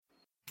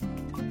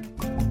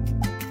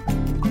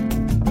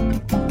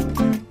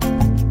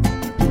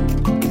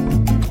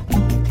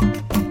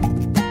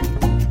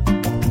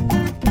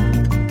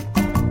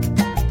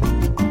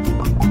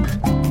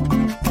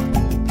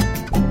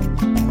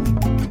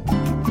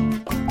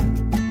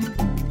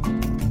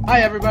Hi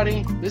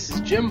everybody, this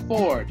is Jim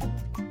Ford.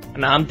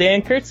 And I'm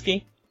Dan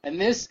Kurtzky. And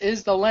this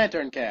is the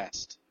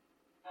LanternCast.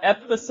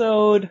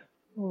 Episode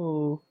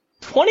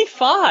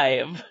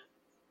 25.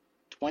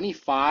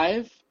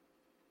 25?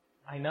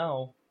 I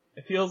know.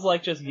 It feels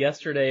like just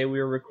yesterday we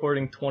were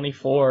recording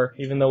 24,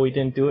 even though we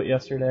didn't do it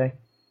yesterday.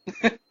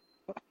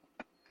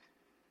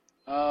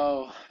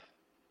 Oh.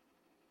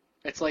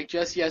 It's like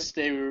just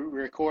yesterday we were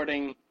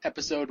recording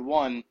episode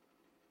 1,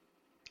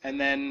 and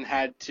then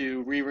had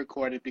to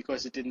re-record it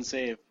because it didn't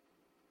save.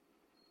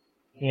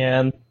 Yeah,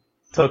 and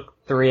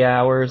took 3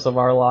 hours of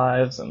our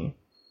lives and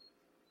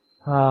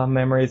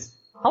memories.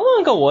 How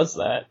long ago was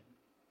that?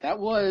 That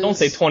was... Don't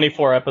say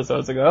 24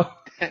 episodes ago.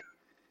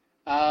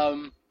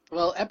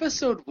 Well,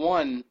 episode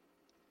 1,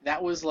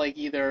 that was like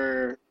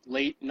either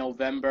late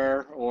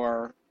November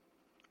or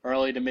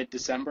early to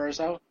mid-December or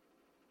so.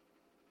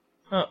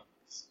 Huh.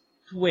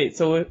 Wait,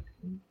 so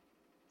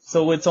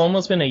it's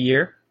almost been a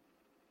year?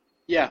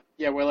 Yeah,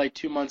 we're like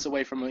 2 months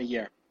away from a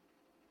year.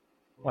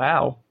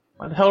 Wow.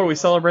 Why the hell are we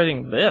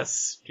celebrating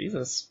this?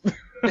 Jesus.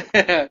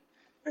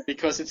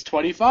 Because it's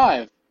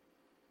 25.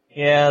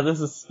 Yeah, this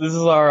is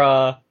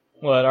our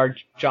our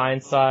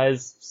giant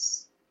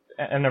size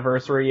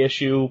anniversary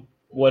issue,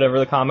 whatever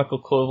the comic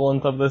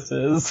equivalent of this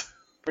is.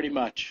 Pretty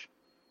much.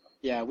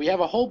 Yeah, we have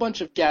a whole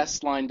bunch of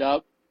guests lined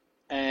up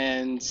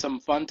and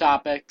some fun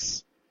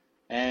topics,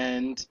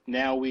 and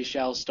now we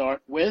shall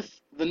start with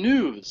the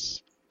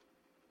news.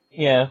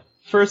 Yeah,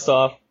 first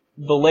off,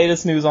 the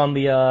latest news on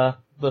the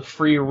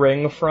free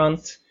ring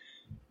front.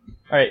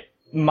 Alright,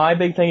 my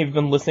big thing, if you've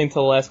been listening to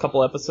the last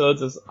couple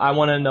episodes, is I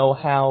want to know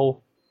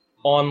how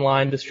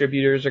online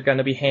distributors are going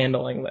to be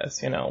handling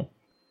this, you know.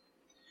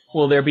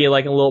 Will there be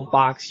like a little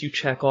box you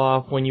check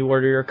off when you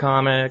order your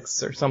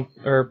comics or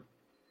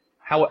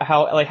how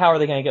are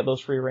they going to get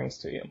those free rings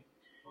to you?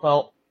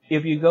 Well,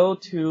 if you go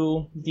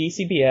to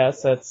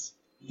DCBS, that's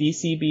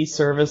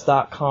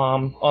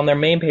dcbservice.com, on their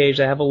main page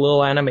they have a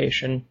little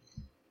animation,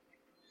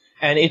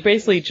 and it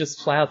basically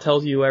just flat out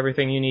tells you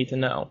everything you need to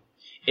know.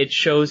 It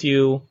shows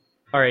you,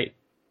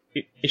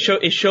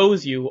 it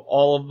shows you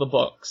all of the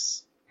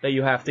books that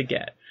you have to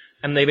get,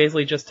 and they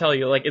basically just tell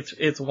you, like,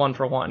 it's one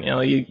for one, you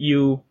know,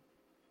 you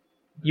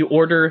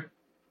order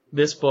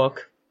this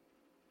book,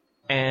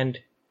 and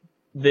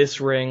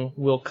this ring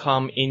will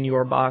come in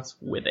your box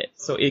with it.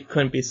 So it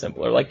couldn't be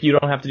simpler. Like, you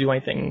don't have to do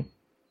anything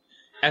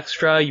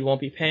extra, you won't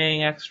be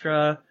paying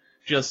extra,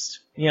 just,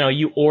 you know,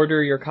 you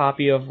order your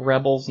copy of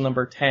Rebels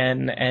number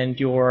 10, and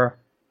your,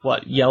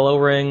 yellow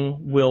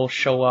ring will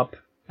show up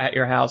at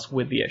your house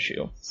with the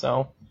issue.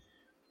 So,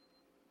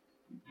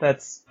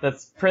 that's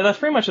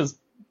pretty much as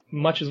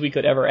we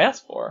could ever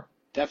ask for.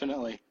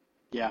 Definitely.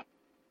 Yeah.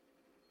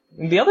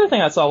 The other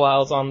thing I saw while I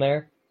was on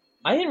there,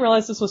 I didn't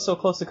realize this was so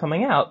close to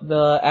coming out,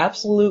 the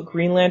Absolute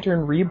Green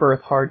Lantern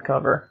Rebirth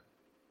hardcover.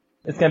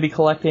 It's going to be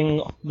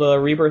collecting the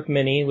Rebirth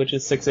mini, which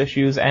is 6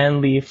 issues,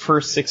 and the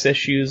first 6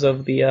 issues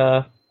of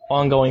the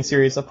ongoing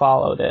series that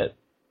followed it.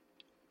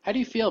 How do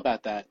you feel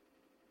about that?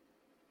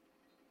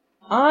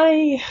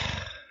 I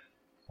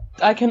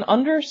can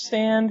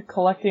understand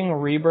collecting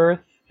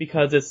Rebirth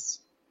because it's,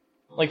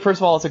 like,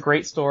 first of all, it's a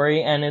great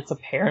story, and it's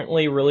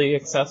apparently really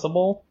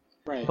accessible.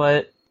 Right.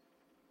 But,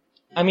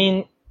 I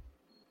mean,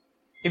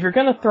 if you're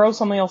gonna throw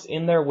something else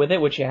in there with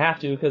it, which you have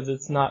to because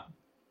it's not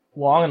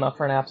long enough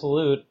for an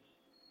Absolute,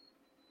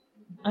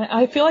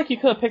 I feel like you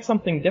could have picked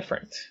something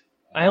different.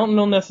 I don't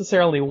know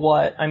necessarily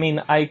what. I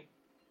mean, I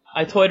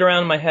toyed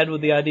around in my head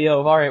with the idea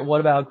of, alright, what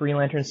about Green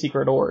Lantern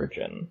Secret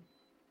Origin?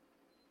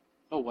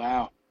 Oh,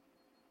 wow.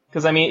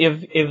 Because, I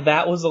mean, if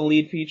that was a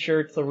lead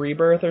feature to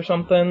Rebirth or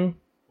something,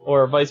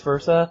 or vice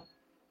versa,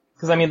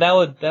 because, I mean, that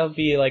would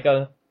be like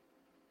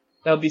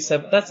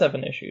that's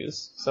 7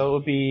 issues, so it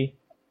would be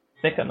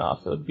thick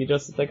enough. It would be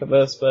just as thick as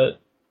this, but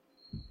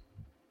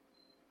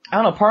I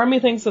don't know, part of me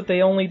thinks that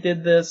they only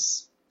did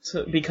this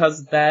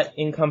because that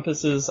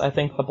encompasses, I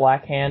think, the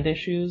Black Hand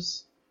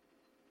issues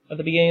at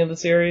the beginning of the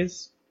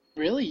series.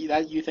 Really?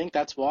 You think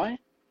that's why?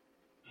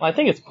 Well, I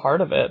think it's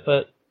part of it,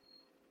 but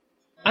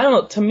I don't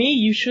know, to me,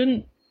 you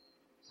shouldn't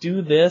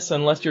do this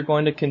unless you're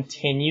going to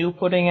continue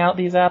putting out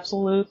these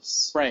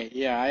Absolutes. Right,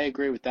 yeah, I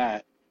agree with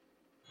that.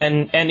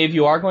 And if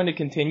you are going to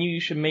continue,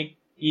 you should make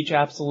each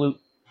Absolute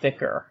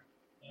thicker,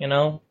 you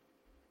know?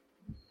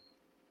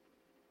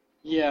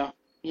 Yeah,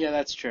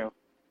 that's true.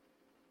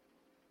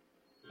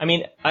 I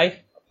mean,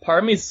 part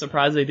of me is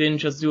surprised they didn't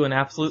just do an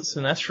Absolute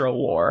Sinestro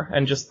War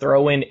and just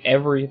throw in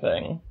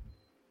everything.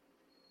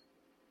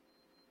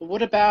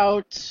 What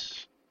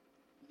about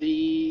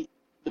the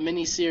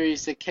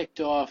miniseries that kicked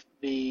off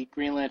the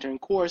Green Lantern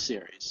Corps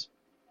series?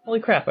 Holy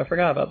crap, I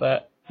forgot about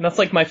that. And that's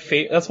like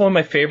that's one of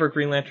my favorite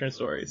Green Lantern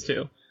stories,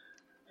 too.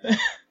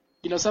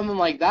 You know, something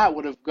like that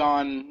would have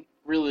gone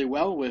really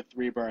well with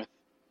Rebirth.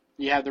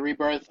 You have the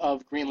rebirth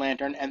of Green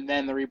Lantern and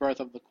then the rebirth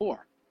of the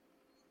Corps.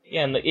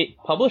 Yeah, and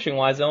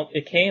publishing-wise,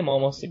 it came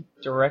almost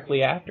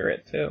directly after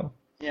it, too.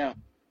 Yeah.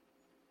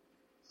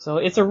 So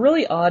it's a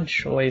really odd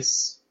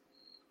choice.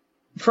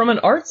 From an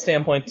art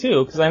standpoint,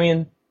 too, because, I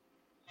mean,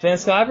 Van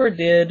Sciver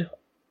did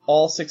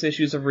all 6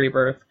 issues of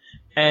Rebirth,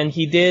 And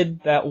he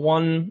did that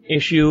one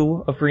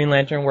issue of Green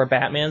Lantern where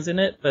Batman's in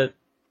it, but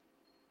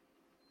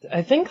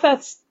I think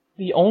that's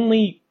the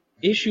only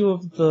issue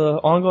of the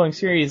ongoing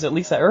series, at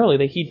least that early,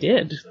 that he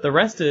did. The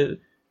rest, it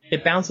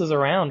bounces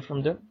around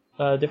from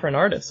different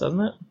artists, doesn't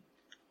it?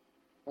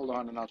 Hold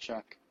on and I'll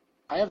check.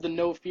 I have the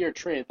No Fear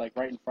trade, like,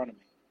 right in front of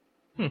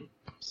me.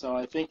 So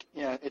I think,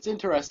 yeah, it's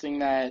interesting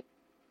that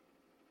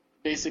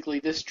basically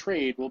this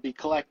trade will be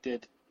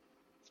collected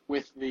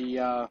with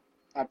the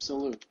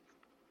Absolute.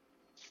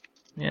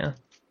 Yeah.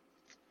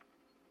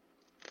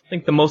 I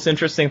think the most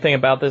interesting thing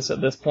about this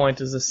at this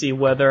point is to see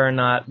whether or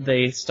not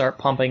they start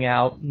pumping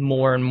out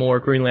more and more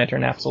Green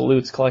Lantern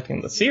Absolutes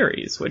collecting the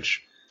series,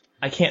 which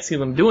I can't see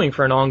them doing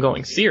for an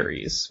ongoing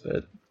series,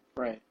 but...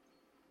 Right.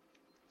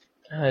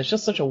 It's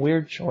just such a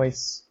weird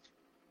choice.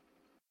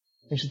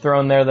 We should throw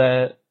in there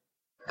that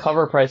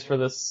cover price for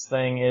this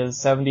thing is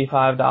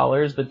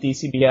 $75, but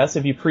DCBS,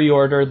 if you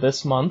pre-order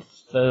this month,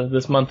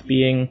 this month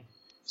being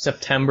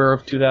September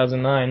of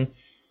 2009,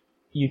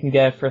 you can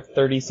get it for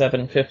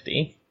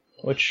 $37.50,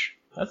 which,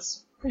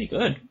 that's pretty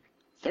good.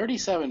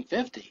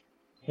 $37.50?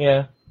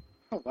 Yeah.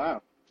 Oh,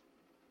 wow.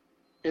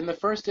 In the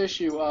first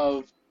issue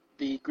of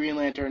the Green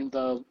Lantern,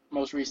 the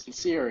most recent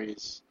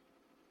series,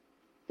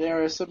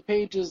 there are some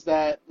pages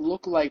that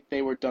look like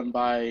they were done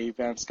by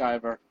Van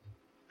Sciver.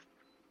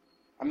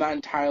 I'm not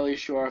entirely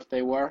sure if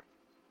they were.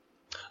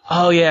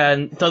 Oh yeah,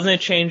 and doesn't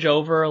it change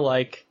over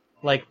like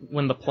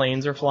when the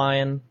planes are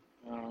flying?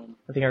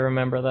 I think I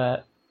remember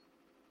that.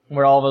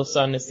 Where all of a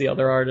sudden it's the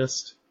other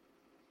artist.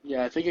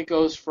 Yeah, I think it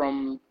goes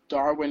from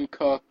Darwin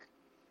Cook,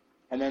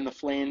 and then the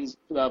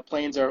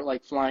planes are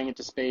like flying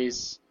into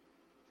space,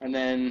 and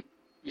then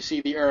you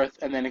see the Earth,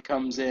 and then it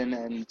comes in,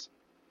 and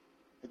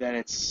then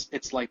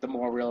it's like the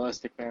more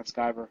realistic Van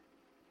Sciver.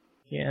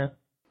 Yeah.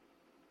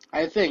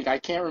 I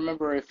can't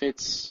remember if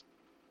it's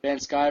Van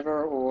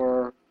Sciver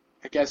or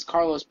I guess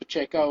Carlos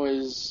Pacheco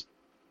is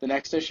the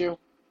next issue.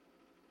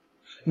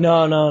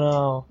 No.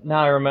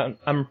 Now I remember.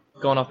 I'm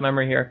going off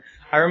memory here.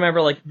 I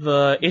remember like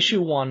the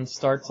issue 1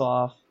 starts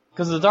off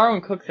because the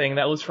Darwin Cook thing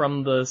that was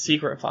from the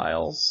secret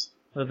files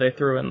that they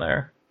threw in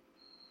there,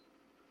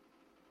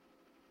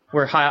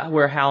 where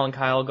Hal and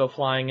Kyle go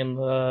flying in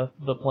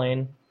the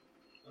plane.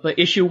 But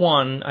issue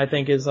 1, I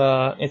think, is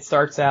it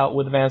starts out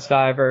with Van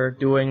Sciver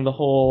doing the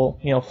whole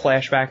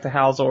flashback to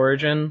Hal's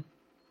origin,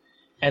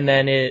 and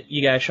then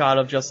you get a shot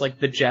of just like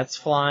the jets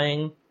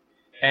flying,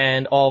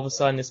 and all of a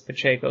sudden it's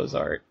Pacheco's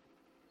art.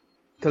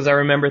 Because I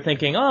remember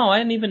thinking, oh, I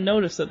didn't even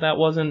notice that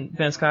wasn't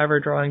Van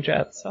Sciver drawing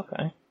jets.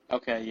 Okay.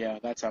 Okay, yeah,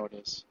 that's how it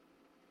is.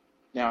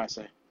 Now I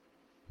see.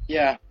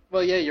 Yeah,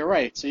 well, yeah, you're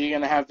right. So you're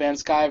going to have Van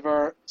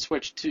Sciver,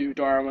 switch to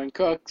Darwin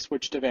Cook,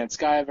 switch to Van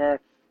Sciver,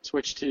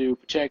 switch to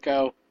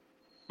Pacheco.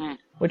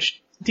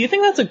 Which, do you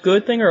think that's a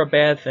good thing or a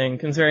bad thing,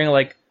 considering,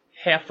 like,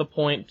 half the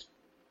point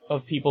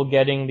of people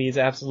getting these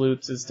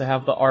absolutes is to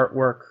have the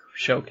artwork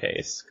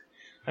showcased?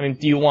 I mean,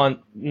 do you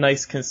want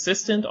nice,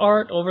 consistent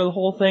art over the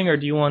whole thing, or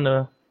do you want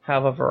to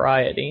have a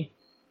variety?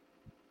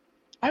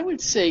 I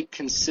would say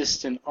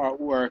consistent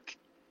artwork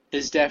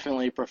is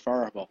definitely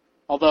preferable.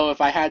 Although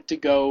if I had to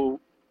go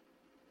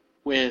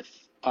with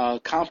a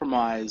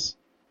compromise,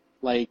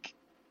 like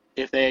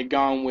if they had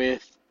gone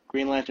with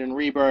Green Lantern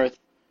Rebirth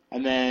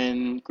and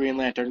then Green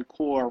Lantern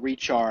Core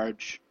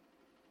Recharge,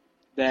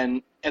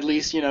 then at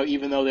least,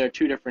 even though they're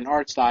two different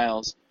art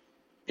styles,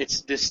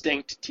 it's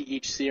distinct to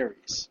each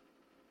series.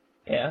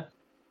 Yeah.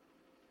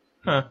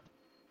 Huh.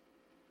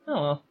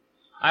 Oh well.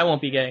 I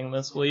won't be getting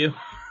this, will you?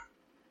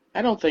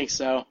 I don't think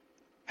so.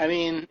 I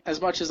mean,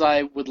 as much as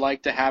I would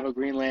like to have a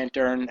Green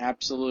Lantern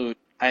Absolute,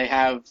 I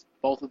have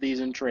both of these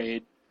in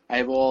trade. I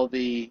have all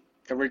the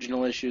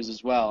original issues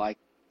as well. I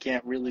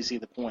can't really see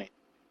the point.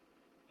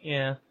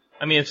 Yeah.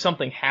 I mean, if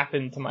something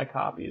happened to my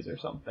copies or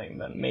something,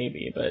 then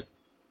maybe, but...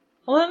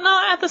 Well,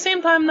 no, at the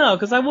same time, no,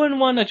 because I wouldn't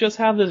want to just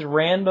have this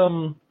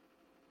random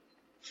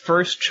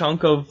first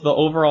chunk of the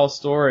overall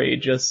story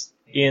just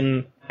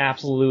in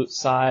absolute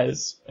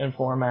size and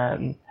format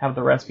and have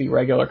the rest be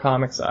regular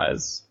comic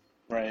size.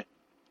 Right.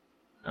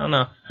 I don't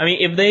know. I mean,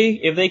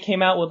 if they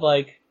came out with,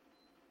 like,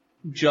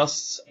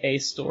 just a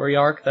story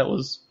arc that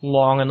was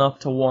long enough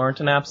to warrant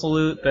an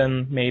absolute,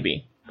 then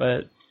maybe.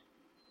 But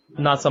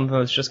not something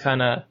that's just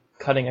kind of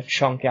cutting a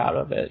chunk out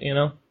of it,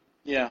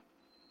 Yeah.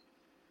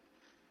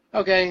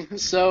 Okay,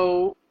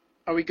 so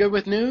are we good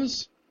with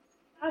news?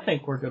 I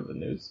think we're good with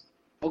news.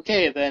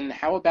 Okay, then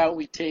how about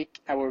we take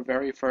our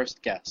very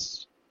first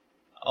guest?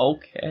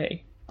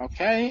 Okay.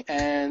 Okay,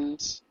 and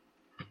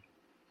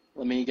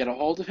let me get a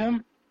hold of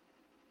him.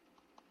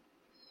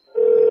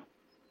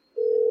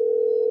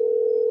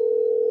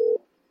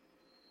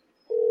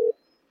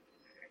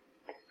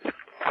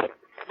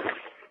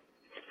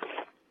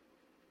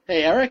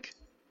 Hey, Eric?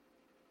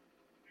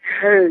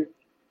 Hey.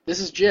 This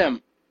is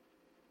Jim.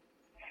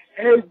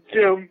 Hey,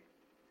 Jim.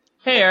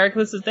 Hey, Eric,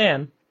 this is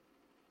Dan.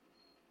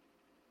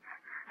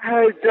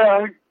 Hey,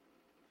 Dan.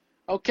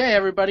 Okay,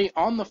 everybody,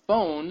 on the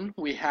phone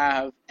we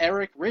have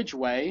Eric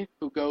Ridgway,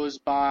 who goes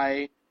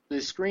by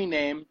the screen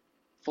name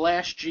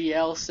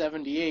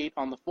FlashGL78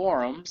 on the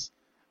forums.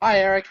 Hi,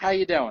 Eric. How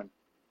you doing?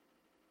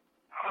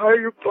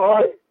 Hi,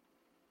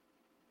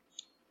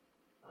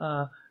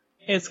 bye.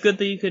 It's good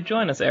that you could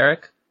join us,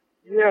 Eric.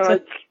 Yeah,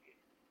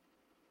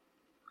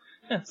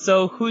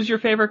 So who's your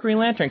favorite Green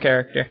Lantern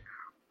character?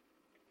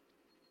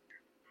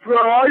 but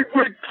I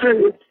would say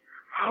it's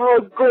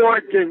Hal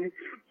Gordon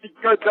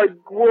because I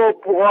grew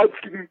up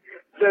watching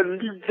the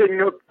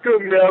Legion of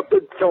Doom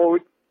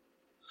episode.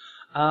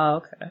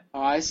 Okay.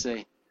 Oh, I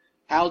see.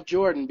 Hal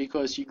Jordan,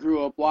 because you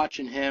grew up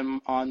watching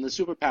him on the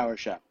Superpower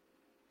show.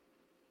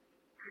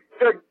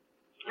 The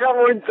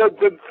challenge of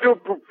the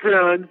super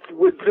fans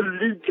with the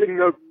Legion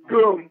of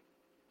Doom.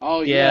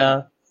 Oh,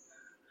 Yeah.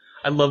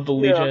 I love the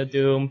Legion of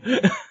Doom.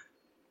 Yeah.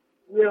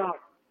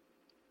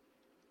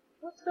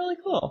 That's really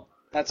cool.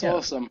 That's Yeah.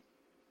 awesome.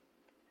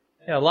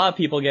 Yeah, a lot of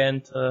people get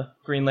into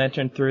Green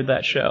Lantern through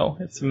that show.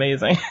 It's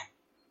amazing.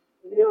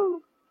 Yeah.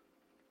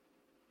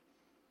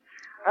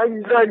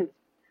 And then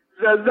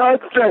the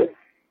last thing,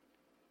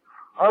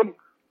 I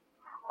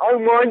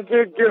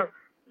wanted to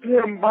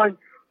hear my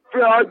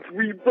Flash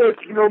Rebirth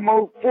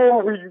number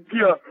 4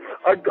 review.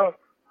 I got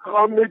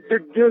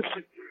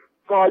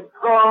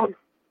comicedition.com.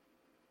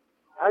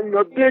 And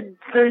a big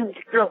thanks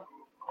to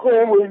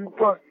Cohen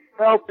for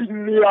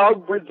helping me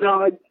out with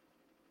that.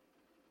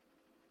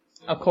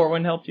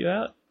 Corwin helped you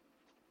out?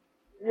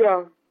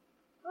 Yeah.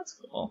 That's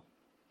cool.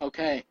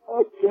 Okay.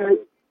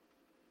 Okay.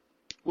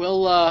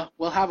 We'll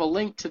have a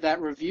link to that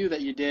review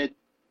that you did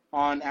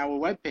on our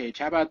webpage.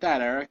 How about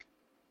that, Eric?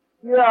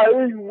 Yeah,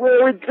 it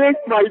will take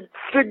my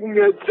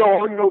signature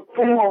on the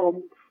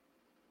form.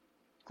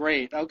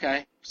 Great.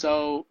 Okay.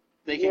 So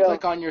they can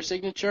click on your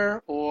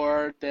signature,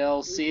 or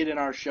they'll see it in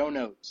our show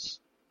notes.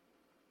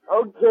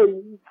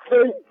 Okay,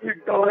 thank you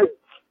guys.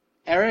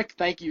 Eric,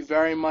 thank you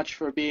very much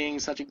for being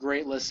such a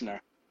great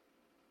listener.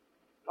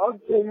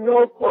 Okay,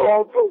 no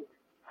problem.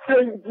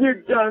 Thank you,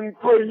 Dan,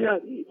 for your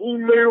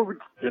email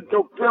to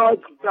the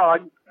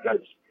president.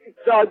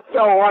 That's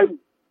how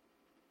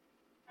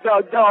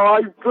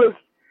I first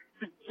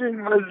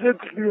became a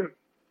listener.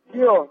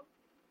 Yeah.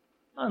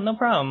 Oh, no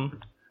problem.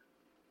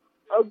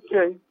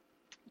 Okay.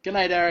 Good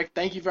night, Eric.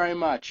 Thank you very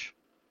much.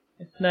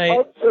 Good night.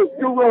 Okay,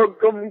 you're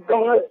welcome,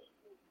 guys.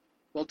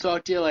 We'll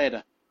talk to you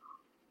later.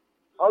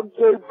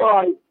 Okay,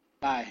 bye.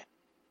 Bye.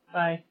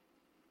 Bye.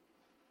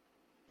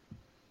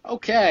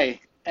 Okay,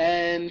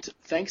 and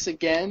thanks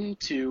again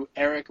to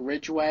Eric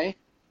Ridgway.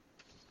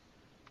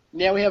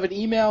 Now we have an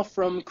email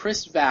from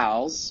Chris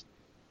Valls,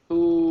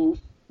 who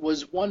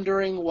was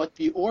wondering what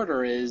the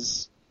order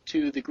is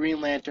to the Green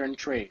Lantern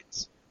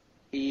trades.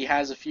 He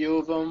has a few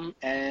of them,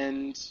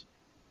 and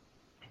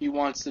he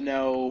wants to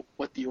know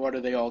what the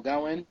order they all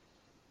go in.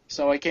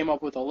 So I came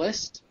up with a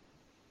list,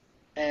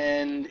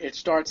 and it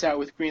starts out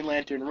with Green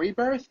Lantern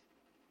Rebirth.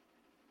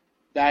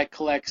 That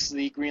collects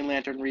the Green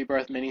Lantern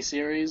Rebirth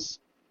miniseries.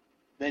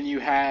 Then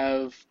you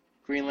have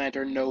Green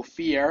Lantern No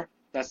Fear.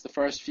 That's the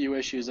first few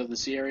issues of the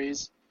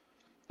series.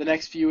 The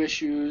next few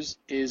issues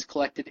is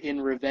collected in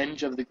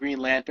Revenge of the Green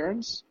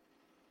Lanterns.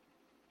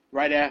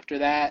 Right after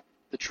that,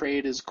 the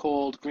trade is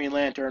called Green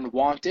Lantern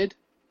Wanted.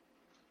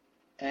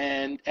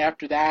 And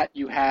after that,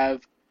 you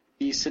have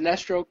the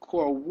Sinestro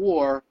Corps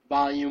War,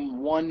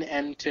 Volume 1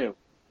 and 2.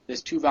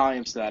 There's 2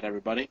 volumes to that,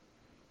 everybody.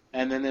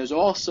 And then there's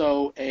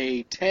also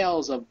a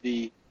Tales of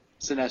the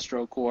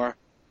Sinestro Corps,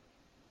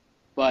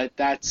 but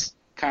that's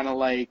kind of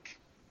like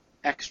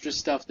extra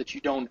stuff that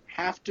you don't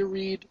have to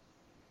read,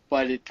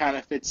 but it kind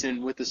of fits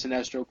in with the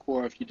Sinestro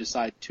Corps if you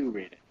decide to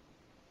read it.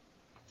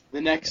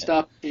 The next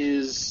up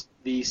is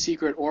the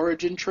Secret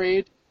Origin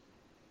trade,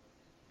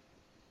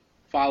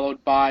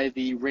 followed by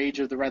the Rage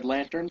of the Red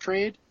Lantern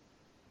trade,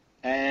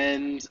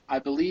 and I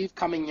believe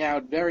coming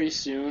out very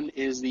soon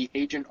is the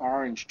Agent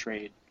Orange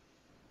trade,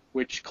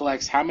 which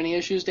collects how many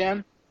issues,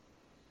 Dan?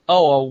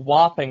 Oh, a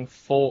whopping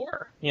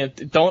 4. You know,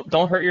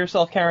 don't hurt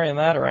yourself carrying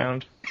that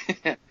around.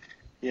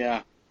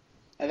 Yeah.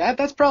 And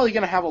that's probably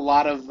going to have a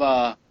lot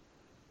of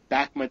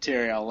back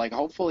material, like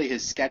hopefully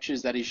his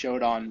sketches that he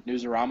showed on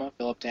Newsarama,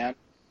 Philip Tan.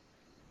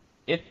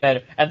 It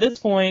better. At this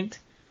point,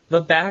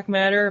 the back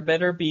matter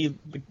better be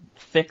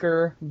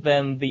thicker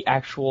than the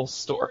actual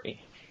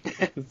story.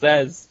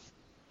 That is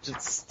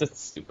that's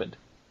stupid.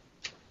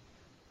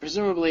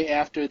 Presumably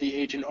after the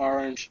Agent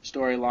Orange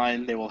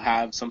storyline, they will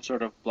have some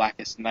sort of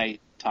Blackest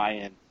Night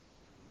tie-in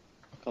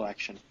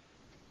collection.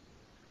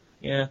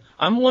 Yeah,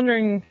 I'm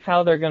wondering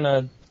how they're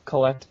gonna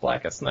collect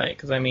Blackest Night,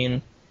 because I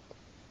mean,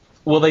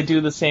 will they do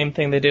the same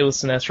thing they did with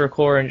Sinestro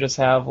Corps and just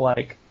have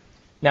like,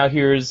 now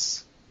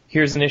here's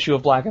an issue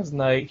of Blackest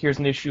Night, here's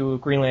an issue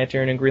of Green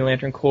Lantern and Green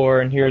Lantern Corps,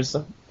 and here's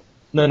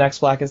the next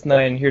Blackest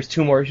Night, and here's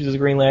 2 more issues of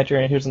Green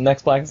Lantern, and here's the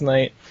next Blackest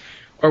Night,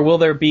 or will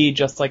there be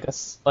just like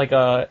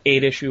a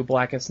 8-issue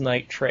Blackest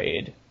Night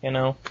trade? You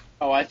know?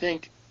 Oh, I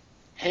think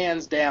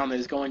hands down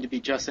there's going to be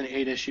just an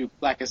 8-issue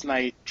Blackest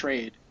Night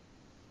trade.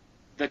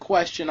 The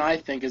question, I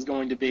think, is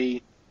going to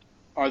be,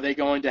 are they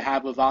going to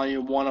have a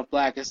Volume 1 of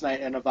Blackest Night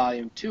and a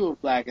Volume 2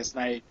 of Blackest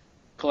Night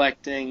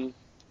collecting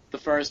the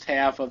first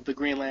half of the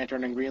Green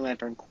Lantern and Green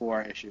Lantern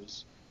Corps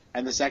issues,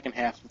 and the second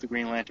half of the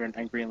Green Lantern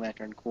and Green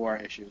Lantern Corps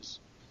issues?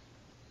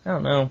 I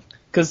don't know.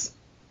 Because,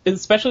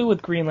 especially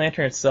with Green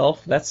Lantern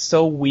itself, that's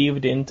so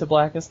weaved into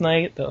Blackest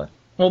Night.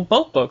 Well,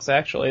 both books,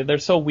 actually. They're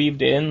so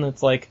weaved in,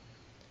 it's like,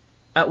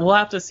 we'll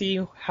have to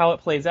see how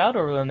it plays out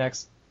over the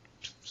next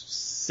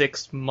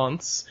 6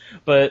 months,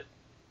 but,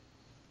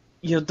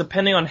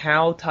 depending on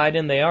how tied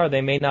in they are,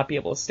 they may not be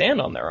able to stand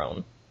on their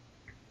own.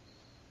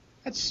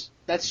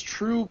 That's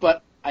true,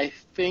 but I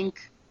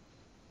think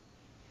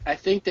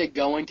they're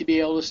going to be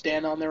able to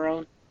stand on their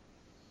own.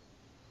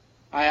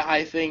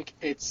 I think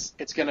it's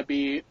going to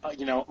be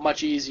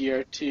much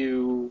easier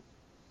to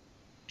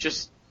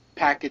just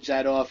package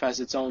that off as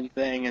its own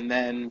thing, and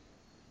then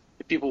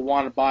if people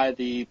want to buy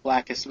the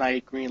Blackest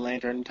Night Green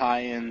Lantern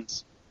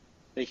tie-ins,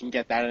 they can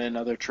get that in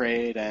another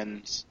trade,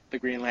 and the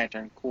Green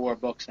Lantern Corps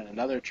books in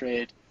another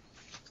trade.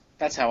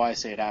 That's how I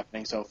see it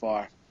happening so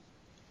far.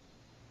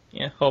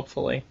 Yeah,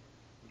 hopefully.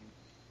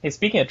 Hey,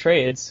 speaking of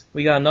trades,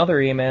 we got another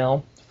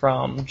email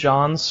from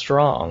John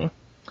Strong.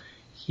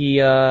 He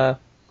had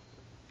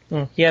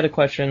a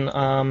question.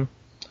 One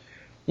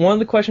of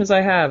the questions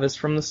I have is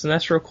from the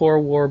Sinestro Corps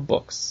War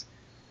books.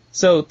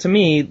 So, to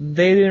me,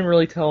 they didn't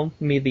really tell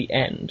me the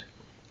end.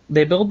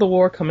 They build the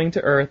war coming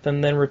to Earth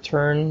and then the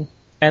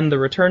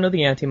return of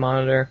the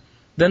Anti-Monitor.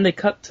 Then they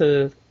cut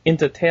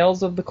into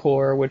Tales of the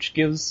Corps, which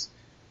gives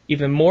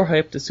even more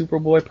hype to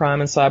Superboy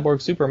Prime and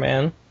Cyborg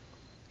Superman.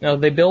 Now,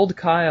 they build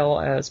Kyle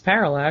as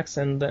Parallax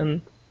and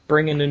then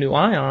bring in a new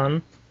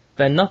Ion,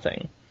 then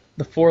nothing.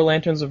 The 4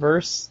 Lanterns of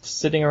Earth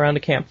sitting around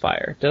a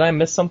campfire. Did I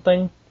miss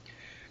something?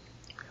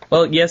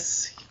 Well,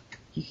 yes,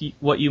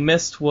 what you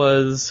missed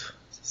was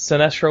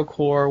Sinestro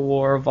Corps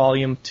War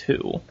Volume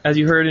 2. As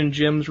you heard in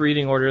Jim's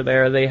reading order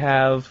there, they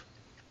have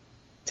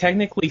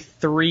technically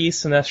 3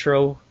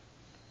 Sinestro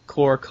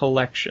Corps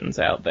collections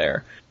out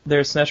there.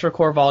 There's Sinestro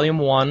Corps Volume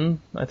 1.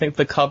 I think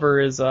the cover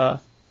is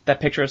that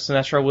picture of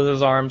Sinestro with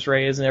his arms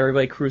raised and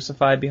everybody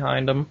crucified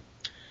behind him.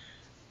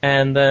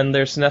 And then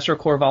there's Sinestro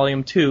Corps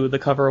Volume 2, the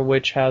cover of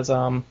which has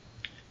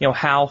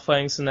Hal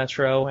fighting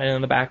Sinestro, and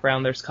in the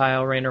background there's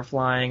Kyle Rayner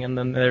flying, and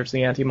then there's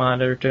the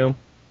Anti-Monitor too.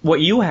 What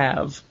you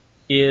have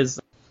is,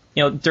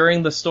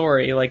 during the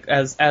story, like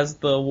as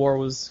the war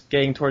was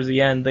getting towards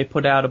the end, they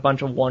put out a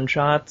bunch of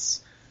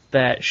one-shots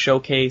that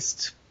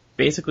showcased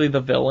basically the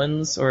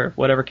villains or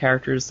whatever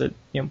characters that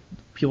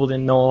people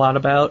didn't know a lot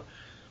about.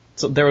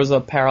 So there was a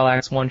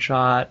Parallax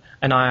one-shot,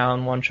 an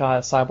Ion one-shot,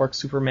 a Cyborg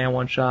Superman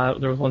one-shot,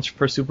 there was one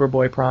for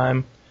Superboy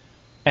Prime,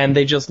 and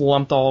they just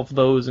lumped all of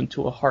those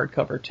into a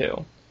hardcover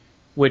too.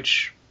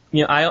 Which,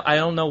 I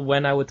don't know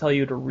when I would tell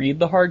you to read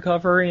the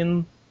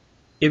hardcover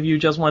if you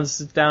just want to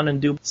sit down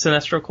and do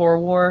Sinestro Corps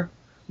War,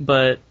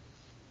 but,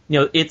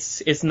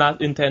 it's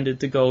not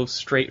intended to go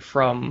straight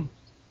from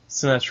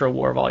Sinestro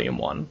War Volume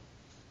 1.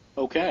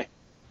 Okay.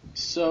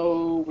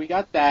 So, we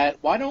got that.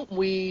 Why don't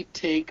we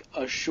take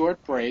a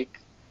short break?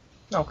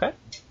 Okay.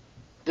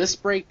 This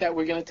break that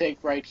we're going to take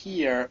right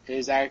here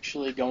is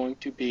actually going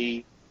to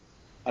be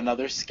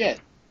another skit.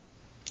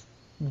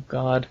 Oh,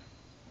 God.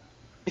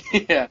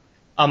 Yeah.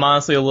 I'm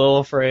honestly a little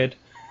afraid.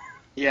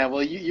 Yeah,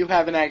 well, you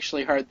haven't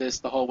actually heard this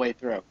the whole way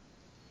through.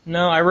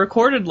 No, I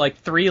recorded like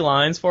 3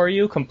 lines for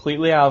you,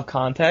 completely out of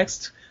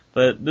context,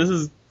 but this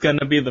is going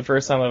to be the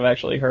first time I've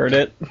actually heard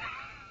it.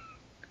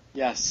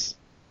 Yes.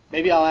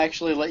 Maybe I'll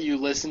actually let you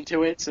listen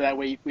to it, so that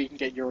way we can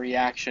get your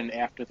reaction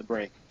after the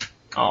break.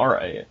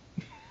 Alright.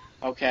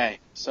 Okay,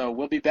 so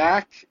we'll be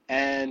back,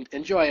 and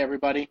enjoy,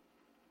 everybody.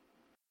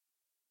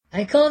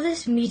 I call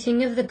this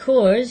meeting of the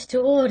Corps to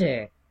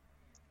order.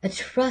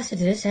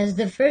 Atrocitus has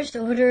the first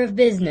order of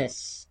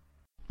business.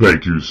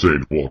 Thank you,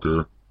 Saint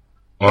Walker.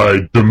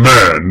 I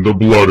demand the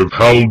blood of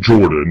Hal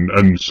Jordan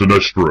and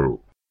Sinestro.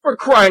 For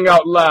crying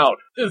out loud,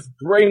 this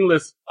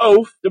brainless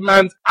oaf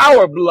demands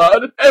our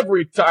blood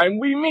every time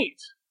we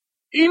meet.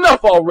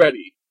 Enough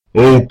already!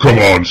 Oh, come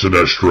on,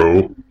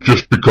 Sinestro.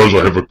 Just because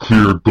I have a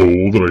clear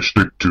goal that I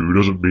stick to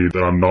doesn't mean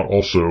that I'm not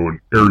also an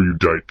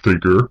erudite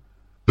thinker.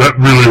 That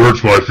really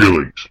hurts my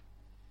feelings.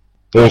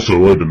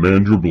 Also, I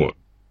demand your blood.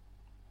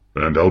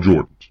 And Hal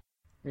Jordan's.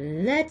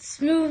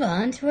 Let's move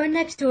on to our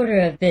next order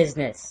of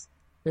business.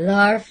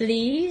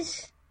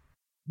 Larfleas?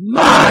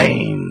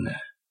 Mine!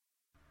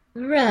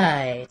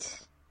 Right.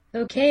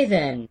 Okay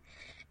then.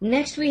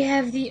 Next we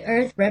have the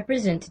Earth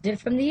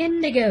representative from the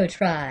Indigo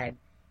tribe,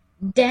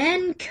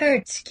 Dan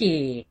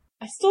Kurtzky.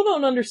 I still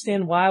don't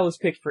understand why I was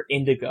picked for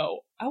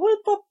Indigo. I would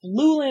have thought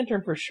Blue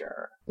Lantern for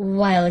sure.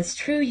 While it's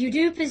true you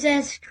do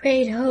possess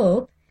great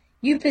hope,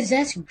 you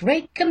possess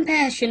great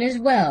compassion as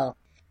well.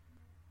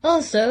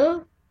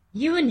 Also,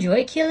 you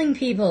enjoy killing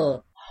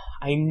people.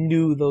 I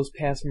knew those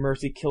past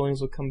mercy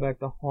killings would come back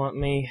to haunt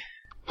me.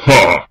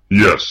 Ha!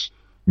 Yes.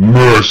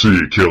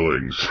 Mercy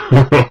killings.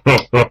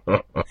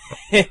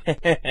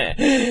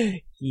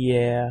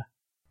 Yeah.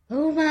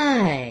 Oh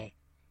my.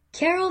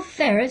 Carol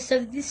Ferris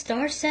of the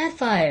Star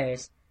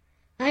Sapphires.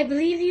 I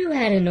believe you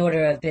had an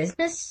order of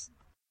business.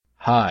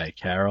 Hi,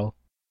 Carol.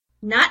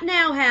 Not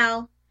now,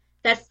 Hal.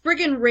 That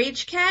friggin'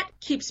 rage cat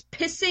keeps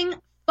pissing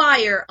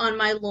fire on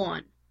my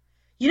lawn.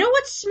 You know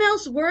what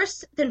smells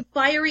worse than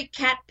fiery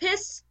cat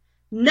piss?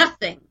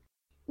 Nothing.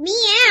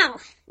 Meow!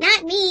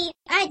 Not me.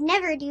 I'd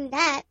never do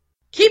that.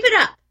 Keep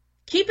it up!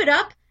 Keep it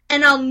up,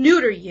 and I'll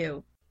neuter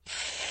you.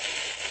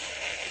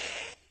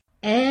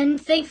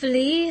 And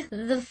thankfully,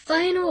 the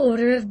final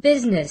order of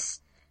business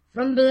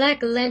from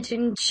Black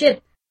Lantern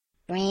Ship.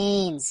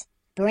 Brains.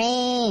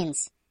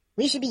 Brains.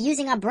 We should be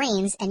using our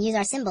brains and use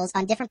our symbols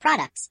on different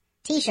products.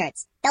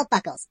 T-shirts, belt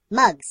buckles,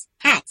 mugs,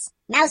 hats,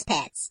 mouse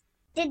pads.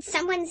 Did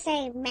someone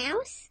say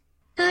mouse?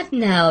 Not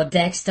now,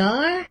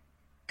 Dexter.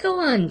 Go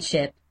on,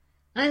 Chip.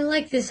 I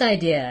like this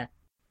idea.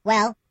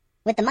 Well,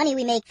 with the money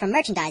we make from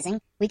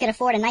merchandising, we could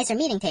afford a nicer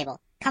meeting table,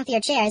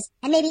 comfier chairs,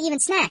 and maybe even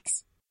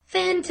snacks.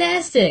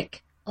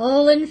 Fantastic.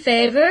 All in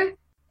favor?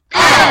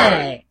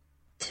 Aye!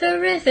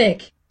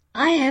 Terrific.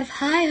 I have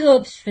high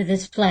hopes for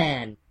this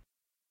plan.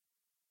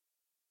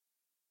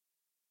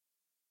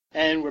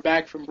 And we're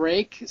back from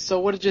break. So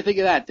what did you think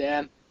of that,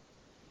 Dan?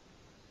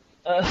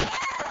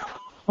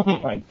 Oh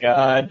my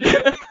god.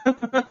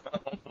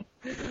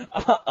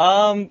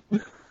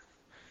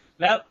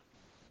 That,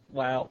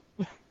 wow.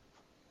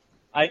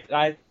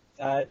 I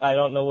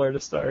don't know where to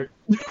start.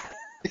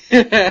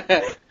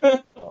 That's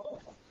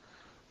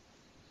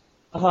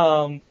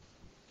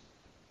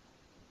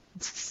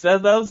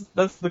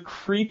the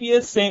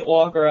creepiest Saint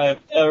Walker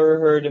I've ever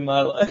heard in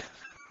my life.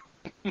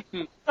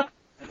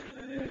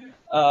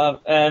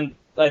 And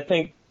I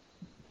think,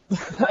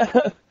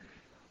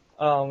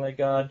 oh my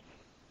god.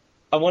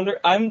 I wonder,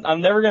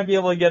 I'm never gonna be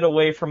able to get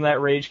away from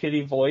that Rage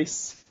Kitty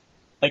voice.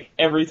 Like,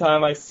 every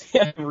time I see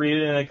him read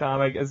it in a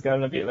comic, it's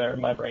gonna be there in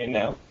my brain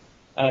now.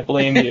 And I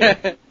blame you.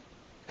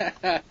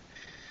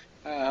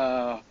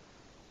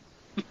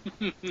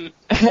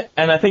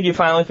 And I think you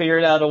finally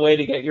figured out a way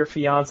to get your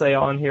fiance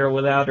on here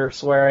without her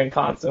swearing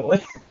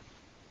constantly.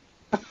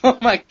 Oh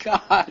my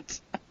god.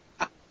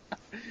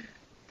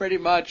 Pretty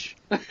much.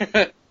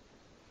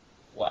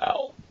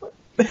 Wow.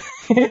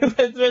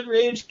 That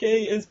Rage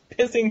Kitty is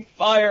pissing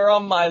fire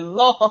on my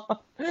lawn.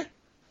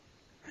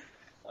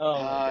 Oh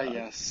my god.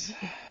 Yes.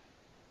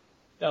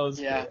 That was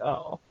yeah. great.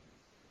 Oh.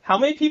 How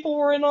many people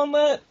were in on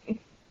that?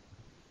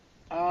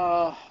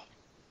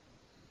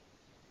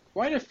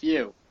 Quite a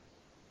few.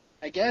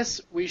 I guess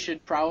we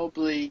should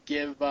probably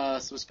give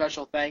some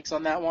special thanks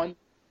on that one.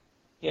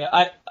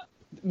 Yeah,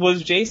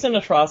 was Jason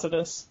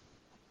Atrocitus?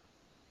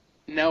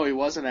 No, he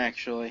wasn't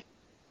actually.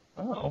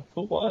 Oh,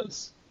 who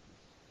was?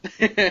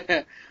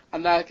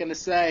 I'm not gonna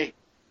say.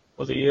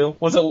 Was it you?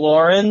 Was it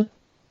Lauren?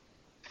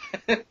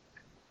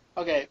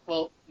 Okay,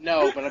 well,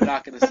 no, but I'm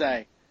not gonna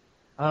say.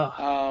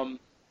 Oh.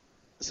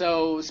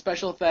 So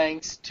special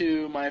thanks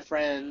to my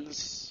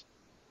friends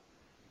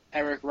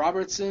Eric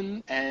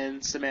Robertson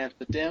and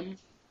Samantha Dim,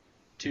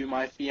 to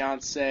my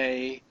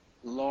fiance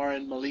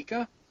Lauren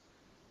Malika,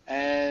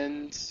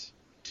 and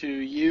to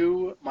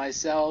you,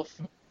 myself,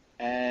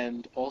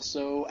 and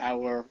also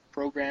our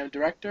program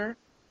director,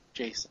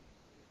 Jason.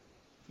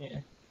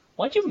 Yeah.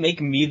 Why'd you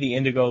make me the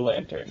Indigo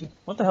Lantern?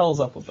 What the hell is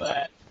up with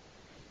that?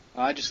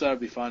 I just thought it'd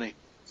be funny.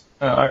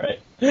 Oh,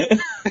 alright.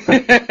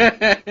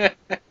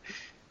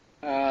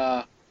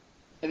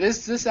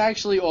 This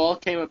actually all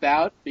came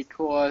about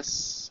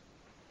because,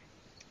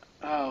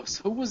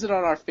 so who was it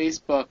on our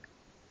Facebook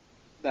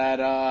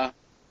that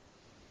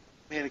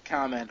made a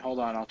comment? Hold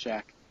on, I'll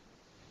check.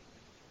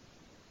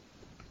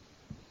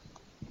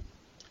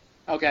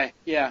 Okay,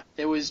 yeah,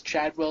 it was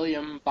Chad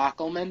William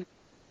Bockelman,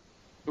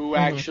 who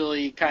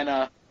actually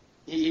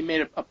he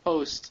made a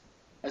post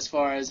as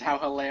far as how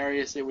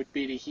hilarious it would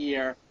be to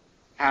hear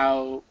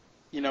how,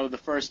 the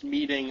first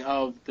meeting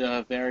of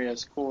the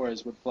various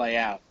corps would play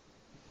out.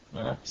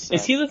 So.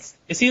 Is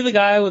he the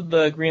guy with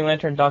the Green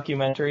Lantern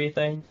documentary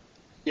thing?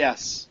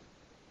 Yes.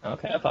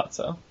 Okay, I thought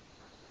so.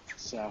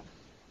 So.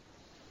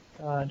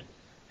 God.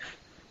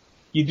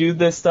 You do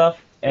this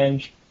stuff,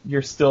 and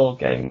you're still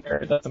getting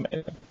there. That's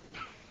amazing.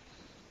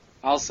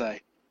 I'll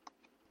say.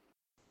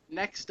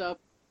 Next up,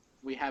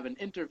 we have an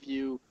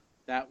interview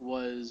that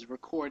was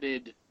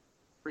recorded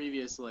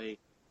previously.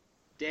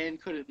 Dan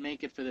couldn't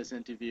make it for this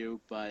interview,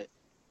 but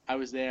I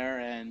was there,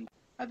 and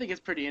I think it's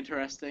pretty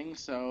interesting,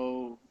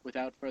 so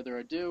without further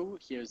ado,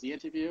 here's the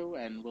interview,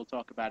 and we'll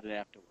talk about it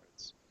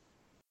afterwards.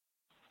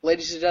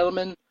 Ladies and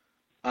gentlemen,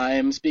 I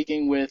am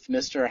speaking with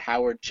Mr.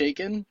 Howard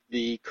Chaykin,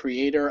 the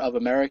creator of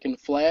American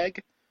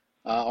Flag,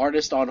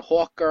 artist on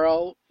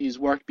Hawkgirl. He's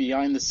worked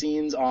behind the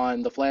scenes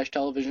on the Flash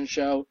television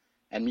show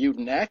and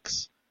Mutant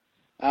X.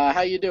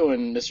 How you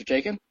doing, Mr.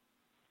 Chaykin?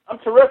 I'm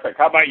terrific.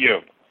 How about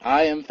you?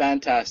 I am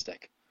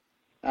fantastic.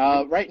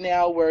 Right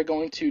now, we're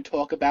going to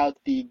talk about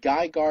the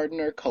Guy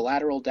Gardner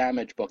Collateral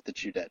Damage book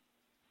that you did.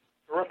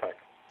 Terrific.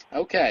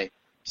 Okay,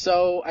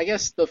 so I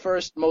guess the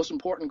first most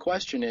important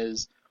question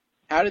is,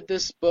 how did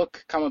this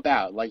book come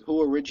about? Like,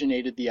 who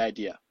originated the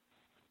idea?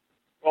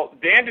 Well,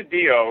 Dan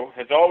DiDio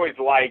has always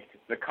liked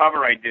the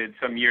cover I did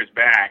some years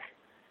back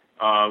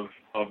of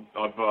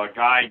a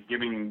guy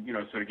giving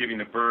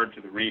the bird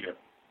to the reader.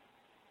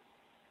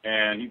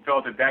 And he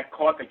felt that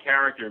caught the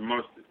character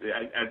most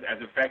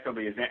as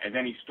effectively as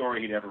any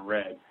story he'd ever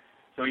read.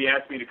 So he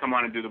asked me to come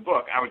on and do the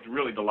book. I was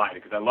really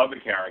delighted because I love the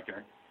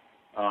character,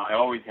 I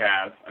always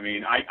have. I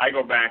mean, I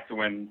go back to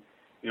when,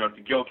 to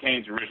Gil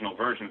Kane's original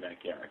version of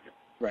that character.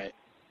 Right.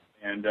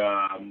 And,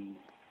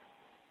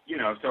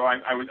 so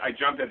I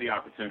jumped at the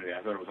opportunity.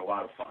 I thought it was a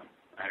lot of fun.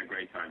 I had a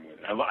great time with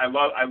it.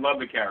 I love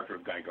the character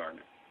of Guy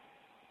Gardner.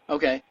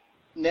 Okay.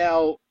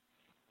 Now,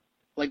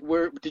 like,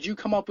 did you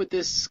come up with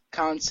this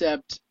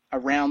concept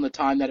around the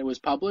time that it was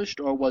published,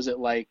 or was it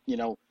like,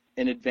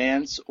 in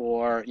advance,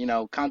 or,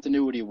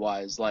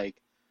 continuity-wise? Like,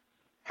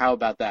 how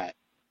about that?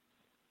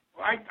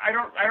 Well, I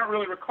don't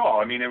really recall.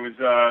 I mean, it was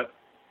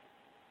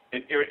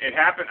it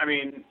happened. I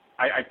mean,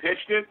 I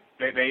pitched it.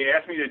 They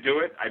asked me to do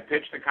it. I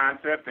pitched the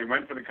concept. They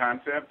went for the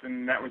concept,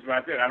 and that was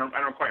about it. I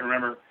don't quite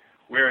remember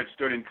where it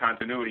stood in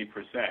continuity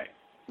per se.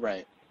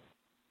 Right.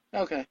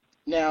 Okay.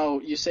 Now,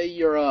 you say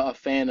you're a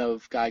fan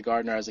of Guy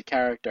Gardner as a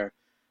character.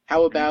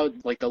 How about,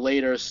 like, the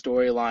later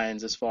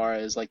storylines as far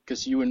as, like,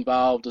 because you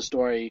involved a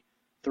story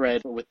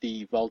thread with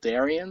the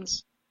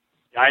Voldarians?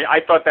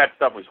 I thought that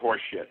stuff was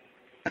horse shit.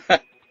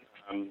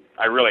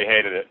 I really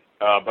hated it.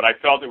 But I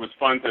felt it was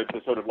fun to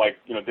sort of, like,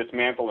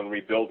 dismantle and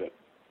rebuild it.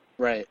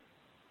 Right.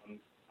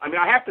 I mean,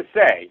 I have to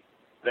say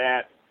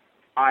that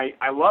I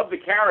love the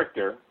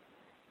character,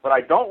 but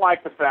I don't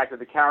like the fact that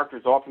the character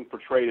is often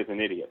portrayed as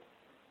an idiot.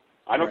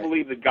 I don't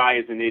believe the guy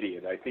is an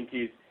idiot. I think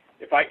he's.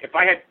 If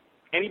I had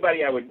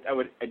anybody I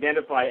would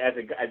identify as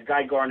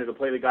Guy Gardner to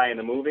play the guy in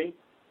the movie,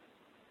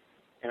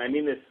 and I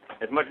mean this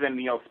as much as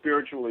anything else,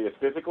 spiritually as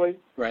physically.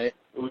 Right.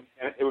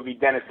 It would be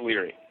Dennis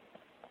Leary.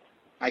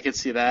 I could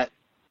see that.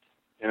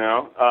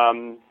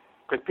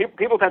 Because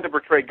people tend to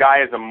portray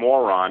Guy as a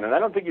moron, and I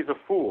don't think he's a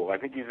fool. I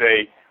think he's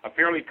a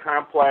fairly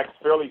complex,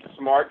 fairly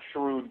smart,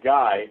 shrewd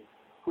guy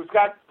who's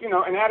got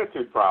an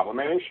attitude problem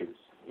and issues.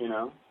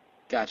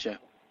 Gotcha.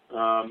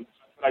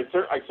 I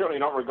certainly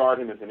don't regard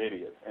him as an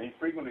idiot, and he's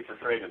frequently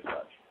portrayed as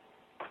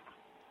such.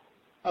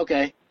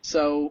 Okay,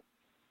 so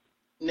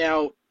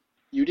now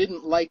you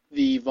didn't like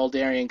the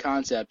Voldarian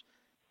concept.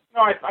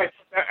 No, I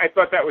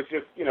thought that was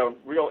just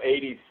real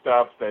 80s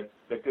stuff that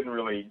didn't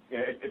really.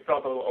 It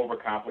felt a little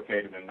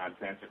overcomplicated and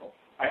nonsensical.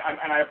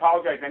 And I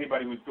apologize to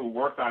anybody who still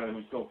worked on it and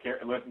who still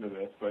listen to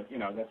this, but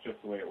that's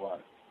just the way it was.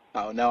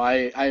 Oh no,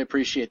 I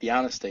appreciate the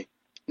honesty.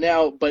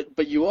 Now,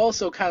 but you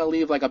also kind of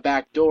leave like a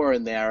back door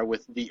in there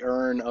with the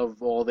urn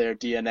of all their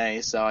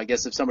DNA. So I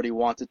guess if somebody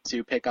wanted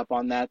to pick up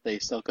on that, they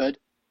still could.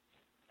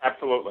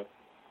 Absolutely.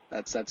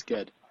 That's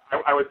good.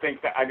 I would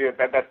think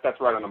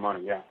that's right on the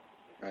money. Yeah.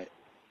 Right.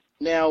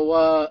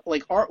 Now,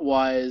 like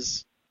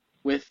art-wise,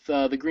 with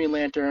the Green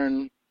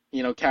Lantern,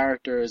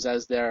 characters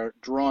as they're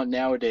drawn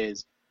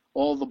nowadays,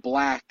 all the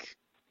black,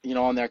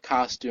 on their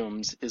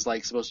costumes is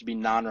like supposed to be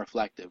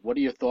non-reflective. What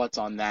are your thoughts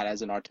on that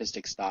as an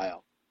artistic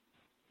style?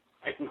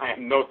 I have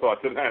no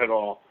thoughts on that at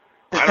all.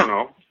 I don't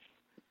know.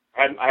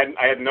 I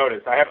hadn't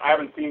noticed. I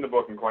haven't seen the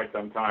book in quite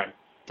some time.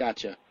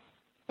 Gotcha.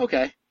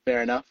 Okay,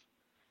 fair enough.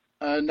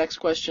 Next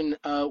question.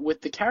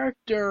 With the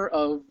character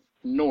of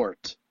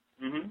Nort,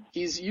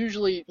 he's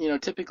usually,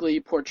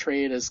 typically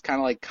portrayed as kind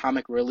of like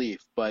comic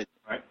relief, but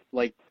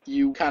like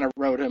you kind of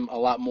wrote him a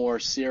lot more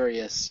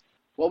serious.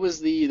 What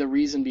was the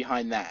reason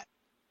behind that?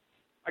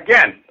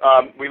 Again,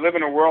 we live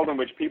in a world in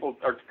which people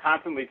are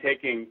constantly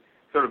taking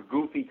sort of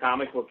goofy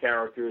comic book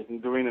characters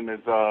and doing them as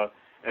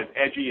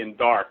edgy and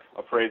dark,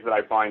 a phrase that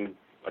I find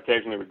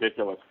occasionally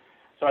ridiculous.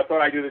 So I thought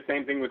I'd do the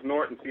same thing with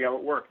Nort and see how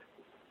it worked.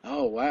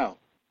 Oh wow,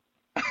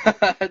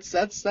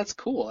 that's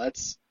cool.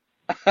 That's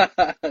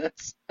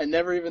I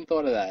never even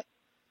thought of that.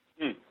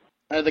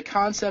 The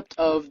concept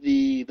of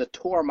the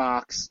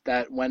Tormoks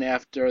that went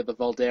after the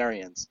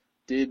Voldarians.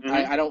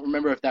 I don't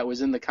remember if that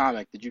was in the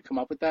comic. Did you come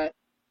up with that?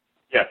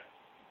 Yes.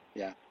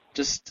 Yeah.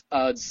 Just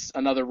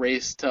another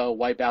race to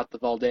wipe out the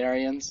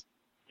Voldarians?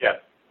 Yes.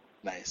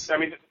 Nice. I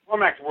mean, the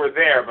Tormoks were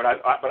there, but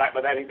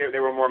I think they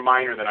were more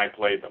minor than I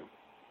played them.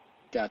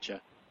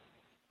 Gotcha.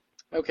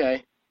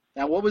 Okay.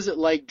 Now, what was it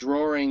like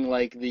drawing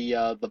like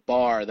the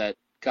bar that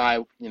Guy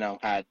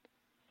had?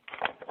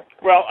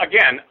 Well,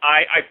 again,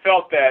 I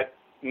felt that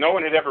no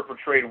one had ever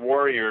portrayed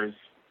warriors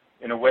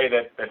in a way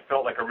that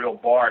felt like a real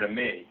bar to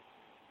me.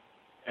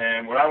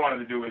 And what I wanted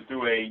to do was do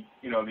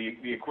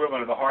the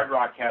equivalent of the Hard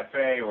Rock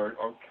Cafe or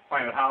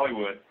Planet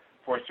Hollywood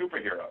for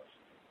superheroes,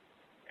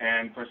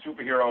 and for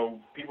superhero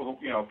people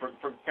who for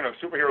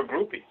superhero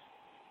groupies.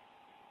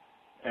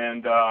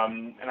 And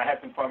I had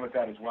some fun with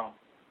that as well.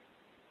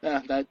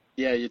 Yeah,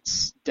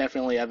 it's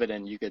definitely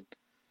evident. You could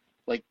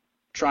like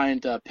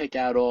trying to pick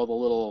out all the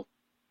little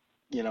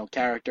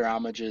character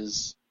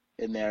homages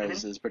in there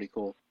is pretty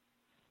cool.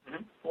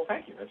 Well,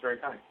 thank you. That's very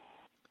kind.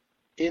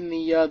 In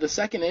the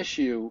second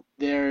issue,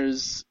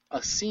 there's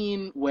a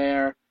scene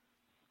where,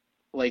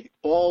 like,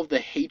 all of the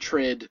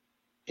hatred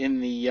in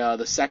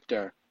the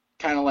sector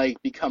kind of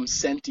like becomes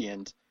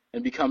sentient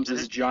and becomes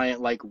this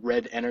giant like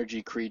red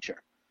energy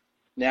creature.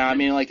 Now, I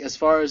mean, like as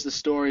far as the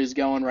story is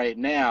going right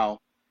now,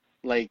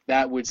 like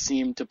that would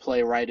seem to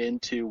play right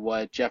into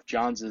what Jeff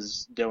Johns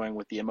is doing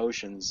with the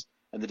emotions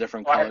and the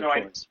different colored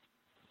cores.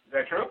 Is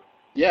that true?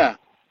 Yeah.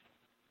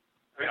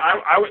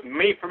 I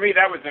mean, for me,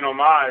 that was an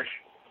homage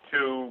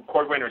to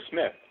Cordwainer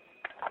Smith.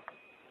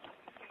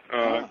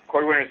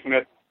 Cordwainer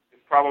Smith is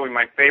probably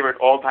my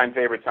all-time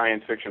favorite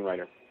science fiction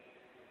writer.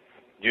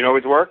 Do you know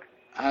his work?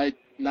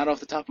 Not off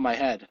the top of my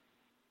head.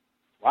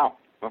 Wow.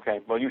 Okay.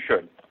 Well, you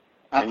should.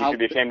 And you should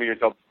be ashamed of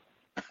yourself.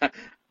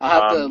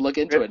 I'll have to look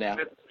into it now.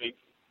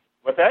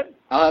 What's that?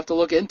 I'll have to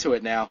look into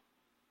it now.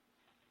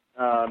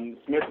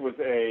 Smith was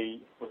a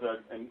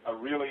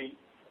really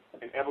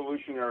an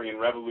evolutionary and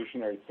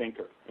revolutionary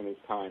thinker in his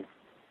time,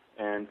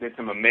 and did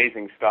some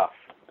amazing stuff.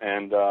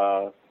 And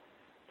to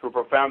a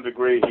profound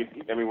degree,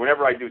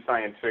 whenever I do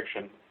science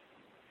fiction,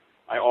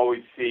 I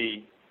always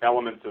see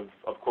elements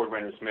of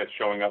Cordwainer Smith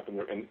showing up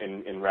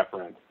in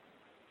reference.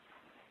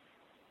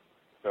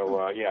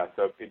 So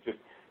so it just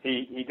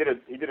he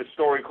did a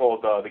story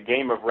called The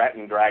Game of Rat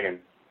and Dragon,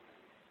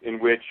 in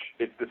which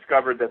it's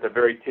discovered that the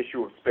very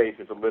tissue of space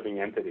is a living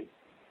entity,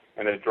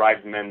 and that it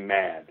drives men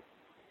mad.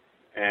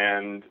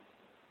 And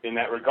in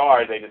that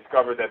regard, they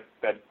discovered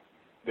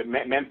that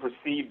men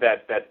perceive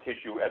that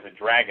tissue as a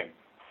dragon,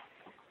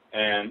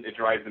 and it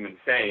drives them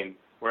insane,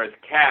 whereas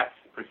cats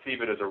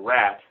perceive it as a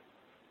rat,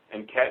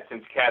 and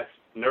since cats'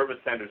 nervous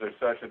centers are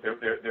such that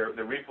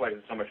their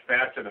reflexes are so much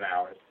faster than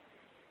ours,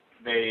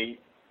 they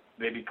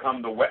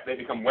become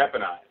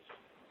weaponized.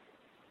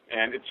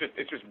 And it's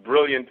just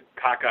brilliant,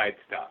 cockeyed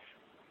stuff.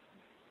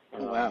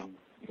 Oh, wow.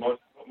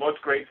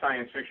 Most great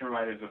science fiction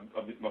writers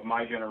of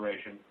my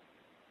generation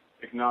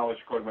acknowledge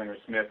Cordwainer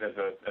Smith as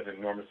an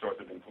enormous source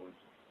of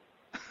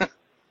influence.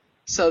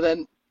 So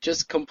then,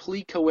 just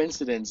complete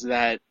coincidence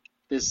that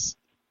this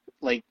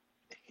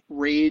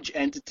rage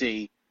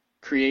entity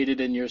created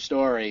in your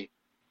story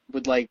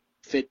would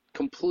fit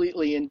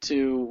completely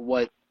into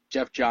what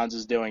Jeff Johns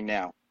is doing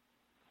now.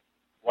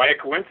 Why a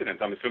coincidence?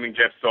 I'm assuming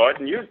Jeff saw it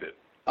and used it.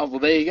 Oh, well,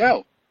 there you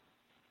go.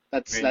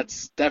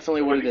 That's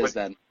definitely what it is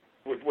then.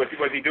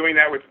 Was he doing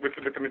that with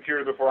the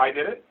material before I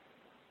did it?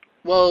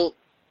 Well,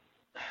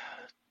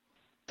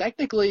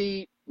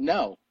 technically,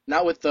 no.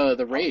 Not with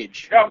the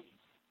rage. No.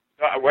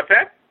 What's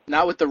that?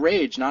 Not with the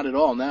rage, not at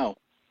all, no.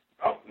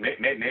 Oh,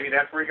 maybe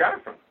that's where he got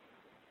it from.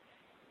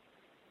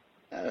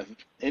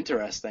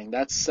 Interesting.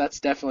 That's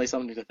definitely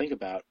something to think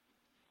about.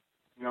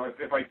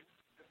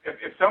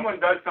 If someone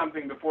does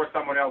something before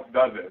someone else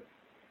does it,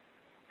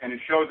 and it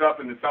shows up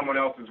into someone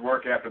else's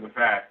work after the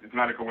fact, it's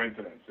not a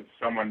coincidence. It's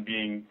someone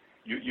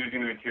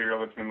using the material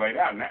that's been laid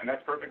out, and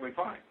that's perfectly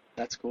fine.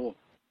 That's cool.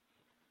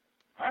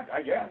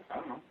 I guess. I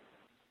don't know.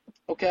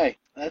 Okay,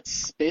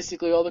 that's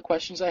basically all the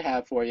questions I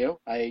have for you.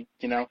 Thank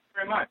you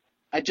very much.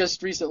 I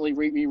just recently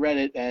reread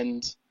it,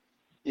 and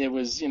it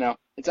was,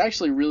 it's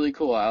actually really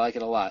cool. I like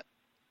it a lot.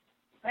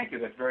 Thank you.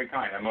 That's very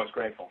kind. I'm most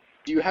grateful.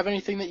 Do you have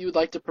anything that you would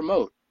like to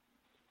promote?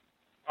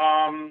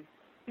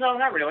 No,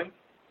 not really.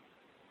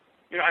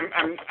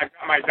 I've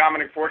got my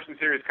Dominic Fortune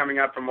series coming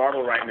out from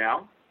Marvel right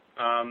now.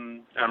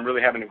 I'm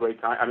really having a great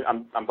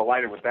time. I'm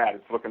delighted with that.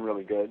 It's looking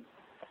really good.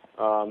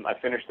 I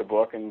finished the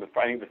book, and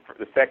I think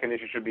the second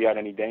issue should be out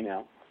any day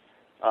now.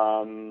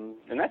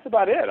 And that's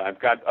about it. I've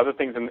got other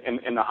things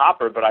in the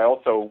hopper, but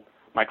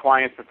my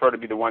clients prefer to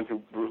be the ones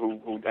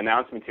who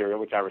announce material,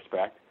 which I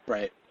respect.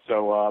 Right.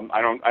 So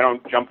I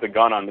don't jump the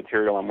gun on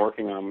material I'm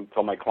working on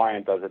until my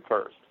client does it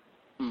first.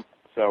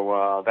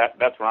 So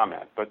that's where I'm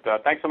at. But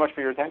thanks so much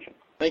for your attention.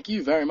 Thank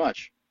you very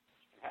much.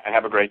 And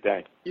have a great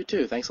day. You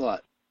too. Thanks a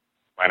lot.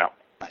 Bye now.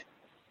 Bye.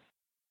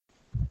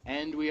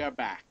 And we are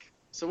back.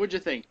 So what'd you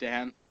think,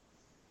 Dan?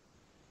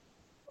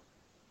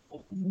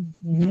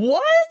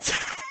 What?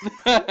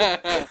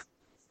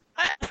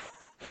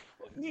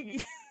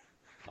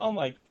 Oh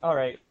my! All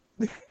right.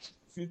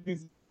 Give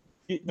me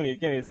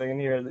a second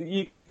here.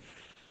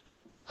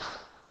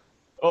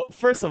 Well,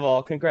 first of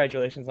all,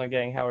 congratulations on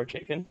getting Howard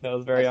Chaykin. That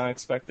was very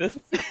unexpected.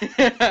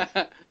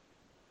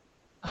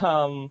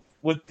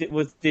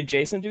 Did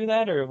Jason do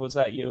that, or was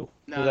that you?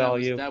 No,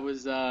 that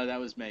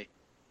was me.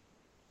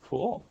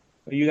 Cool.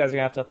 Well, you guys are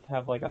gonna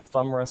have a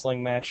thumb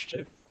wrestling match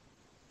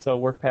to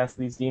work past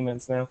these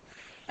demons now.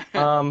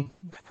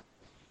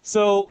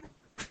 So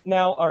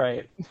now, all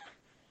right.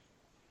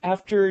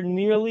 After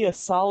nearly a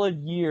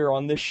solid year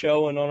on this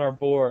show and on our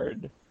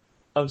board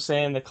of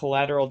saying the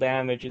Collateral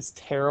Damage is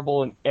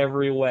terrible in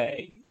every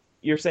way,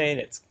 you're saying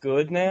it's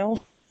good now?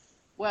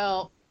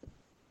 Well,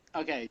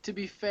 okay, to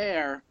be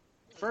fair,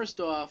 first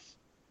off,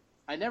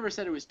 I never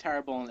said it was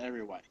terrible in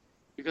every way,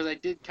 because I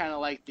did kind of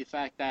like the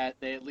fact that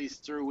they at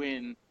least threw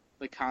in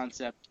the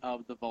concept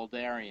of the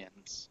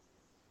Voldarians,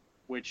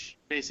 which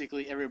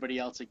basically everybody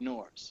else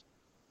ignores.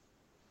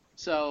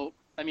 So,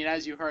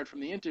 as you heard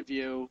from the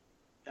interview,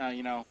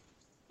 Mr.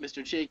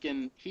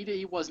 Chaykin,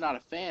 he was not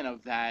a fan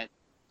of that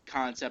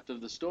concept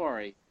of the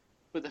story,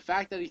 but the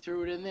fact that he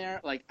threw it in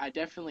there, I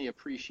definitely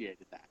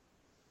appreciated that.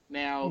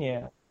 Now,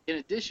 in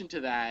addition to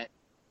that,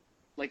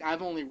 I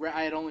had only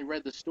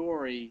read the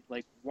story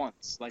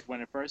once,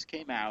 when it first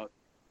came out,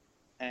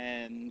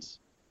 and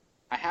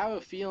I have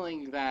a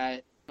feeling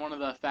that one of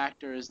the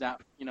factors that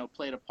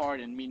played a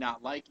part in me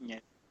not liking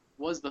it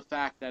was the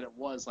fact that it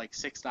was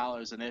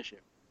 $6 an issue.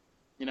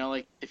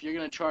 If you're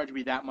gonna charge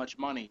me that much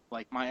money,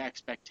 my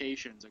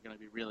expectations are gonna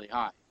be really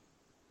high.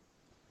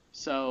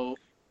 So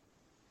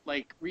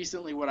like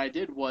recently what I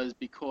did was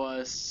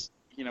because,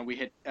 we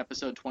hit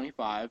episode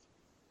 25,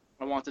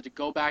 I wanted to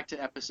go back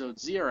to episode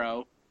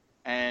 0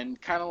 and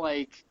kind of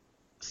like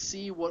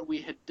see what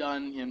we had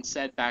done and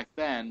said back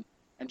then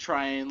and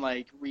try and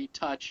like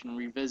retouch and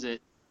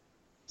revisit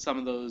some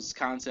of those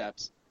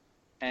concepts.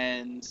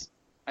 And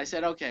I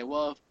said, okay,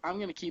 well, if I'm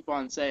going to keep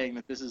on saying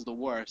that this is the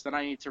worst, then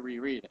I need to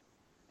reread it.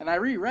 And I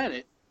reread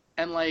it,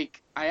 and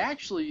like I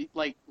actually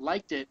like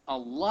liked it a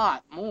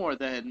lot more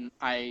than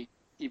I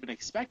even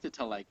expected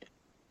to like it.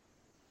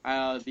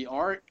 The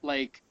art,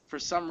 like for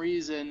some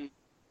reason,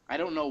 I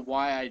don't know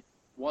why I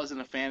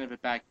wasn't a fan of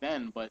it back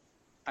then, but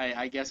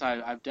I guess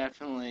I've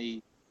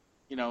definitely,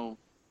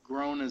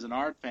 grown as an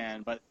art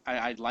fan. But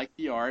I like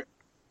the art.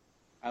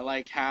 I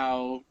like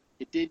how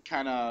it did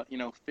kind of,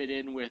 fit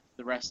in with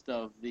the rest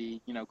of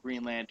the,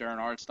 Green Lantern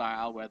art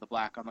style where the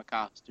black on the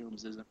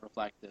costumes isn't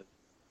reflective.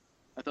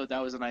 I thought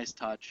that was a nice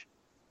touch.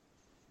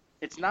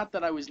 It's not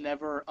that I was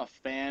never a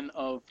fan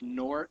of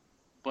Nort,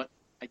 but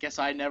I guess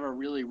I never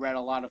really read a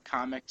lot of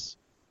comics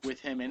with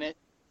him in it.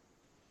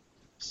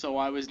 So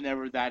I was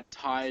never that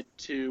tied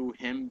to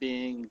him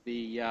being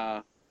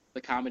the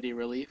comedy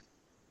relief.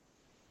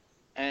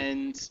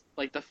 And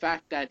like the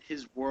fact that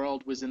his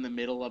world was in the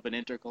middle of an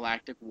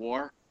intergalactic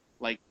war,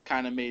 like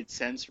kind of made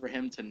sense for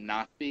him to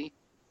not be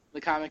the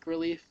comic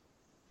relief.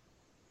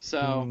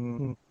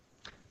 So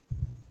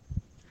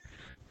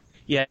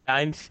Yeah,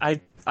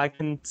 I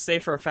can say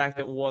for a fact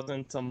it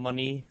wasn't a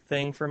money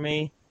thing for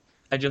me.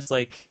 I just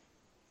like,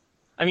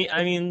 I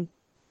mean,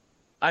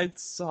 I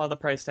saw the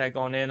price tag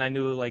on it, and I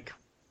knew like,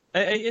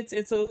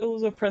 it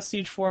was a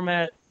prestige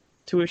format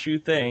 2-issue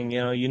thing.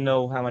 You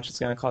know how much it's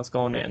gonna cost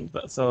going in,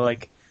 but so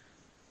like,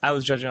 I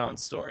was judging on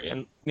the story,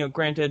 and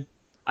granted,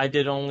 I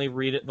did only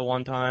read it the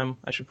one time.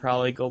 I should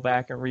probably go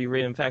back and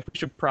reread it. In fact, we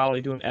should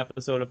probably do an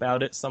episode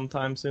about it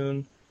sometime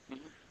soon,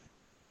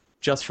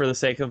 just for the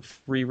sake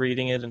of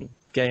rereading it and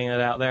getting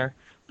it out there.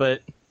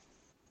 But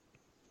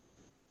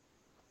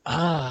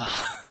okay.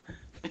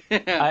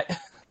 I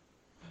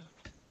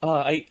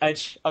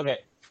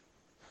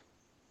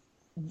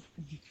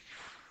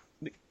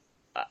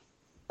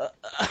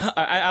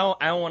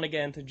don't want to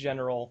get into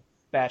general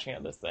bashing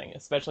of this thing,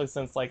 especially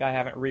since like I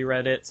haven't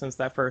reread it since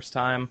that first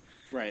time.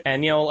 Right.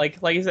 And like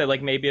you said,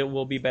 like maybe it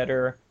will be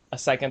better a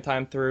second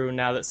time through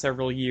now that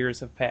several years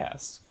have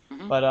passed.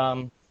 Mm-hmm.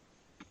 But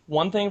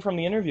one thing from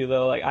the interview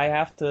though, like I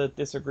have to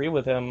disagree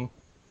with him.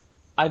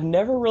 I've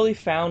never really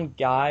found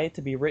Guy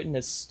to be written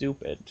as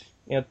stupid.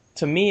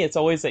 To me, it's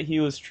always that he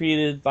was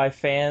treated by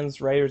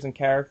fans, writers, and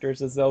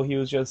characters as though he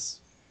was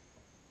just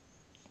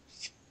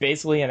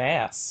basically an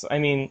ass. I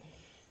mean,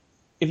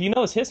 if you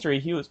know his history,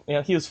 he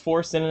was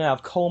forced in and out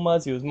of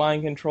comas. He was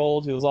mind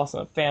controlled. He was lost in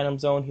a phantom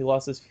zone. He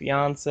lost his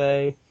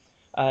fiance,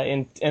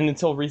 and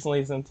until recently,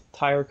 his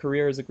entire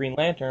career as a Green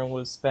Lantern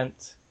was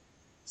spent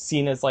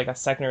seen as like a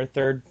second or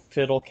third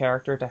fiddle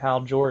character to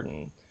Hal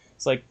Jordan.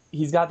 It's like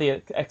he's got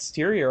the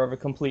exterior of a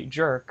complete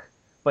jerk,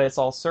 but it's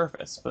all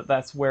surface. But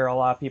that's where a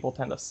lot of people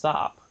tend to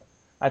stop.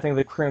 I think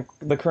the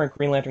current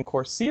Green Lantern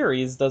Corps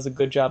series does a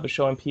good job of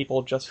showing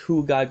people just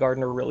who Guy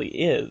Gardner really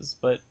is,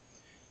 but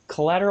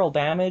Collateral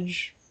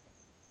Damage,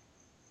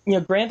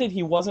 granted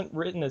he wasn't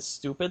written as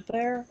stupid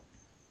there,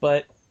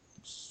 but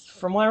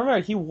from what I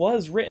remember, he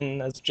was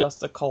written as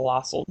just a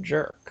colossal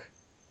jerk.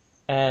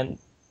 And,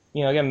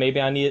 again,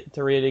 maybe I need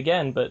to read it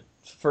again, but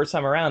first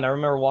time around, I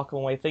remember walking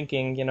away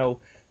thinking,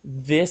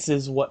 this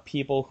is what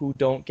people who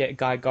don't get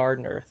Guy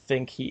Gardner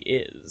think he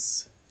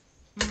is.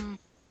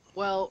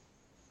 Well,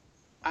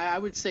 I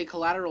would say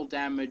Collateral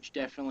Damage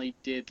definitely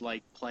did,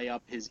 like, play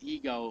up his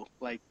ego,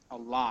 like, a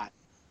lot.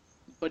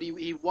 But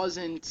he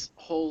wasn't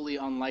wholly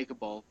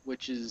unlikable,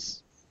 which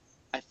is,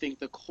 I think,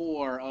 the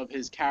core of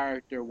his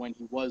character when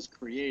he was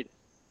created.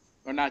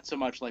 Or not so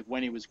much like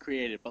when he was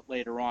created, but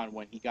later on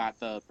when he got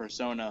the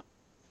persona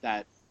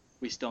that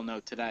we still know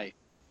today.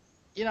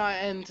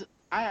 And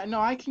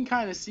I can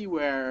kind of see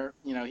where,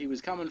 he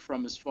was coming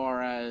from as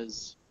far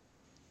as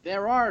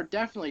there are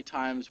definitely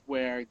times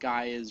where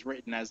Guy is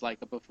written as like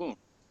a buffoon.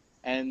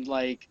 And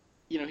like,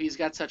 he's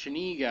got such an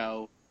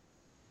ego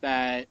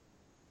that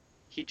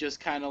he just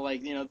kind of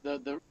like,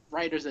 the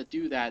writers that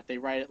do that, they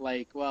write it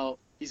like, well,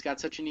 he's got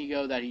such an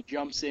ego that he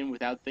jumps in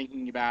without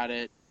thinking about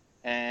it,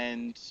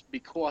 and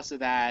because of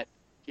that,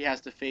 he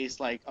has to face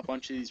like a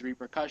bunch of these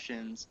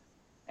repercussions,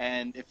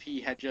 and if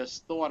he had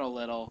just thought a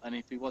little, and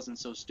if he wasn't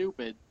so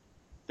stupid,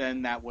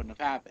 then that wouldn't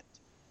have happened.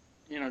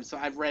 So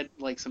I've read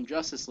like some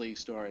Justice League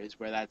stories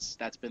where that's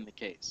been the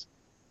case.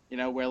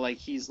 Where like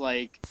he's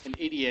like an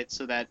idiot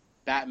so that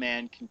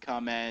Batman can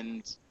come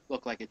and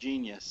look like a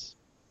genius.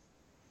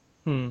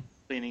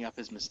 Cleaning up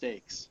his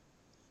mistakes.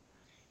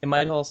 It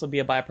might also be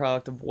a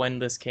byproduct of when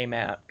this came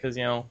out, because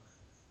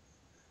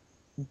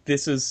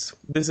this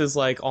is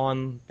like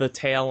on the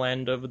tail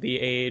end of the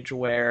age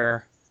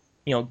where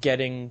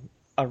getting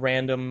a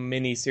random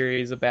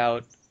miniseries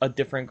about a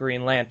different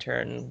Green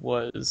Lantern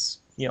was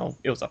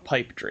it was a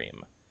pipe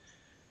dream,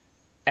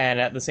 and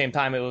at the same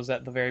time it was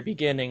at the very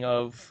beginning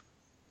of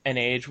an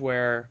age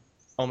where,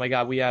 oh my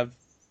god, we have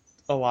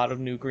a lot of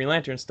new Green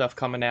Lantern stuff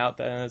coming out,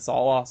 then it's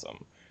all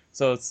awesome.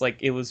 So it's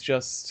like, it was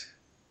just,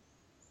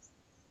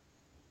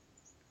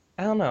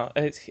 I don't know.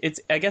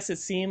 I guess it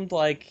seemed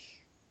like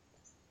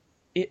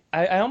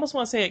I almost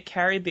want to say it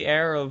carried the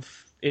air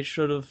of it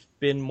should have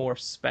been more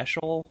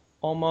special.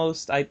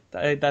 Almost, I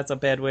that's a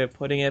bad way of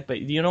putting it,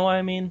 but you know what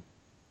I mean.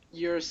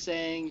 You're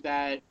saying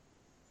that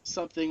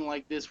something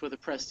like this with a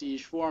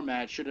prestige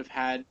format should have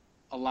had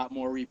a lot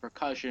more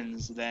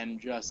repercussions than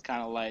just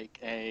kind of like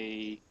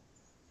a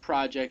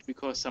project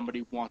because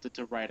somebody wanted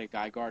to write a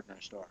Guy Gardner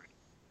story.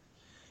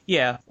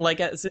 Yeah, like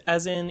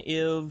as in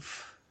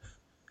if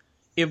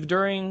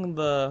during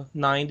the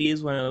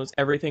 90s when it was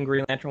everything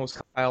Green Lantern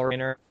was Kyle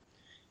Rayner,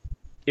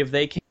 if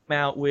they came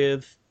out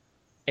with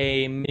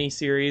a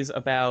miniseries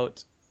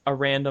about a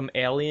random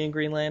alien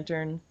Green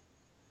Lantern,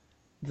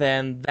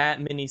 then that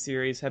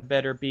miniseries had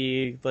better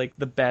be like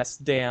the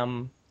best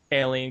damn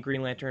alien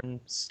Green Lantern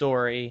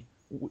story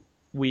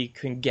we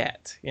can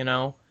get, you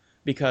know?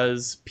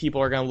 Because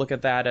people are going to look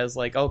at that as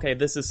like, okay,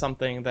 this is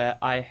something that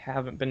I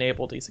haven't been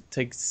able to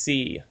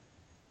see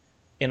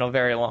in a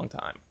very long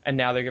time, and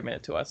now they're giving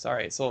it to us. All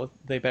right, so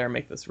they better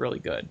make this really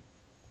good.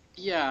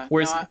 Yeah,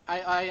 Whereas, no,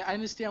 I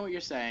understand what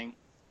you're saying,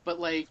 but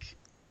like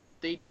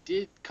they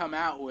did come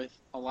out with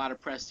a lot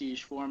of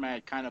prestige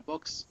format kind of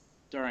books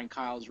during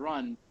Kyle's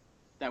run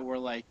that were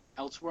like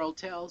Elseworld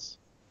tales.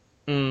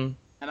 And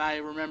I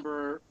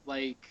remember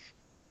like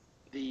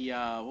the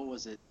what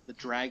was it?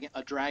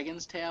 A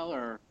Dragon's Tale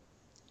or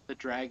the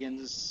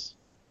Dragon's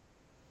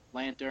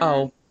Lantern?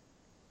 oh,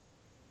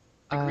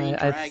 the Green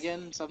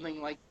Dragon,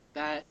 something like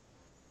that.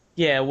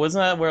 Yeah,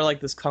 wasn't that where like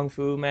this kung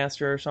fu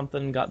master or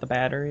something got the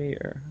battery?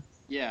 Or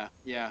yeah.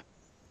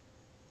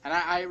 And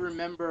I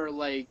remember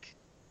like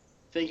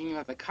thinking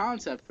that the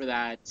concept for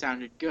that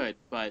sounded good,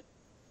 but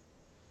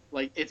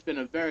like it's been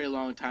a very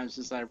long time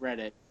since I read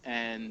it,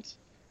 and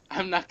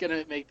I'm not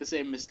gonna make the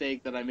same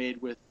mistake that I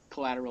made with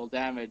Collateral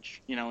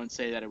Damage, and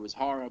say that it was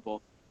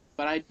horrible.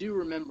 But I do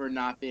remember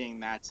not being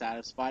that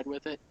satisfied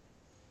with it.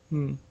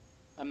 I'm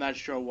not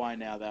sure why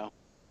now, though.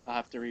 I'll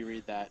have to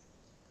reread that.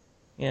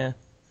 Yeah.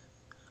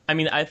 I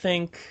mean, I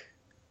think...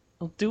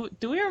 Do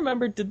we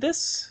remember, did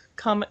this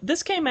come...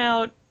 This came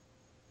out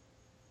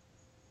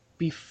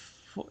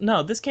before...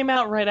 No, this came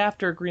out right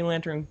after Green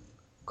Lantern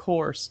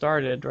Corps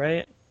started,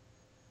 right?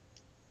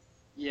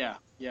 Yeah,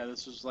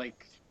 this was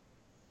like...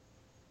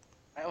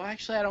 Well,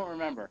 actually, I don't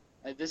remember.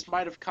 This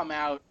might have come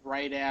out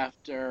right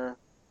after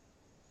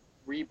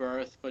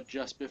Rebirth, but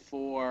just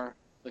before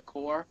the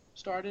Corps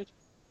started.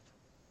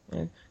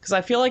 Because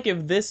I feel like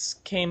if this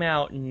came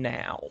out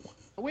now...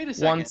 Oh, wait a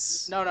second.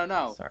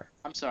 No. Sorry.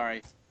 I'm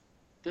sorry.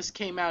 This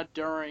came out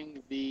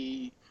during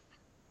the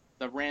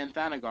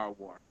Rann-Thanagar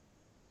War.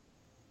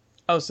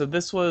 Oh, so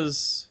this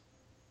was...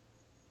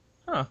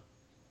 Huh.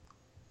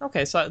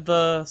 Okay, so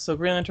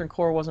Green Lantern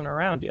Corps wasn't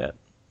around yet.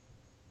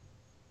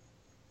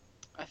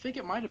 I think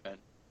it might have been.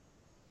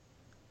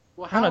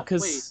 Well,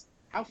 wait,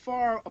 how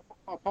far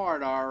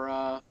apart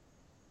are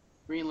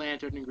Green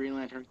Lantern and Green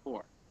Lantern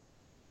Corps?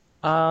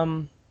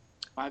 5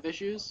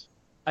 issues?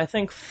 I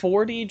think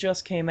 40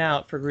 just came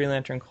out for Green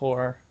Lantern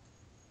Corps.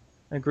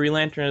 And Green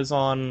Lantern is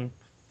on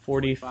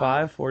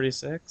 45,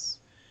 46.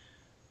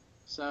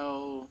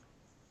 So,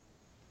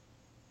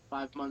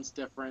 5 months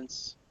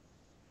difference.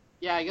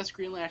 Yeah, I guess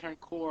Green Lantern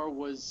Corps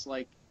was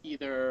like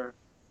either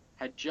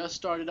had just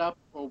started up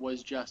or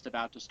was just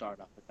about to start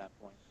up at that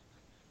point.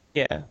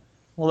 Yeah.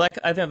 Well,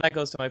 I think that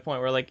goes to my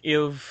point where like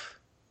if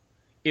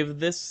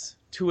this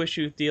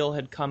 2-issue deal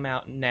had come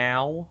out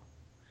now,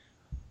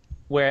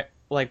 where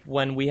like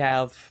when we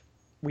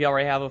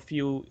already have a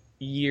few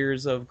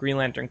years of Green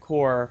Lantern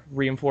Corps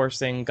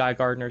reinforcing Guy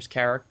Gardner's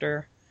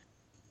character,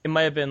 it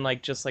might have been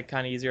like just like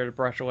kind of easier to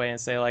brush away and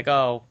say like,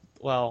 oh,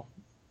 well,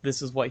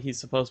 this is what he's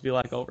supposed to be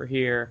like over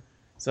here,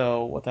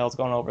 so what the hell's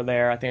going on over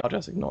there? I think I'll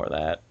just ignore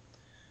that.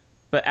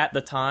 But at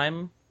the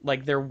time,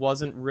 like there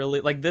wasn't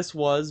really like this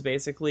was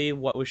basically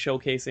what was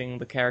showcasing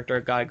the character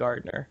of Guy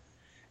Gardner,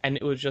 and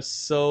it was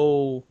just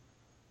so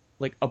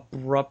like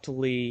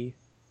abruptly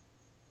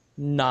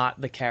not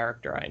the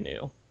character I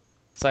knew.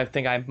 So I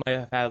think I might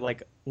have had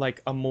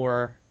like a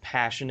more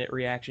passionate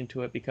reaction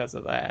to it because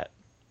of that.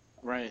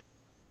 Right.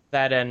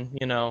 That and,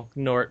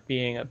 Nort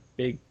being a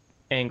big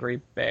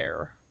angry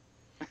bear.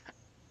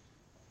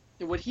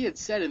 What he had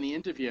said in the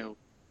interview,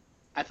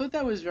 I thought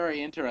that was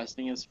very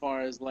interesting as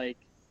far as like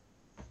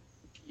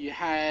you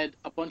had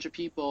a bunch of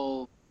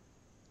people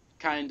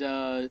kind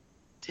of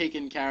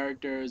taking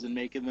characters and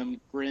making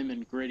them grim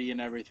and gritty and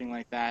everything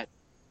like that.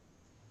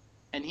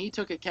 And he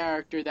took a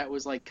character that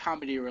was like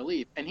comedy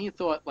relief, and he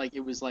thought like it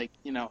was like,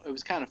 it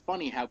was kind of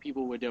funny how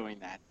people were doing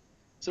that.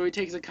 So he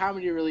takes a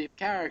comedy relief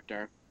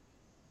character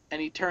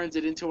and he turns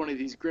it into one of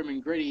these grim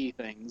and gritty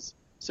things.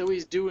 So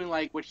he's doing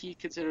like what he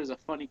considers a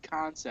funny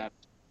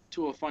concept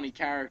to a funny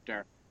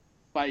character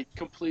by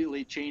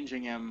completely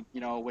changing him,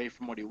 away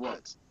from what he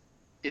was.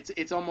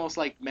 It's almost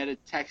like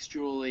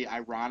metatextually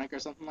ironic or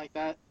something like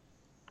that.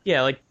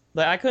 Yeah, like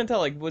I couldn't tell,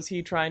 like, was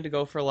he trying to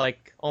go for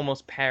like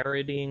almost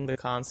parodying the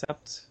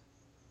concept?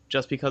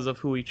 just because of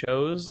who he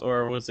chose,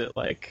 or was it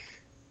like,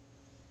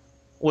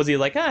 was he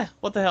like,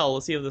 what the hell,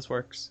 let's see if this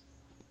works?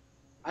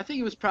 I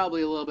think it was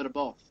probably a little bit of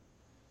both.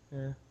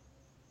 Yeah.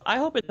 I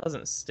hope it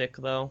doesn't stick,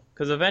 though,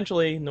 because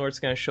eventually Nort's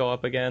going to show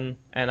up again,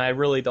 and I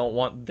really don't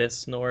want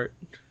this Nort.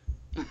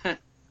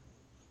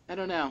 I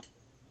don't know.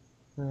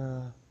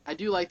 I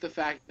do like the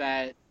fact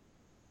that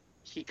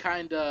he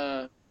kind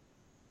of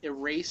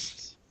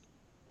erased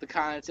the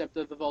concept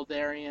of the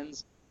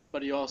Voldarians,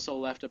 but he also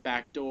left a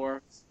back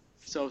door,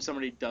 so if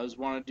somebody does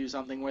want to do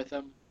something with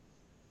him,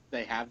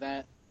 they have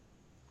that.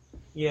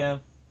 Yeah,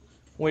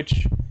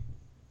 which,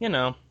 you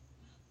know,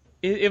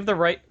 if the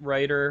right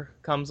writer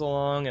comes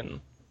along and...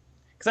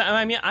 Because,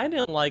 I mean, I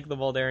didn't like the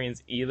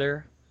Voldarians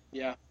either.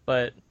 Yeah.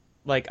 But,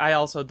 like, I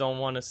also don't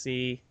want to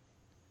see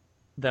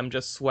them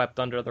just swept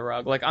under the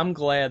rug. Like, I'm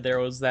glad there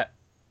was that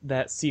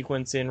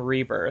sequence in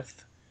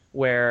Rebirth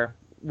where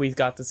we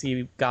got to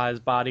see Guy's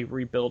body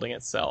rebuilding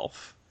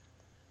itself.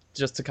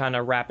 Just to kind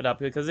of wrap it up,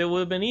 because it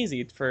would have been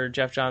easy for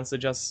Jeff Johns to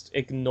just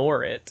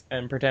ignore it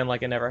and pretend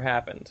like it never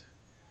happened.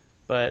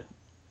 But,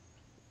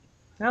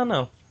 I don't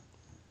know.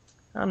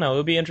 It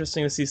would be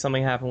interesting to see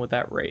something happen with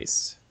that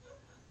race.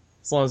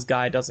 As long as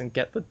Guy doesn't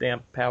get the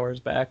damn powers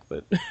back,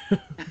 but...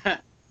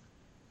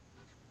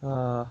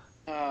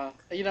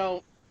 You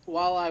know,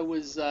 while I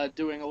was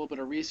doing a little bit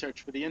of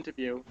research for the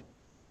interview,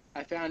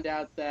 I found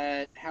out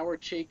that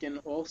Howard Chaykin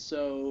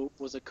also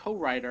was a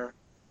co-writer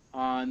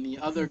on the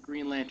other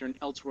Green Lantern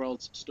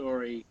Elseworlds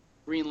story,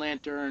 Green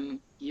Lantern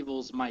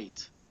Evil's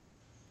Might.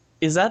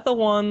 Is that the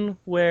one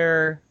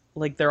where,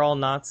 like, they're all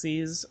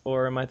Nazis,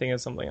 or am I thinking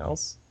of something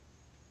else?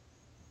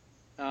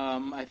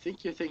 I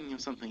think you're thinking of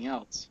something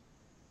else.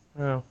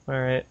 Oh,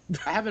 alright.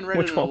 I haven't read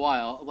it in a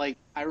while. Like,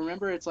 I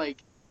remember it's,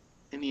 like,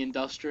 in the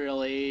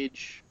Industrial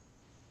Age.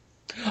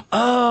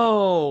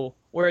 Oh!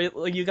 Where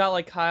you got,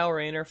 like, Kyle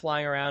Rayner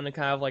flying around in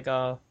kind of like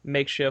a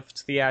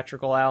makeshift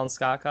theatrical Alan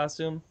Scott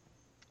costume?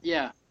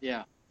 Yeah.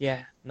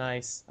 Yeah,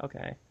 nice.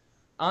 Okay.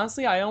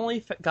 Honestly, I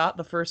only got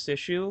the first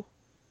issue,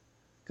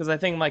 because I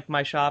think, like,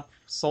 my shop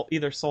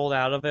either sold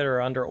out of it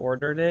or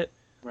under-ordered it.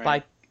 Right.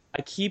 But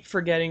I keep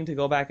forgetting to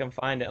go back and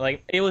find it.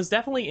 Like, it was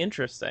definitely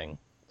interesting.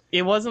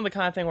 It wasn't the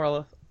kind of thing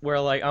where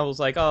like, I was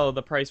like, oh,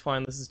 the price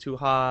point, this is too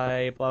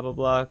high, blah, blah,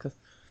 blah.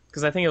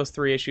 Because I think it was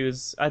 3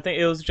 issues. I think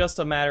it was just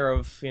a matter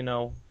of, you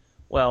know,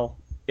 well,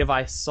 if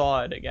I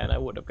saw it again, I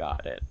would have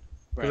got it.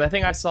 Because Right. I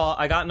think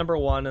I got number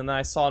 1, and then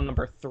I saw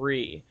number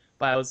 3.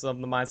 But I was of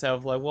the mindset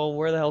of like, well,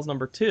 where the hell's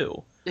number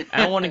 2? I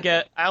don't want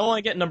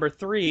to get number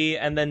 3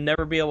 and then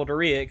never be able to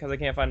read it because I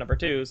can't find number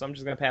 2, so I'm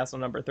just going to pass on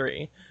number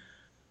 3.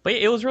 But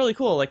it was really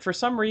cool. Like, for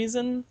some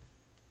reason,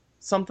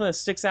 something that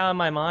sticks out in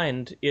my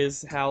mind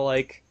is how,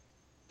 like,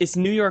 it's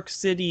New York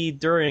City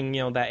during,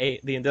 you know,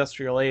 the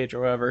Industrial Age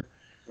or whatever.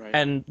 Right.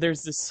 And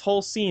there's this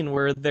whole scene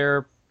where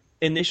they're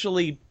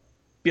initially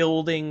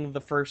building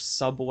the first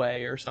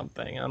subway or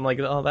something. I'm like,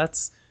 oh,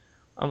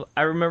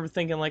 I remember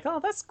thinking, like, oh,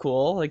 that's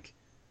cool. Like,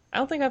 I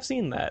don't think I've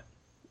seen that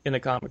in a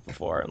comic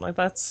before. And, like,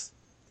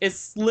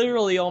 it's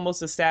literally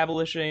almost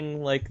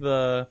establishing, like,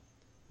 the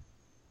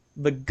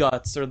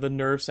guts or the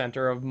nerve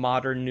center of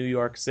modern New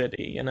York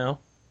City, you know?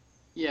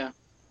 Yeah.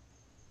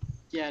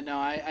 Yeah, no,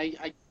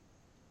 I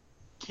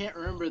can't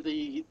remember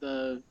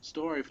the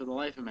story for the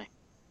life of me.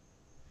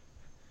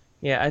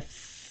 Yeah,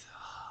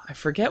 I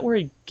forget where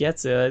he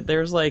gets it.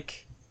 There's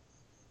like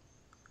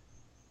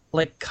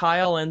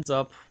Kyle ends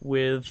up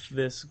with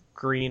this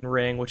green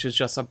ring, which is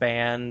just a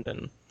band,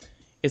 and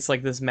it's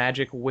like this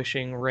magic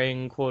wishing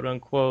ring, quote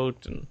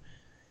unquote, and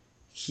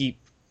he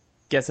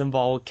gets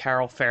involved with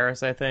Carol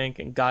Ferris, I think,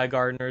 and Guy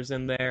Gardner's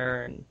in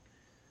there, and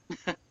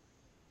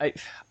I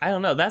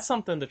don't know. That's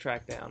something to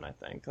track down, I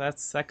think.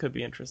 That could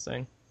be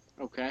interesting.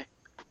 Okay.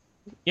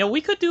 Yeah, we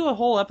could do a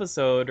whole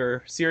episode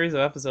or series of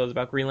episodes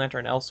about Green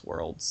Lantern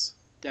Elseworlds.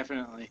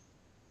 Definitely.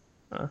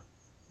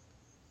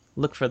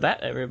 Look for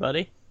that,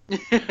 everybody.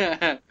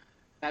 That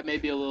may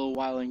be a little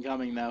while in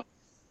coming, though.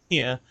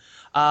 Yeah.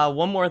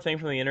 One more thing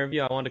from the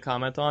interview I wanted to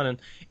comment on,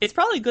 and it's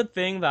probably a good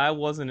thing that I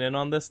wasn't in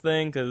on this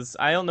thing, because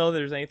I don't know if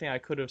there's anything I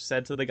could have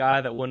said to the guy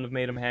that wouldn't have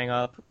made him hang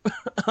up.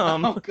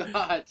 Oh,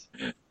 God.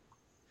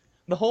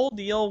 The whole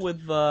deal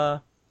with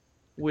the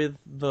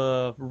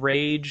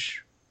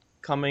rage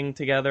coming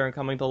together and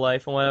coming to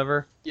life and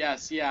whatever.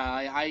 Yes, yeah,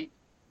 I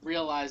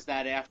realized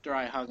that after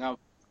I hung up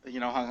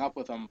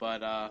with him,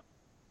 but,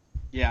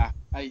 yeah,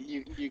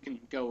 you can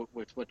go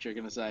with what you're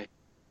gonna say.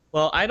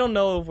 Well, I don't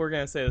know if we're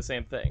gonna say the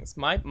same things.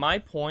 My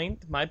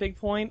big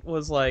point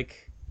was,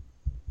 like,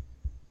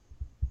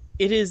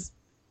 it is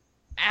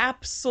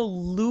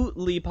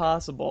absolutely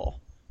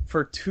possible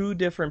for 2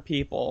 different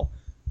people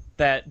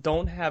that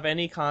don't have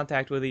any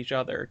contact with each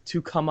other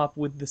to come up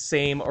with the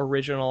same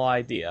original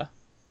idea.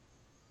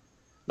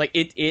 Like,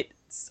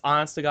 it's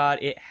honest to God,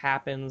 it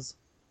happens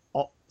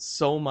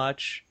so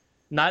much.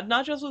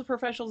 Not just with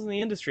professionals in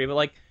the industry, but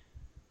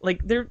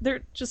like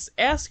they're just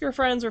ask your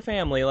friends or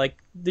family, like,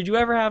 did you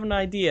ever have an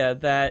idea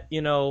that,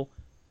 you know,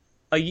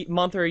 a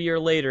month or a year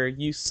later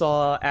you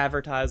saw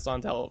advertised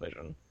on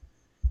television?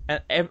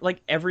 And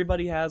like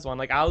everybody has one.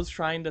 Like I was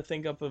trying to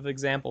think of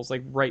examples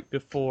like right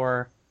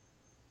before.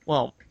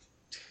 Well,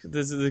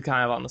 this is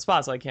kind of on the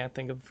spot, so I can't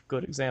think of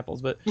good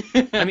examples. But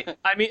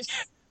I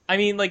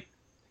mean, like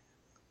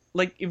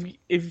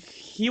if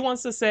he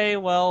wants to say,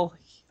 well,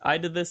 I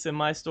did this in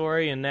my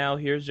story, and now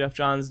here's Jeff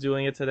Johns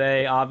doing it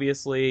today.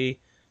 Obviously,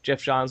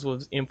 Jeff Johns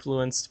was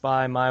influenced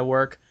by my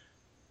work.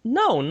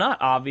 No, not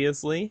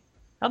obviously.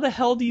 How the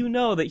hell do you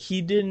know that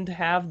he didn't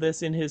have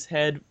this in his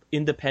head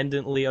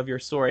independently of your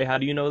story? How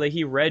do you know that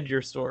he read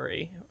your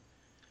story?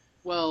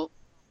 Well,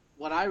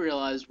 what I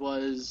realized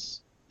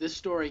was this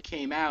story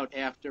came out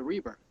after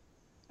Rebirth.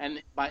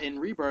 And in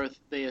Rebirth,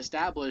 they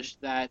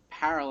established that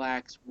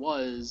Parallax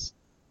was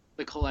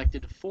the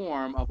collected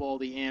form of all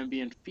the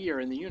ambient fear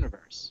in the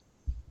universe.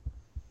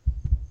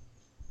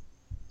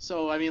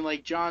 So, I mean,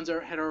 like, Johns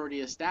had already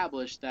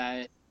established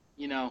that,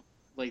 you know,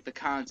 like the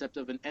concept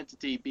of an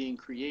entity being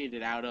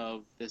created out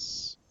of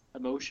this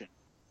emotion.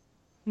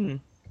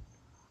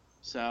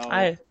 So,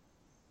 and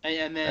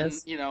then,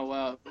 you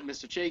know,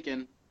 Mr.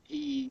 Chaikin,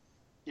 he,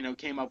 you know,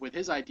 came up with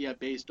his idea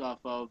based off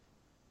of,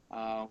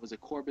 was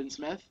it Corbin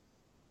Smith?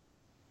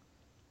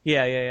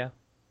 Yeah.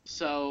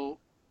 So,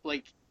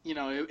 like, you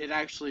know, it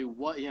actually,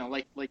 you know,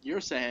 like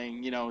you're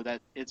saying, you know,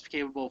 that it's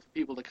capable for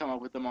people to come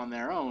up with them on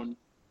their own,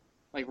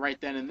 like right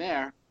then and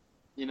there,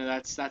 you know,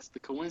 that's the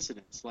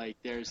coincidence. Like,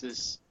 there's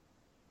this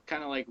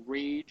kind of like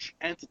rage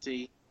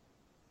entity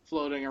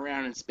floating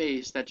around in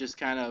space that just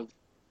kind of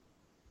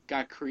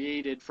got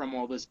created from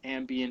all this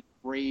ambient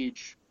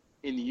rage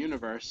in the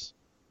universe.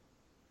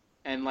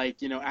 And,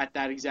 like, you know, at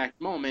that exact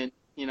moment,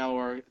 you know,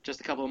 or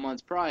just a couple of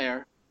months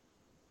prior,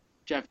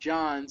 Jeff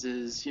Johns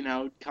is, you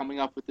know, coming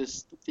up with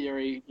this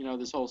theory, you know,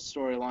 this whole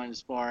storyline as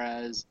far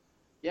as,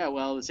 yeah,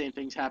 well, the same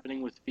thing's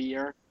happening with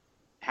fear,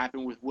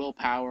 happened with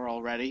willpower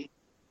already,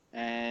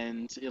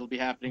 and it'll be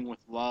happening with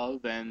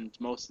love and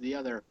most of the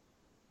other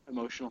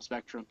emotional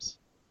spectrums.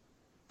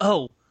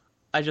 Oh,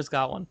 I just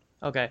got one.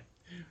 Okay.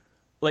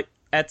 Like,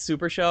 at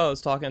Super Show, I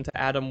was talking to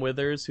Adam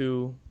Withers,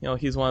 who, you know,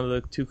 he's one of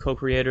the two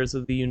co-creators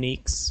of the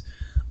Uniques.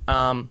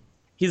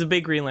 He's a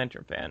big Green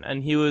Lantern fan,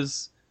 and he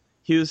was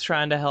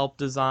trying to help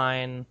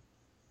design.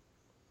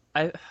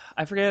 I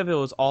forget if it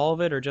was all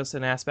of it or just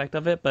an aspect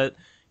of it, but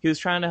he was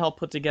trying to help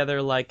put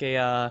together like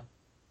a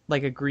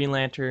Green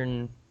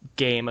Lantern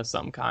game of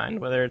some kind,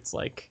 whether it's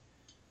like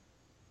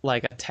a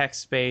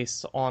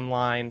text-based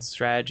online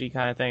strategy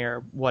kind of thing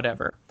or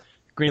whatever.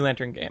 Green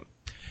Lantern game.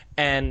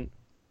 And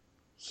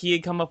he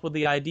had come up with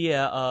the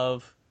idea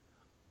of,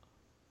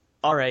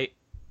 all right,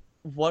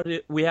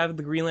 we have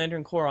the Green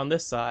Lantern Corps on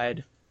this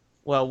side.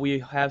 Well, we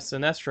have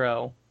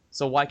Sinestro,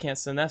 so why can't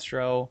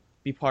Sinestro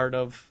be part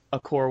of a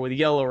Corps with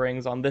yellow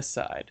rings on this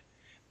side?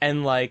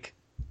 And like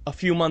a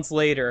few months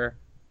later,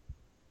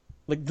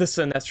 like the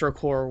Sinestro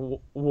Corps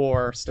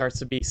war starts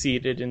to be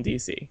seeded in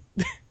DC.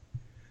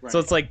 Right. So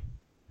it's like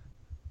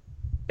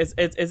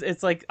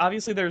it's like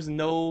obviously there's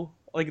no,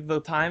 like,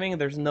 the timing,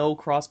 there's no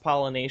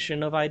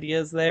cross-pollination of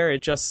ideas there.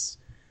 It's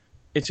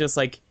just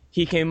like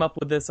he came up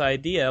with this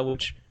idea,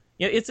 which,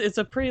 yeah, it's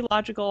a pretty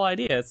logical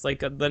idea. It's like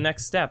the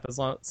next step,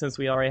 since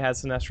we already had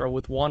Sinestro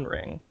with one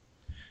ring,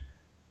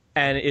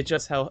 and it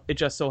just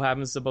so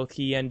happens that both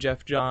he and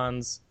Jeff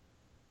Johns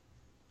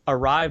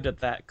arrived at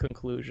that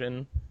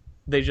conclusion.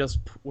 They just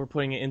were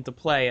putting it into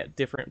play at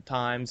different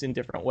times in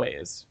different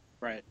ways.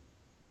 Right.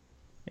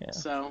 Yeah.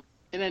 So,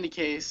 in any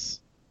case.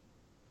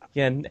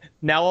 Yeah,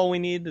 now all we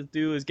need to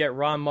do is get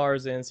Ron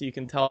Mars in so you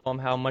can tell him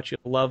how much you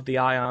love the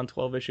Ion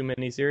 12-issue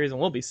miniseries, and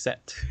we'll be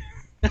set.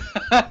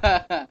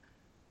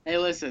 Hey,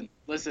 listen.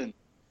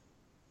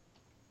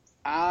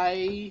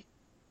 I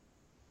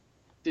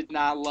did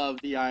not love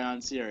the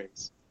Ion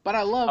series. But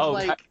I love,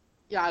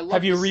 I love.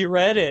 Have you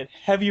reread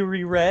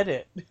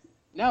it?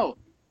 No.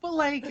 But,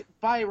 like,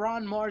 by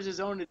Ron Mars'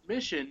 own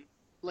admission,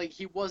 like,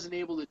 he wasn't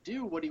able to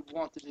do what he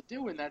wanted to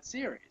do in that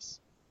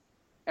series.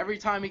 Every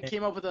time he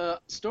came up with a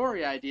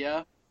story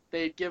idea,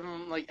 they'd give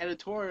him, like,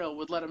 editorial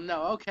would let him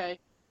know, okay,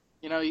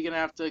 you know, you're going to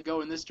have to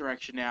go in this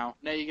direction now.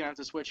 Now you're going to have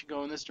to switch and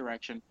go in this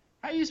direction.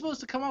 How are you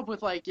supposed to come up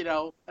with, like, you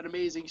know, an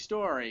amazing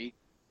story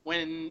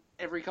when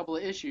every couple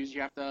of issues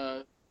you have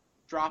to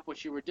drop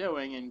what you were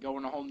doing and go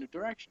in a whole new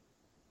direction?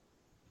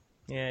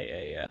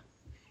 Yeah.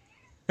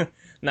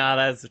 Nah,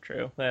 that's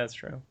true.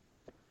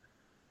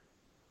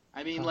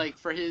 I mean, like,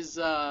 for his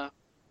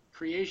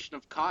creation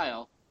of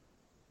Kyle,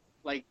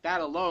 like, that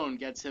alone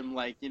gets him,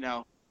 like, you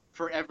know,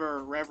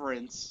 forever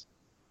reverence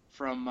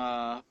from,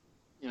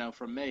 you know,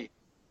 from me.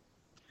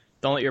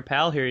 Don't let your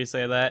pal hear you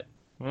say that.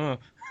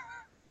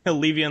 He'll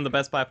leave you in the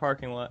Best Buy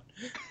parking lot.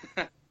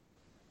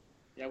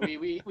 Yeah,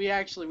 we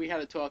actually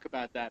had a talk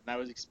about that, and I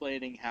was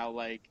explaining how,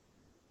 like,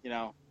 you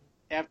know,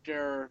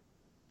 after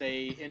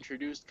they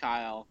introduced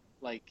Kyle,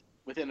 like,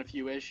 within a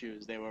few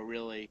issues, they were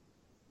really,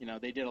 you know,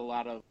 they did a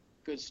lot of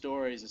good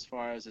stories as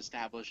far as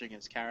establishing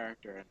his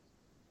character and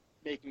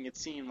making it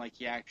seem like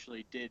he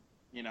actually did,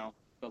 you know,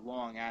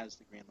 belong as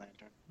the Green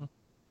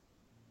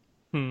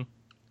Lantern.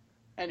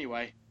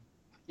 Anyway,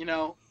 you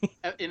know,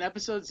 in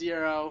episode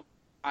 0,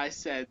 I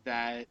said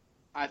that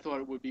I thought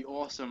it would be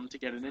awesome to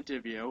get an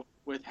interview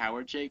with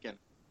Howard Chaykin.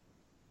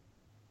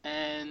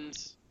 And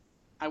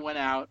I went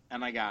out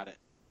and I got it.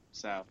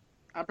 So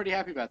I'm pretty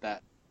happy about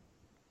that.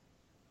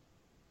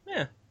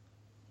 Yeah.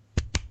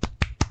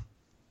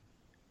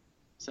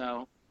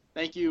 So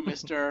thank you,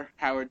 Mr.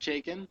 Howard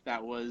Chaykin.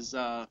 That was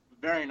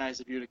very nice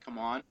of you to come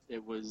on.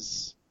 It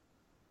was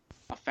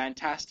a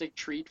fantastic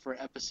treat for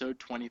episode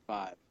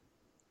 25.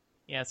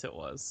 Yes, it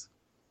was.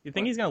 You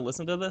think he's gonna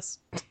listen to this?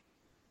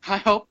 I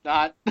hope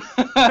not.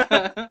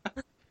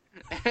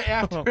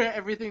 After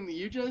everything that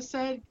you just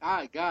said,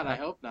 God, I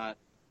hope not.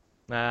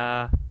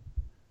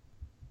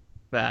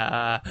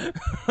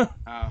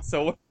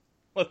 So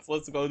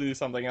let's go do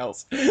something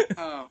else.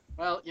 Oh,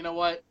 well, you know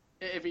what?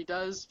 If he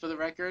does, for the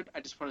record,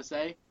 I just want to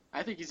say,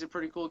 I think he's a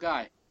pretty cool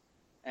guy.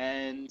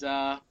 And,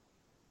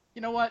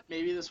 you know what?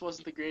 Maybe this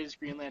wasn't the greatest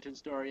Green Lantern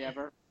story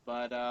ever,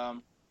 but,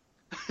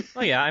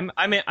 Oh yeah,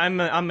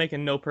 I'm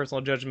making no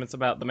personal judgments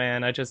about the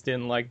man. I just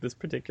didn't like this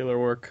particular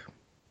work.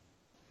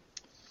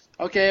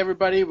 Okay,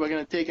 everybody, we're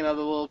going to take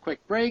another little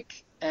quick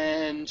break,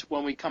 and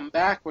when we come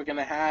back, we're going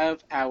to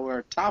have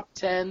our top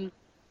 10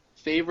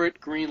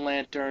 favorite Green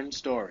Lantern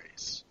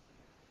stories.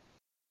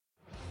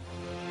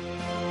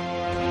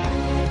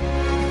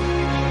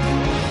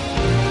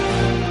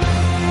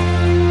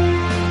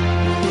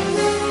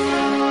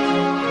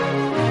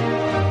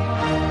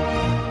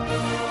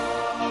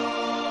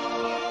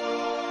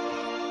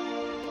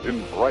 In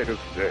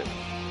brightest day,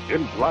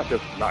 in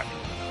blackest night,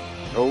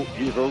 no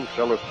evil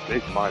shall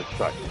escape my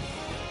sight.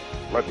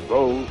 Let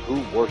those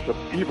who worship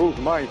evil's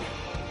might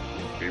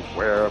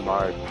beware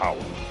my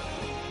power.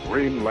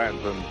 Green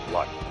Lantern's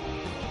light.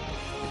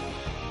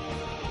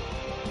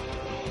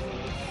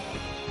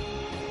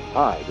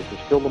 Hi, this is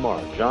Phil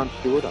Lamar, John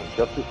Stewart on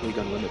Justice League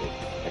Unlimited,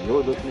 and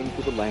you're listening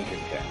to the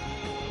LanternCast.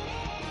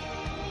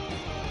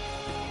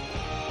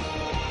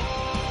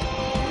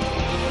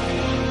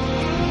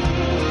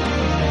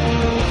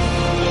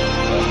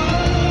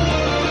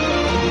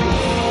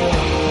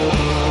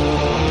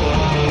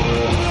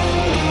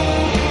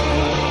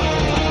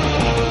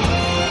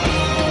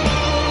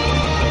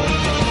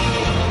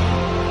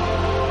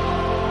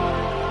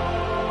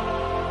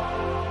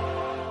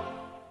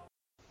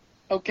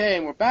 Okay,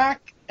 and we're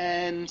back,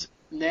 and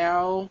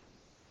now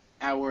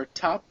our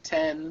top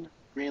 10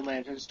 Green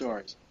Lantern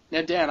stories.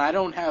 Now, Dan, I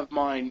don't have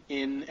mine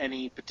in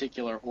any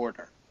particular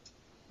order.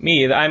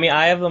 Me either. I mean,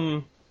 I have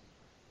them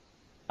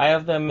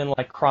in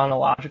like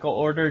chronological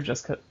order.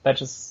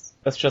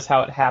 That's just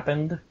how it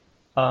happened.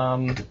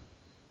 You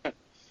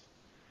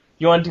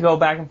want to go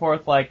back and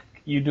forth, like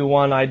you do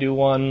one, I do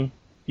one,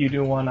 you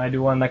do one, I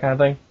do one, that kind of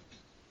thing?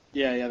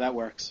 Yeah, that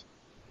works.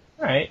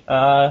 All right.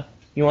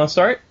 You want to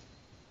start?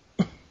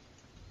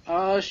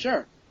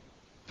 Sure.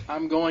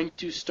 I'm going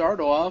to start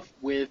off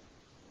with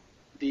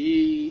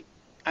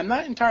I'm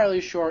not entirely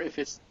sure if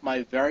it's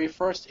my very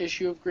first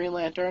issue of Green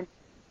Lantern,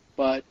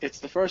 but it's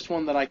the first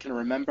one that I can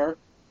remember,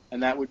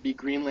 and that would be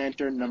Green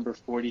Lantern number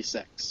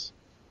 46.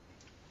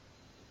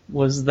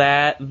 Was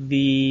that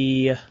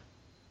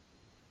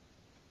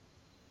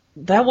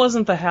That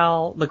wasn't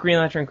the Green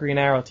Lantern Green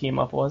Arrow team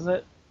up, was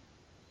it?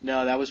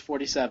 No, that was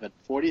 47.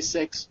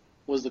 46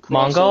 was the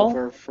Mongol?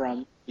 crossover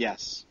from...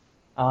 Yes.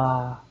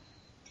 Ah.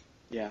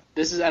 Yeah.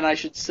 And I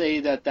should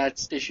say that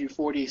that's issue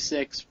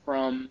 46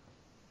 from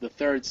the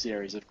third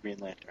series of Green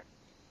Lantern.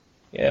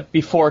 Yeah,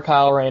 before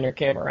Kyle Rayner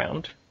came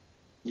around.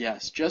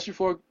 Yes, just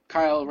before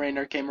Kyle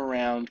Rayner came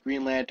around,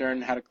 Green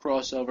Lantern had a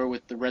crossover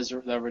with the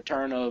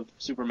Return of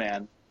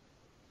Superman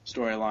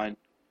storyline,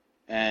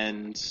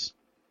 and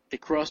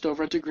it crossed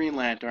over into Green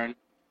Lantern.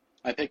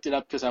 I picked it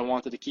up because I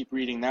wanted to keep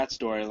reading that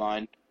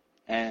storyline,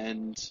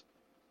 and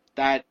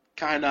that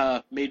kind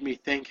of made me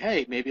think,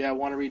 hey, maybe I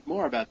want to read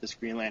more about this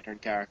Green Lantern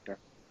character.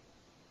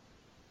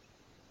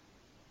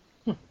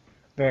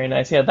 Very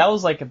nice. Yeah, that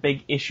was like a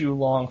big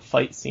issue-long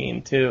fight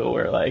scene, too,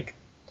 where, like,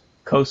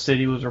 Coast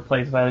City was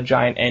replaced by the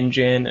giant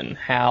engine, and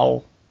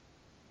how...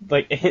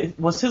 Like,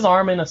 was his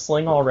arm in a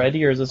sling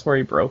already, or is this where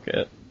he broke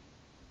it?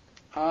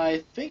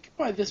 I think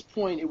by this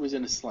point it was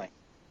in a sling.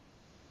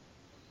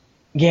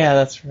 Yeah,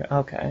 that's right.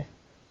 Okay.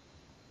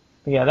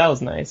 But yeah, that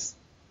was nice.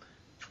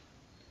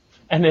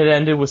 And it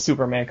ended with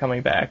Superman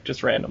coming back,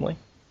 just randomly.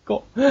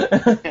 Cool.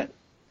 My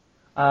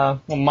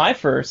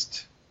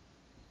first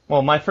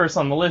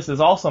on the list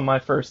is also my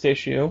first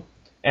issue,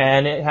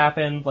 and it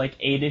happened like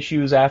 8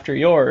 issues after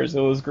yours.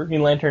 It was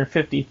Green Lantern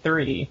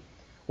 53,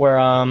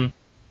 where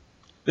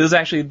this is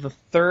actually the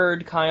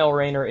third Kyle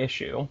Rayner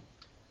issue,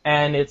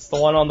 and it's the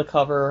one on the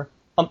cover.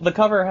 The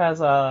cover has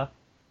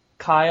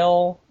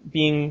Kyle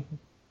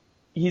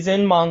he's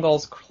in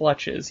Mongol's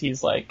clutches.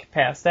 He's like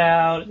passed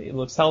out. He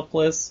looks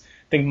helpless.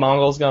 I think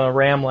Mongol's gonna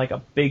ram like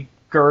a big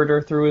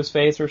girder through his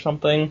face or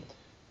something,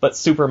 but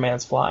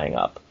Superman's flying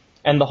up.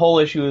 And the whole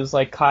issue is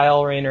like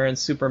Kyle Rayner and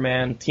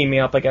Superman teaming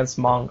up against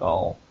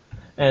Mongol.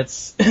 And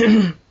it's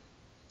it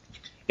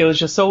was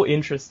just so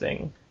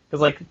interesting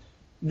because like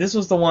this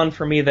was the one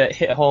for me that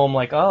hit home.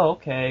 Like, oh,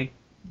 okay,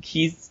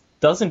 he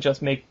doesn't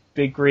just make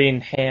big green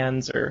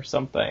hands or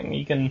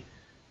something.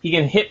 he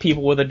can hit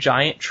people with a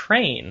giant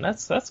train.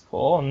 That's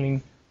cool. I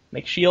mean,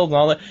 make shields and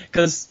all that.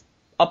 Because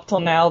up till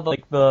now,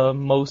 like, the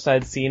most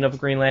I'd seen of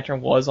Green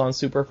Lantern was on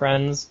Super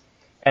Friends.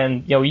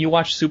 And, you know, you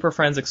watch Super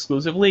Friends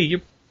exclusively,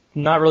 you're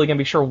not really going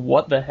to be sure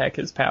what the heck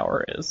his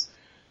power is.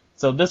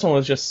 So this one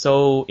was just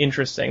so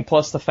interesting.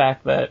 Plus the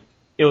fact that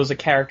it was a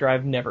character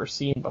I've never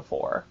seen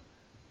before.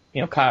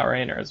 You know, Kyle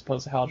Rayner as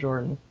opposed to Hal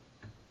Jordan.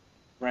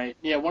 Right.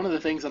 Yeah, one of the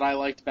things that I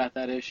liked about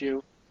that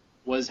issue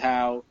was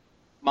how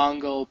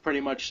Mongol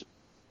pretty much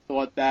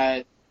thought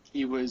that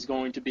he was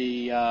going to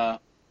be,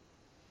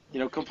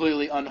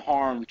 completely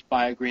unharmed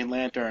by a Green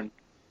Lantern.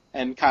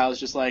 And Kyle's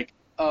just like,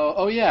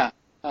 oh yeah,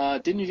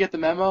 didn't you get the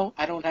memo?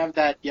 I don't have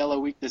that yellow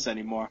weakness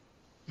anymore.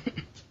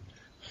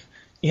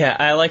 Yeah,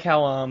 I like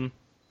how,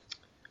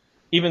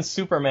 even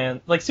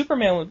Superman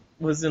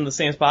was in the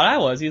same spot I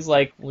was. He's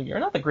like, well, you're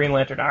not the Green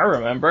Lantern I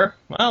remember.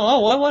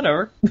 Well,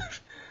 whatever.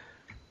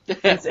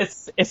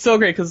 It's so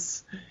great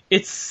because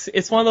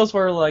it's one of those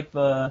where like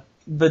the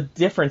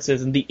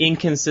differences and the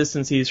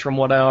inconsistencies from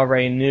what I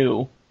already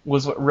knew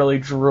was what really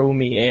drew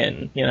me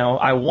in. You know,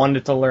 I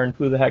wanted to learn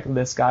who the heck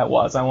this guy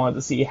was. I wanted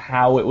to see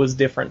how it was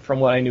different from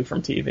what I knew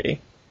from TV.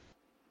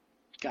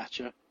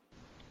 Gotcha.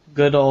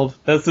 Good old.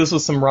 This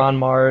was some Ron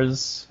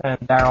Mars and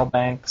Darryl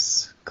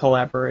Banks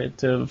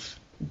collaborative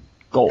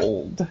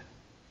gold.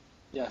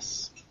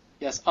 Yes.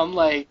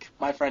 Unlike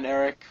my friend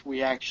Eric,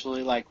 we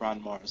actually like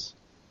Ron Mars.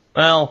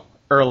 Well,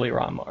 early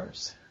Ron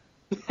Mars.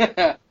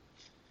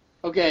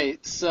 Okay,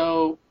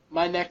 so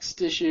my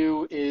next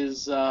issue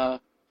is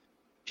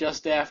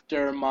just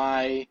after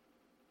my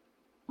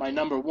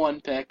number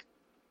one pick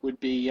would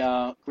be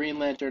Green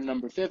Lantern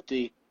number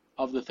 50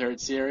 of the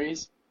third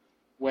series,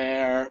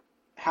 where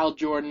Hal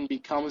Jordan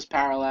becomes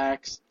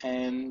Parallax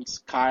and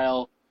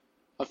Kyle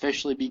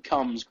officially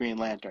becomes Green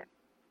Lantern.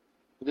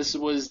 This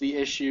was the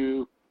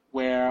issue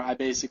where I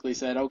basically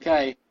said,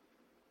 okay,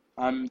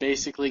 I'm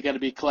basically going to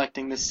be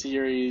collecting this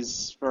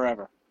series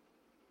forever.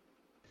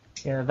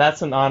 Yeah,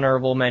 that's an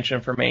honorable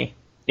mention for me.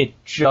 It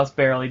just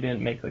barely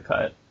didn't make the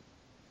cut.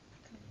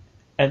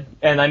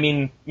 And I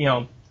mean, you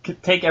know,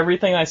 take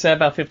everything I said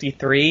about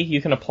 53,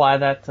 you can apply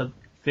that to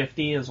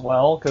 50 as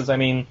well, because I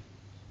mean,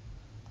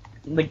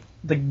 like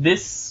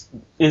this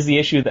is the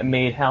issue that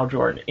made Hal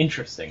Jordan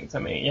interesting to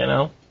me, you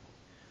know?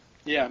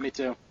 Yeah, me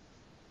too.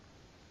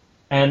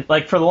 And,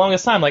 like, for the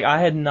longest time, like, I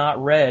had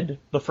not read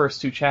the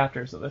first two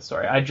chapters of this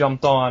story. I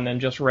jumped on and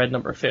just read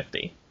number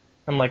 50.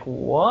 I'm like,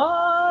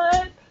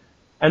 what?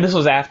 And this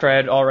was after I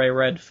had already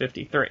read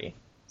 53.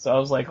 So I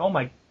was like, oh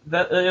my,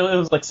 it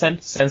was like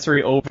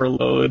sensory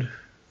overload.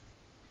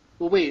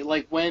 Well, wait,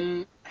 like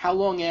how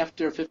long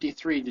after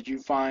 53 did you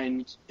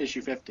find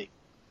issue 50?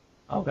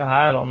 Oh god,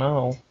 I don't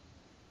know.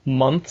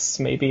 Months,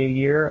 maybe a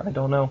year, I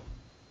don't know.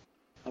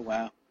 Oh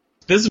wow.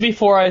 This is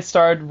before I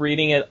started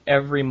reading it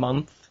every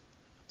month.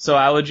 So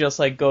I would just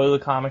like go to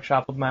the comic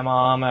shop with my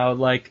mom. I would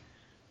look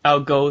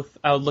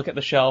at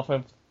the shelf,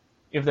 and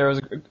if there was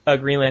a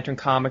Green Lantern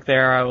comic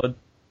there, I would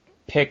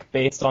pick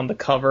based on the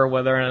cover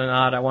whether or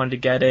not I wanted to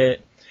get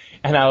it.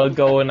 And I would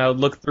go and I would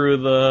look through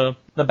the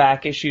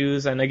back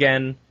issues and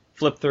again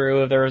flip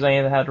through. If there was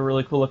any that had a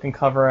really cool looking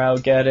cover, I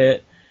would get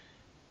it.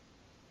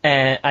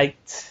 And I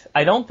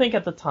don't think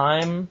at the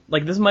time,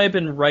 like this might have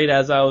been right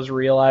as I was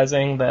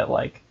realizing that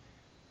like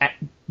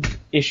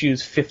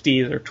issues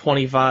 50s or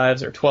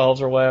 25s or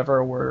 12s or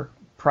whatever were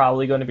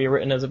probably going to be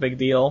written as a big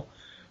deal.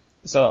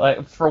 So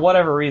like, for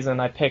whatever reason,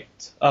 I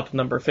picked up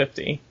number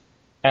 50,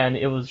 and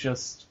it was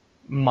just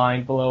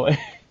mind-blowing.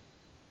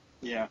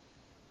 Yeah.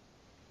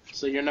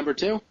 So you're number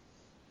 2?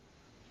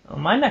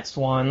 My next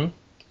one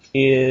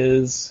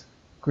is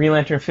Green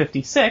Lantern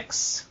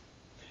 56,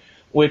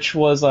 which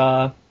was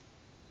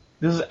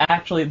this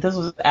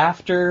was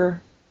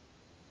after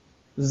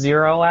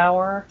Zero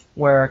Hour,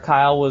 where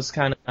Kyle was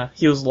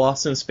he was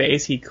lost in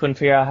space. He couldn't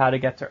figure out how to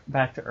get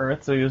back to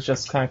Earth, so he was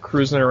just kind of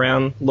cruising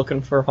around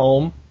looking for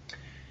home.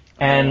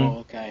 And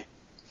okay.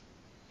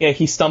 Yeah,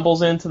 he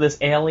stumbles into this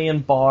alien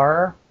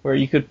bar where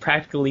you could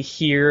practically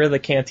hear the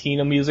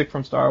cantina music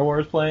from Star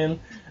Wars playing.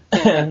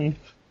 and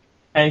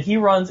he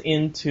runs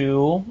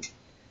into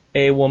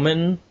a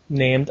woman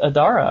named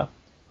Adara,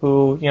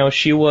 who, you know,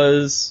 she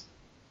was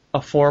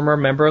a former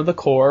member of the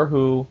Corps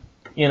who,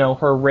 you know,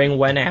 her ring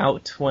went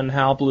out when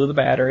Hal blew the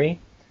battery.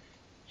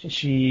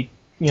 She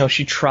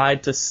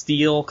tried to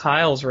steal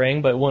Kyle's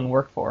ring, but it wouldn't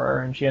work for her,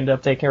 and she ended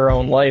up taking her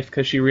own life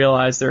because she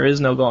realized there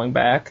is no going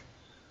back.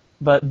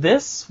 But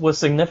this was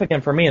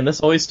significant for me, and this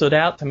always stood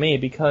out to me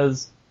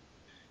because,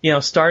 you know,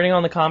 starting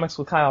on the comics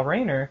with Kyle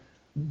Rayner,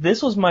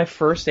 this was my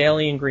first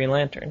alien Green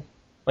Lantern.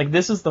 Like,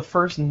 this is the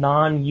first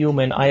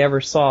non-human I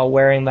ever saw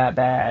wearing that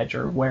badge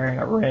or wearing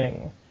a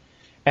ring.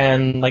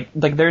 And,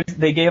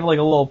 they gave, like,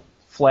 a little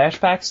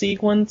flashback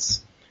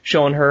sequence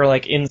showing her,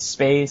 like, in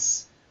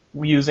space,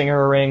 using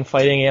her ring,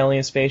 fighting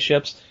alien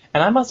spaceships.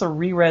 And I must have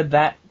reread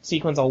that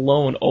sequence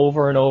alone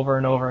over and over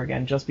and over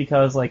again just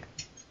because, like,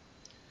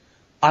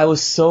 I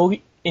was so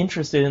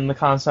interested in the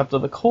concept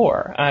of the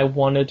Corps. I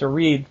wanted to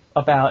read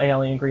about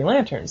alien Green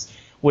Lanterns,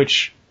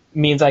 which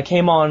means I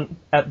came on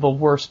at the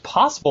worst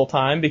possible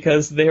time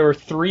because there were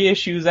 3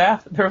 issues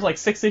after. There was like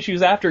 6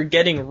 issues after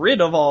getting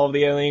rid of all of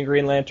the alien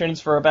Green Lanterns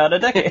for about a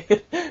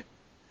decade.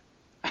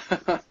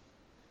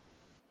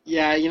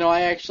 Yeah,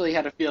 I actually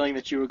had a feeling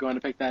that you were going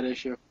to pick that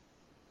issue.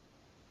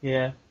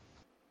 Yeah.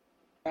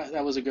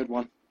 That was a good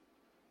one.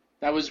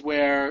 That was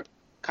where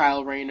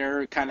Kyle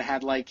Rayner kind of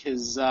had like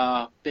his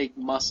big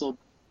muscle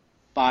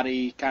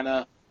body kind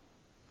of.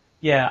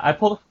 Yeah, I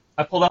pulled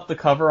up the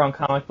cover on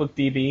Comic Book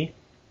DB,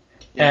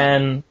 Yeah.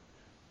 and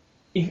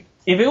if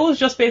it was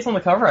just based on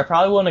the cover, I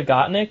probably wouldn't have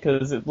gotten it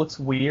because it looks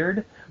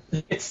weird.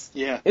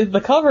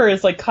 The cover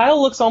is like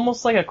Kyle looks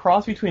almost like a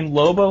cross between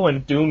Lobo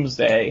and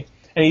Doomsday,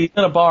 and he's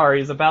in a bar.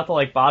 He's about to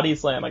like body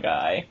slam a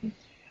guy.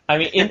 I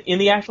mean, in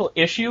the actual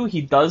issue,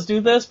 he does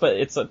do this, but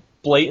it's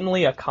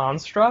blatantly a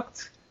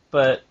construct.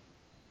 But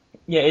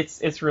yeah,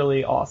 it's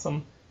really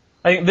awesome.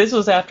 I think this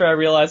was after I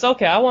realized,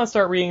 okay, I want to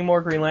start reading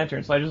more Green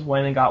Lantern, so I just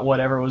went and got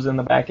whatever was in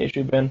the back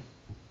issue bin.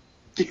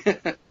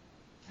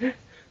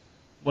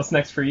 What's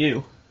next for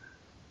you?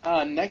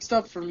 Next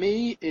up for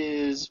me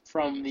is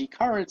from the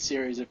current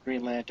series of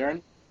Green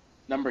Lantern,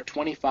 number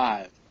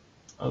 25.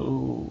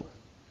 Oh.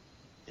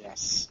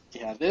 Yes.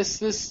 Yeah,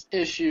 this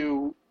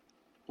issue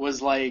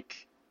was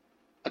like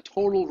a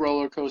total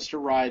roller coaster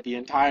ride the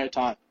entire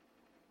time.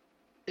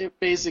 It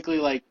basically,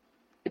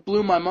 it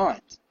blew my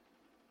mind.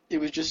 It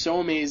was just so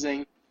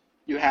amazing.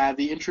 You had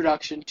the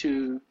introduction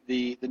to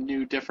the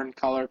new different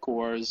color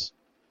cores.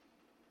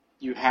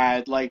 You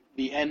had,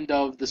 the end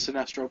of the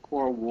Sinestro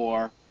Corps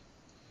War.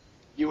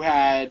 You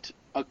had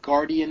a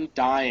Guardian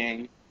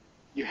dying.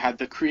 You had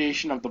the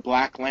creation of the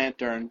Black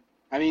Lantern.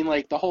 I mean,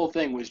 the whole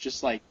thing was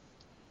just,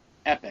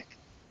 epic.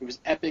 It was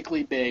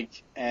epically big,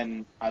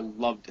 and I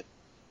loved it.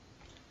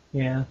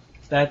 Yeah,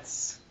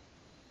 that's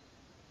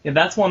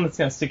one that's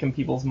gonna stick in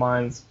people's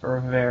minds for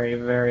a very,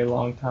 very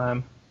long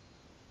time.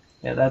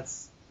 Yeah,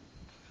 that's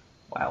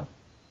wow.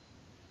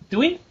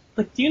 Do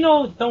you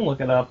know? Don't look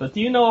it up, but do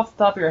you know off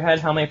the top of your head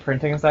how many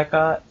printings that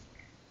got?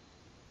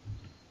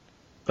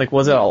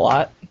 Was it a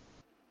lot?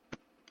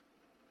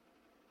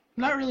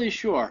 I'm not really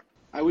sure.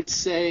 I would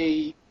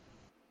say,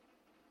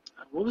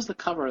 what was the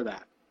cover of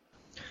that?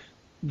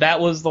 That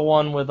was the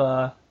one with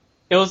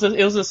It was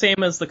the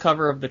same as the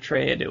cover of the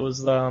trade. It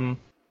was Oh,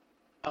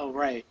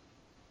 right.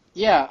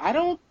 Yeah, I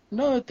don't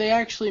know that they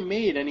actually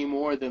made any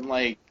more than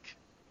a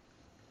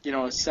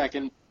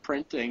second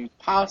printing,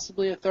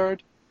 possibly a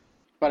third,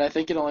 but I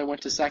think it only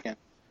went to second.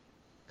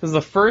 Because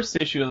the first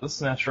issue of the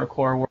Sinestro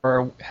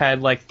Corps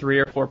had 3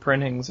 or 4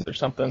 printings or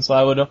something, so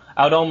I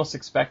would almost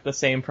expect the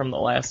same from the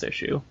last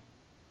issue.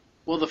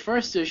 Well, the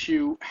first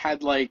issue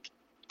had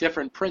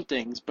different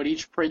printings, but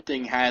each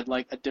printing had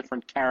a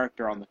different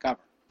character on the cover.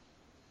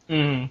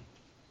 Mm-hmm.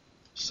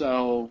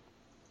 So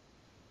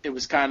it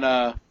was kind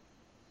of,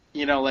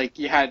 you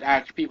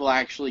had people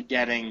actually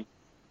getting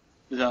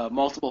the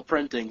multiple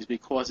printings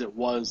because it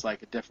was a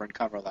different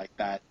cover like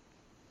that,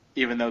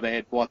 even though they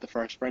had bought the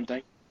first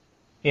printing.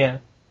 Yeah.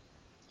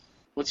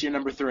 What's your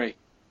number 3?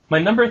 My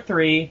number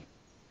 3,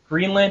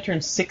 Green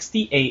Lantern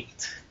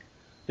 68.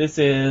 This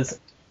is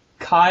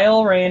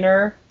Kyle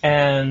Rayner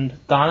and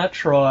Donna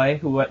Troy,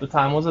 who at the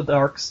time was a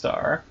Dark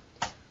Star,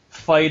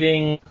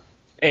 fighting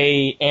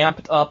a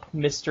amped up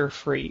Mr.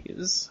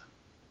 Freeze.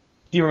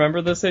 Do you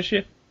remember this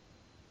issue?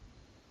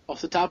 Off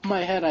the top of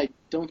my head, I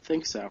don't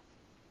think so.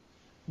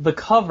 The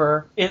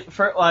cover,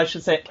 I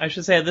should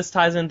say this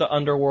ties into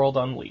Underworld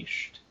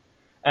Unleashed.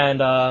 And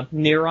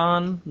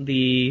Neron,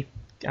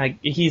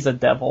 he's a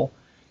devil.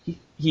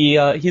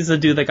 He's the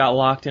dude that got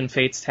locked in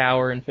Fate's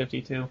Tower in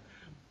 52.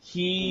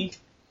 He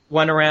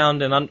went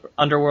around in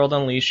Underworld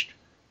Unleashed,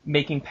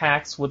 making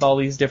pacts with all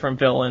these different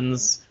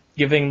villains,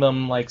 giving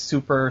them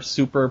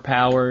super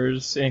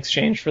powers in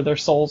exchange for their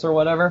souls or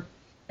whatever.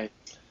 Right.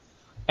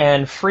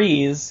 And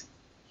Freeze,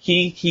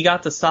 he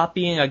got to stop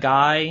being a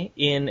guy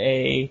in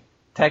a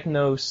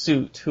techno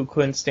suit who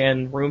couldn't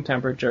stand room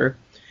temperature,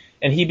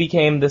 and he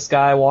became this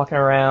guy walking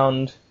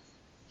around,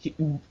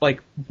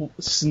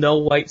 snow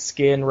white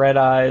skin, red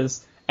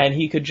eyes, and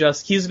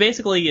he's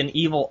basically an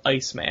evil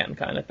Iceman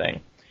kind of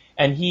thing.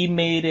 And he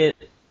made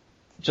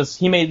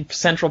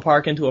Central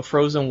Park into a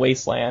frozen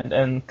wasteland,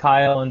 and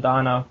Kyle and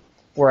Donna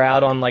were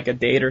out on a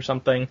date or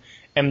something,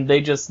 and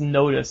they just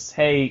noticed,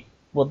 hey,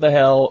 what the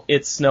hell,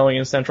 it's snowing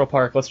in Central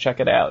Park, let's check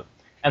it out.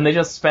 And they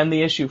just spend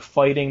the issue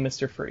fighting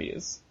Mr.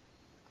 Freeze.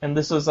 And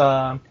this was,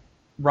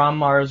 Ron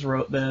Mars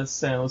wrote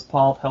this, and it was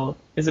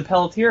is it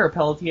Pelletier or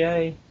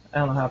Pelletier? I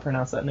don't know how to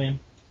pronounce that name.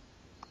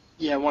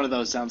 Yeah, one of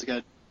those sounds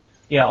good.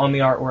 Yeah, on the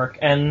artwork.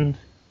 And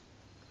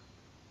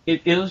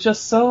it was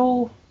just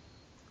so...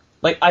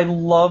 I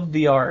loved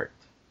the art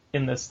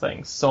in this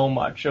thing so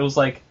much. It was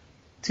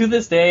to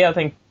this day, I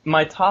think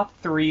my top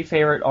 3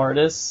 favorite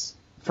artists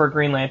for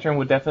Green Lantern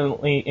would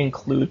definitely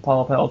include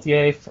Paul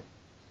Pelletier,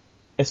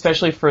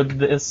 especially for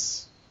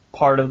this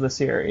part of the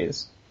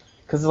series.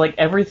 Because,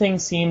 everything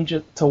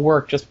seemed to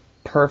work just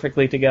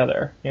perfectly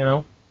together, you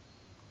know?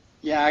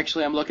 Yeah,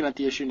 actually, I'm looking at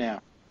the issue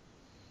now.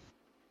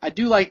 I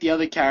do like the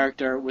other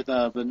character with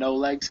the no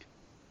legs.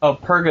 Oh,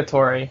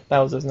 Purgatory. That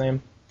was his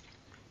name.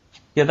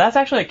 Yeah, that's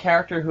actually a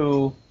character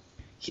who,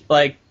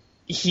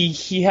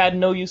 he had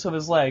no use of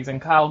his legs,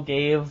 and Kyle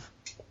gave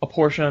a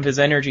portion of his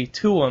energy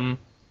to him,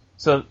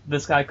 so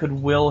this guy could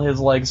will his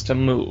legs to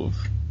move.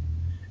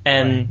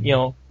 And,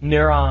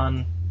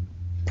 Neuron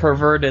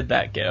perverted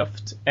that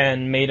gift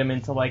and made him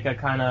into like a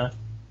kind of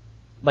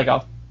like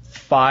a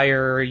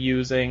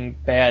fire-using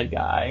bad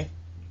guy.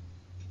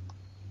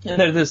 And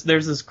there's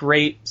this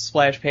great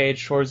splash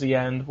page towards the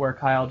end where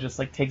Kyle just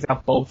like takes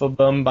out both of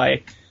them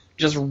by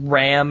just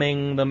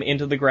ramming them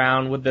into the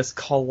ground with this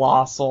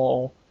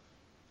colossal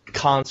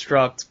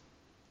construct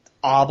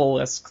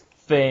obelisk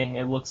thing.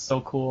 It looks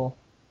so cool.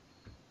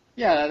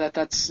 Yeah,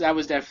 that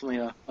was definitely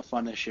a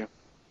fun issue.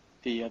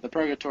 The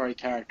Purgatory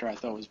character I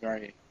thought was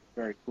very,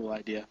 very cool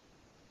idea.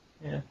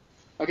 Yeah.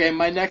 Okay,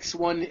 my next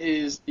one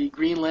is the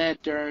Green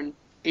Lantern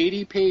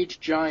 80-page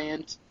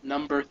giant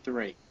number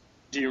 3.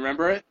 Do you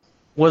remember it?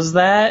 Was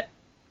that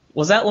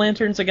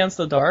Lanterns Against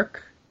the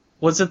Dark?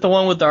 Was it the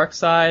one with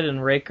Darkseid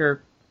and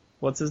Raker?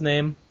 What's his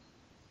name?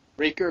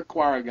 Raker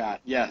Quarragot.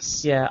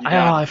 Yes. Yeah.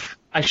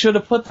 I should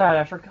have put that.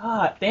 I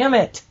forgot. Damn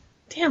it.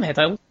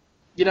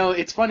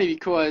 It's funny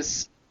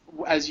because,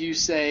 as you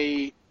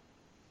say,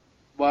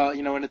 well,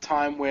 in a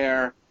time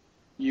where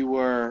you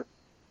were,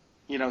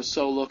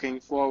 so looking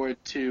forward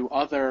to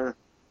other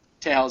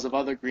tales of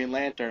other Green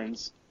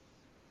Lanterns,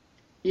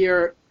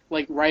 here,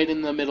 like right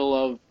in the middle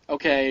of,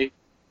 okay,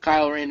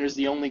 Kyle Rayner's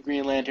the only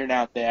Green Lantern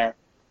out there,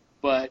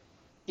 but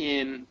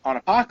on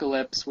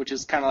Apocalypse, which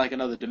is kind of like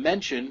another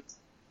dimension,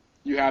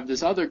 you have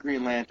this other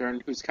Green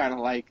Lantern who's kind of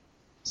like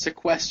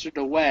sequestered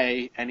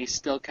away, and he's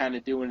still kind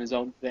of doing his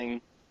own thing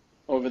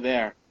over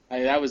there.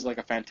 That was like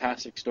a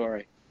fantastic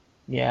story.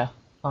 Yeah.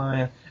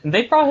 And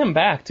they brought him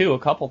back, too, a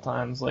couple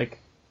times. Like,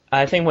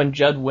 I think when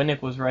Judd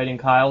Winnick was writing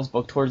Kyle's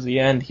book towards the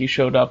end, he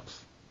showed up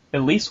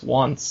at least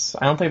once.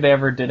 I don't think they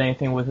ever did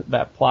anything with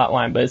that plot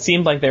line, but it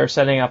seemed like they were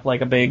setting up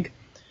like a big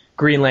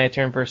Green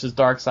Lantern versus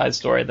Darkseid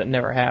story that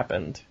never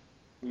happened.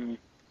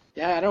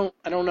 Yeah, I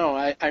don't know.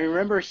 I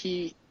remember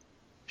he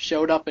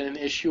showed up in an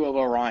issue of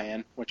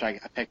Orion, which I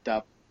picked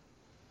up,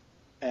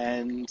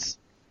 and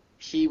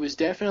he was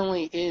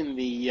definitely in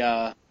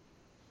the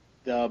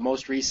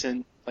most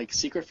recent like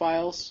Secret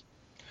Files.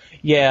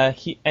 Yeah,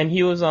 he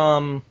was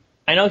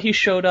I know he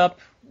showed up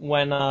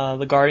when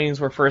the Guardians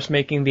were first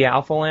making the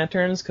Alpha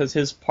Lanterns, because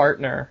his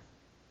partner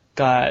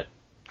got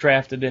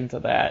drafted into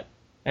that,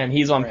 and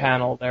he's on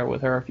panel there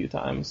with her a few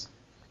times.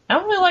 I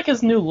don't really like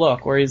his new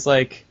look, where he's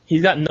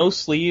got no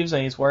sleeves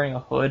and he's wearing a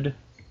hood.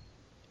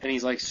 And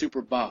he's like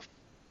super buff.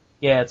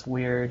 Yeah, it's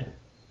weird.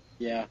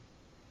 Yeah.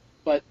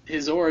 But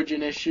his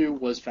origin issue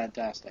was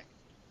fantastic.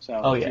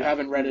 So if you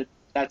haven't read it,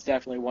 that's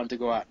definitely one to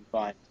go out and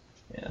find.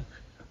 Yeah.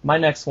 My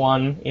next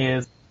one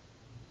is,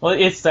 well,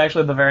 it's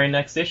actually the very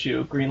next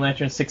issue, Green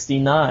Lantern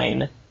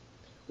 69,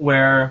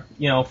 where,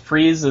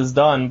 Freeze is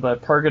done,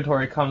 but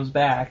Purgatory comes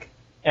back,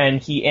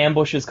 and he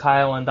ambushes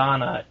Kyle and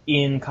Donna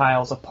in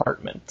Kyle's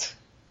apartment.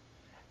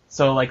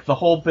 So, like, the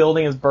whole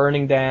building is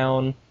burning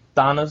down,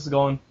 Donna's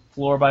going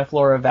floor by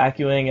floor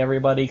evacuating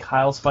everybody,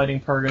 Kyle's fighting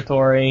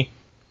Purgatory.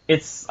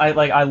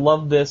 I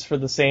love this for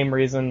the same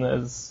reason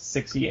as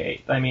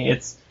 68. I mean,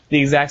 it's the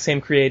exact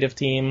same creative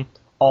team,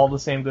 all the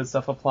same good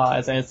stuff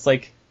applies, and it's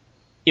like,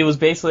 it was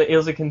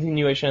a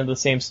continuation of the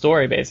same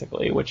story,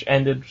 basically, which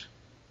ended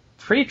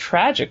pretty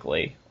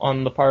tragically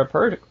on the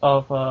part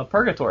of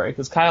Purgatory,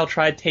 because Kyle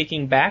tried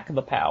taking back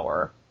the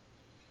power,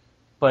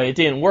 but it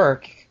didn't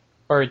work,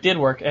 or it did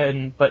work,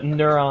 but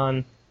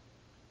Neuron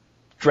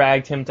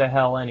dragged him to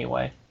hell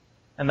anyway.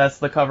 And that's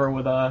the cover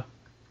with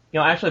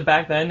actually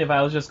back then, if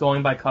I was just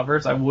going by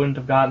covers, I wouldn't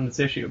have gotten this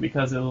issue,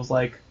 because it was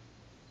like,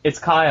 it's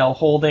Kyle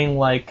holding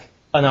like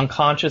an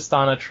unconscious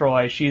Donna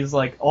Troy. She's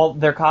like, all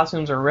their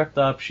costumes are ripped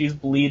up, she's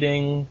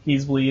bleeding,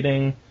 he's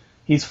bleeding,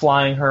 he's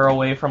flying her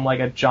away from like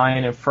a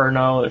giant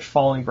inferno, there's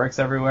falling bricks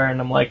everywhere,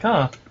 and I'm like,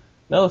 that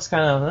looks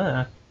kind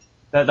of,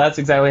 That's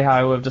exactly how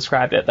I would have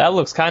described it. That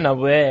looks kind of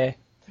bleh.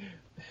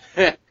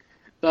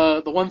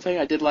 The one thing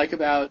I did like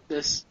about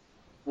this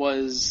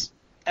was,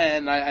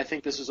 and I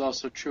think this was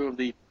also true of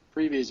the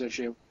previous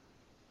issue,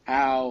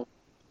 how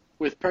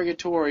with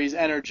Purgatory's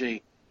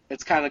energy,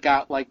 it's kind of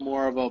got like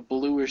more of a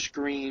bluish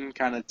green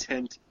kind of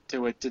tint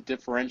to it to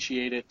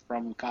differentiate it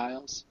from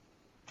Kyle's.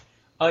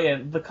 Oh yeah,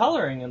 the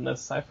coloring in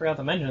this, I forgot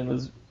to mention,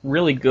 is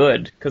really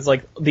good, because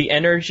like the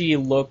energy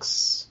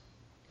looks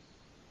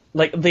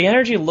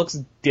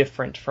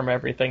different from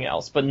everything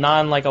else, but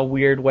not in like a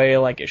weird way,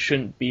 like it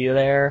shouldn't be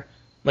there.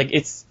 Like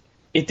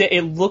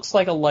it looks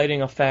like a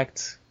lighting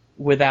effect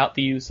without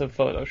the use of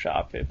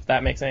Photoshop, if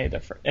that makes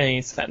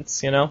any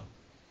sense, Not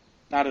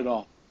at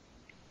all.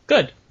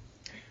 Good.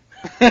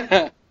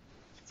 So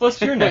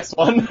what's your next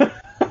one?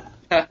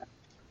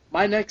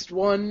 My next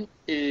one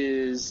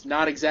is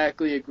not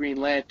exactly a Green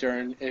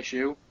Lantern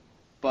issue,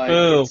 but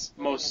it's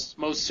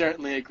most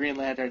certainly a Green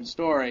Lantern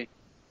story.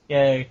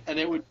 Yay. And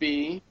it would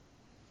be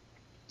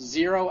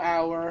 0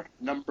 Hour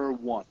number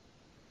 1.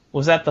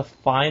 Was that the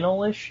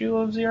final issue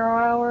of 0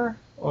 Hour?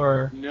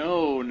 Or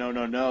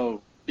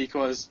No.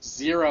 Because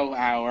 0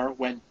 Hour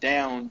went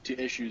down to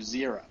issue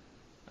 0.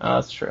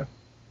 That's true.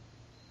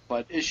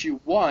 But issue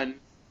 1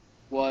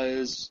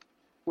 was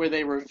where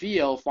they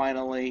reveal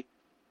finally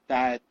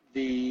that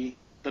the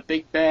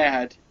big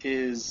bad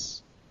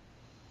is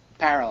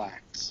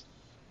Parallax.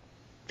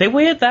 They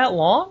waited that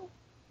long?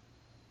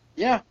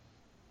 Yeah.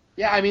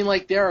 Yeah, I mean,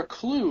 like, there are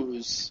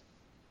clues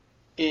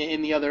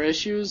in the other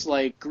issues,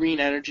 like green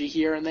energy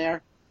here and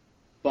there,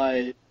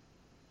 but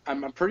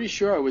I'm pretty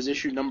sure it was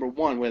issue number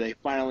 1 where they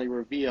finally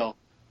reveal.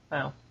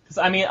 Oh. Because,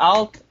 I mean,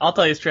 I'll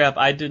tell you straight up,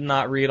 I did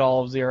not read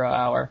all of Zero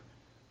Hour.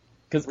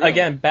 Because, Really?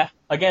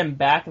 again,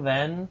 back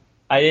then,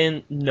 I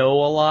didn't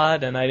know a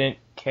lot, and I didn't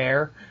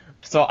care.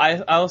 So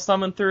I was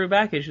thumbing through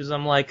back issues,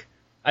 I'm like,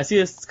 I see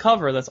this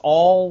cover that's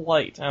all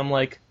white, and I'm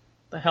like,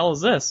 the hell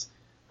is this?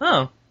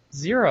 Oh,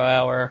 Zero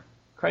Hour.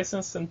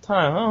 Crisis in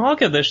Time. Oh, I'll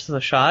give this a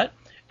shot.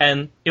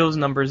 And it was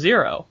number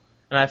 0.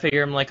 And I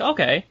figure, I'm like,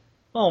 okay,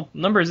 well,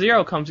 number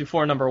 0 comes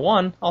before number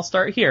 1. I'll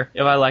start here.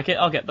 If I like it,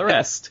 I'll get the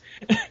rest.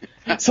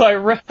 So I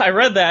read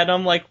that, and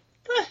I'm like,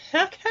 what the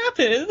heck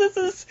happened? This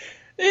is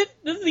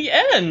the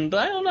end.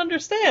 I don't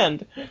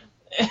understand.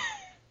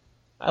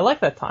 I like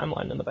that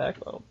timeline in the back,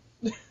 though.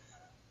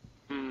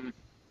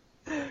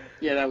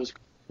 Yeah, that was...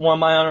 One of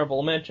my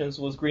honorable mentions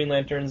was Green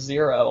Lantern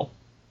Zero,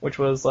 which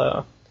was,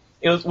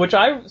 which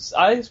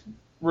I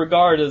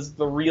regard as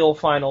the real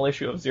final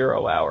issue of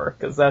Zero Hour,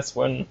 because that's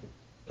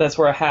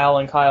where Hal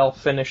and Kyle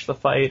finish the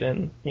fight,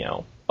 and,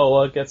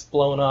 Oa gets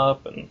blown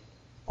up, and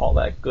all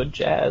that good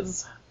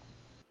jazz.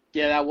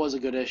 Yeah, that was a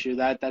good issue.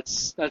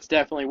 That's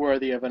definitely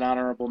worthy of an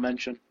honorable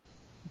mention.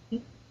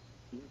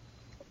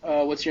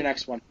 What's your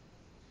next one?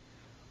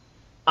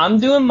 I'm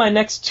doing my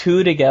next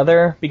 2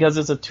 together because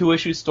it's a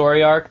 2-issue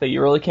story arc that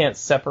you really can't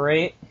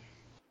separate.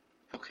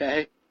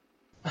 Okay.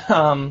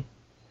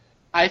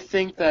 I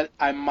think that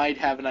I might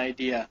have an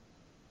idea.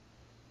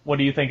 What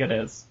do you think it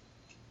is?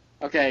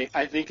 Okay,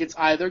 I think it's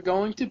either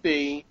going to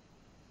be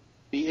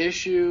the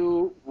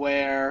issue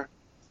where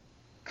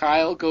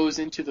Kyle goes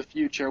into the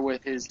future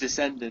with his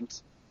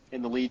descendant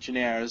in the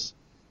Legionnaires,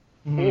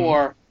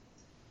 or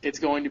it's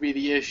going to be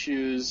the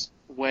issues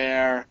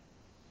where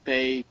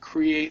they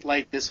create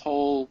like this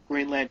whole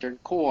Green Lantern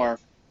Corps,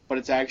 but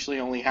it's actually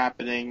only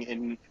happening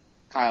in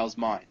Kyle's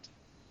mind.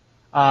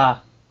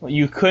 Well,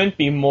 you couldn't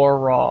be more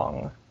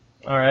wrong.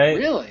 All right?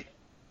 Really?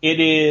 It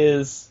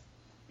is...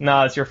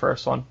 No, it's your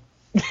first one.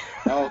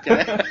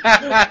 Okay.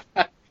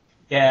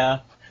 Yeah.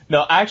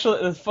 No,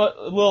 actually, a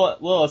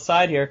little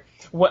aside here.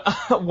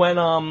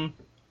 When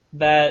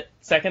that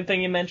second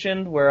thing you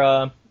mentioned,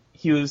 where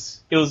it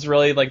was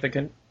really like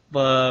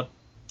for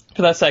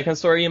that second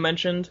story you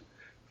mentioned,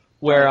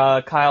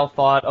 where Kyle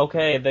thought,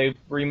 okay, they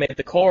remade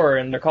the core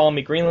and they're calling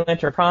me Green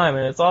Lantern Prime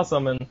and it's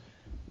awesome, and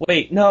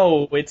wait,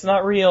 no, it's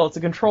not real. It's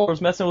the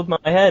controllers messing with my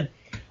head.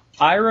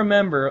 I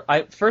remember,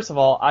 first of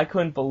all, I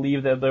couldn't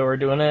believe that they were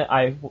doing it.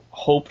 I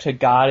hope to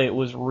God it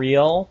was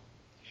real.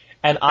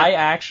 And I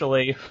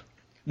actually,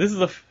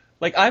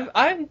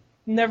 I've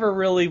never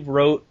really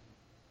wrote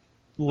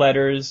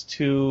letters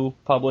to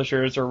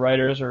publishers or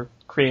writers or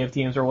creative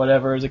teams or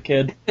whatever as a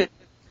kid.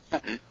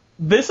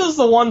 This is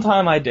the one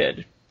time I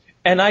did.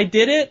 And I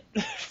did it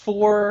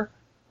for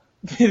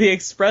the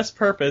express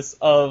purpose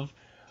of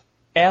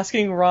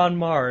asking Ron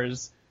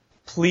Mars,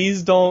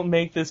 please don't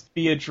make this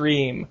be a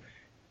dream.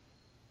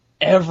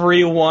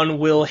 Everyone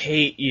will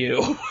hate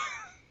you.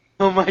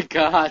 Oh my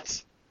god.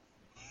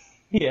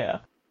 Yeah.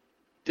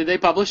 Did they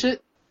publish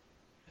it?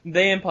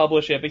 They didn't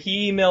publish it, but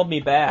he emailed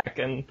me back,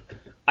 and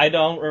I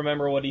don't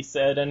remember what he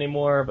said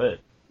anymore, but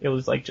it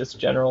was like just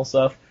general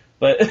stuff.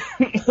 But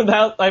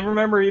I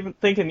remember even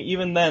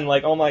thinking then,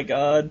 like, oh my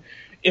god,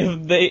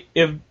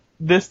 if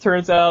this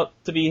turns out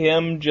to be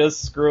him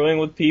just screwing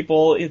with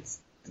people,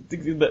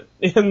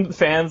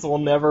 fans will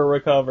never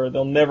recover.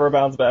 They'll never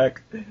bounce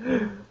back.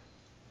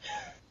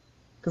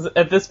 Because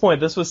at this point,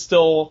 this was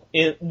still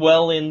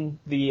in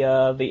the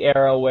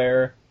era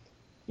where,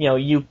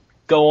 you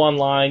go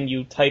online,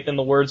 you type in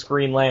the words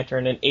Green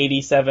Lantern, and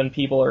 87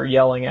 people are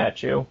yelling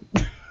at you.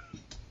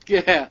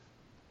 Yeah.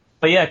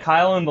 But yeah,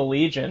 Kyle and the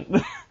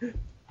Legion.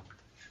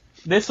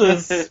 This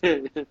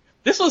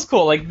was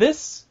cool. Like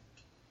this,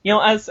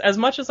 as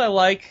much as I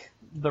like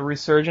the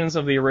resurgence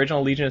of the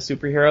original Legion of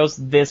Superheroes,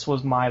 this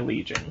was my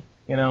Legion,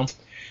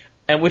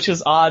 and which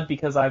is odd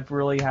because I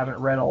really haven't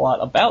read a lot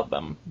about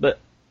them, but.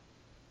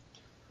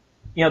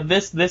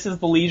 This is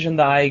the Legion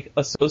that I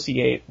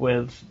associate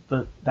with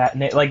that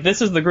name. Like,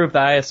 this is the group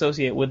that I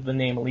associate with the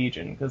name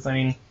Legion, because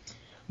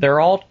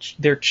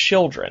they're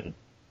children,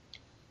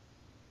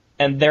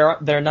 and they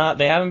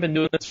haven't been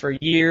doing this for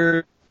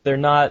years. They're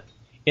not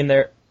in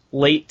their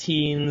late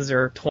teens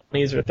or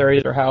 20s or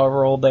 30s or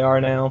however old they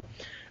are now.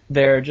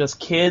 They're just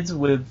kids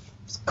with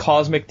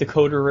cosmic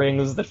decoder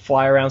rings that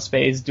fly around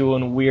space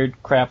doing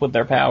weird crap with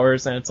their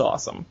powers, and it's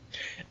awesome.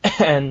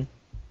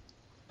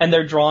 And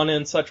they're drawn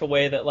in such a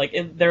way that,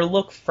 they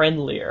look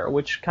friendlier,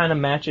 which kind of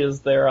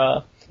matches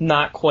their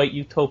not quite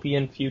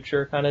utopian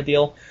future kind of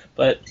deal.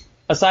 But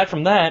aside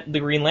from that, the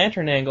Green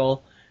Lantern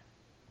angle,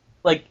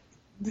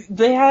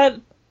 they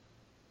had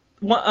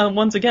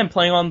once again,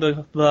 playing on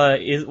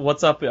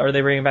what's up, are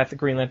they bringing back the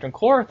Green Lantern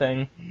Corps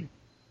thing,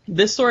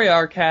 this story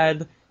arc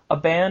had a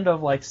band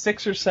of like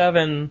 6 or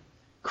 7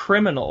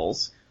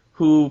 criminals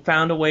who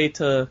found a way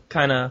to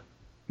kind of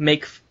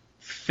make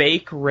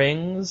fake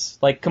rings,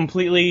 like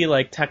completely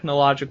like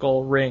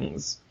technological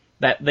rings,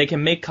 that they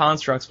can make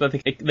constructs, but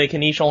they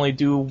can each only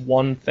do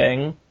one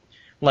thing.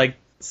 Like,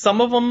 some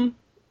of them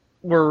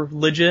were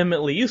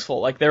legitimately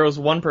useful. Like, there was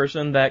one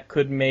person that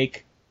could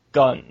make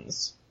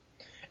guns.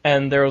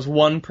 And there was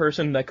one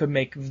person that could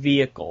make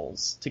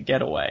vehicles to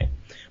get away.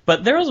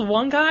 But there was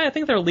one guy, I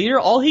think their leader,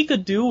 all he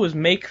could do was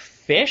make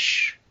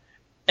fish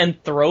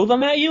and throw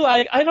them at you.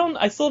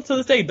 I still to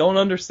this day don't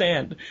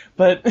understand.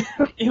 But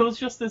it was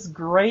just this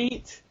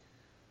great,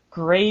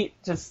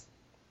 just...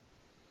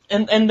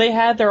 And they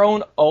had their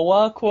own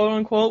OA, quote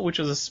unquote, which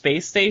was a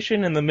space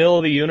station in the middle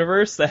of the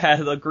universe that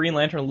had the Green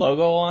Lantern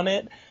logo on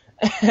it.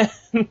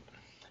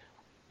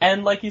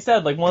 And like you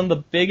said, like one of the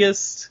big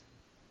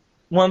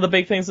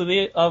things of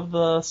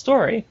the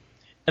story,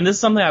 and this is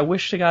something I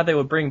wish to God they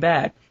would bring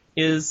back,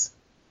 is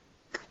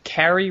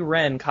Carrie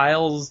Wren,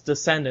 Kyle's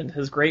descendant,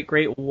 his great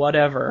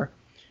whatever,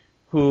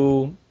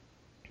 who,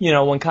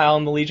 when Kyle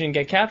and the Legion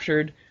get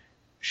captured,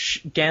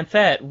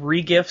 Ganthet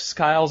regifts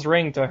Kyle's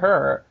ring to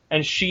her,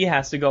 and she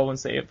has to go and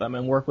save them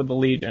and work with the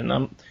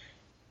Legion.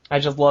 I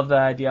just love that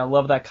idea. I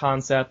love that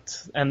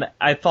concept, and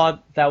I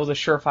thought that was a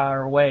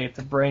surefire way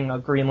to bring a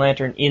Green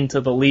Lantern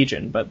into the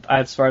Legion, but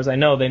as far as I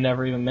know, they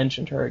never even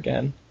mentioned her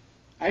again.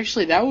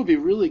 Actually, that would be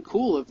really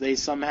cool if they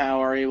somehow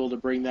are able to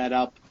bring that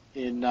up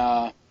in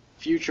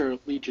future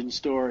Legion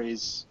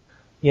stories.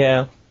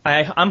 Yeah,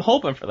 I'm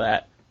hoping for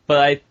that,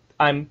 but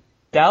I'm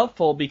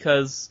doubtful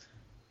because,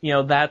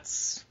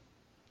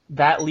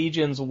 that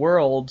Legion's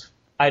world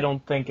I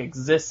don't think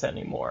exists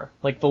anymore.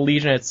 Like, the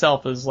Legion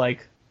itself is,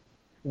 like,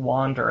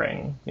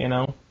 wandering,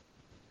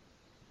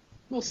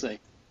 We'll see.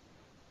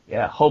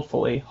 Yeah,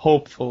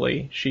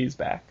 hopefully she's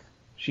back.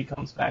 She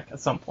comes back at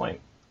some point.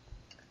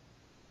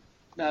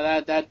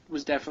 No, that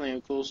was definitely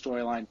a cool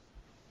storyline.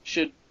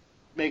 Should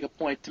make a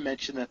point to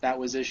mention that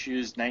was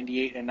issues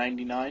 98 and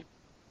 99.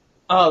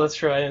 Oh, that's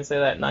true, I didn't say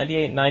that.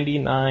 98,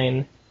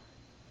 99.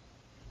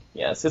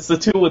 Yes, it's the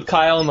two with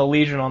Kyle and the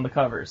Legion on the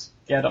covers.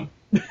 Get them.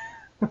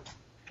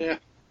 Yeah.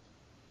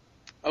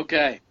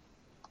 Okay.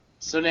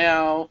 So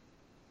now,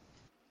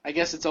 I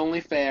guess it's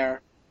only fair,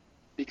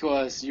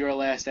 because your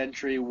last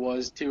entry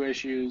was 2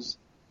 issues.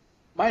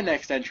 My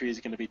next entry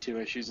is going to be 2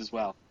 issues as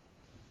well.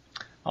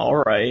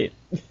 Alright.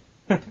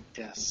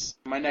 Yes.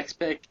 My next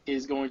pick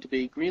is going to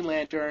be Green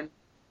Lantern,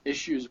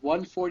 issues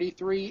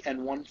 143 and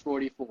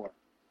 144.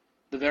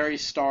 The very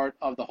start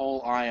of the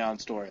whole Ion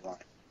storyline.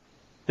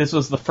 This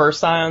was the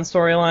first Ion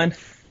storyline?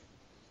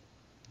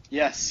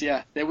 Yes,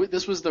 yeah.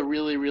 This was the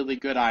really, really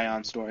good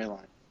Ion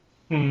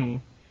storyline.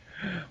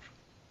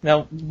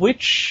 Now,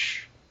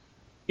 which...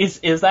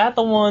 Is that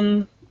the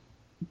one...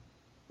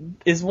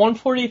 Is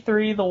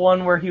 143 the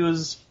one where he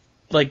was,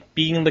 like,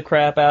 beating the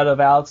crap out of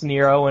Alex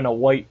Nero in a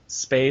white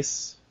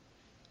space?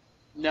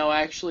 No,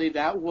 actually,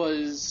 that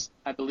was,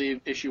 I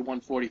believe, issue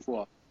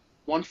 144.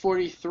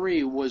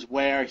 143 was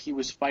where he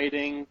was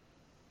fighting,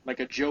 like,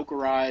 a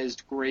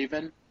Jokerized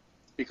Graven,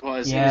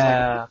 because he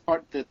was,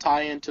 like, the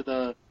tie-in to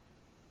the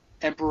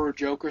Emperor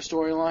Joker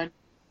storyline.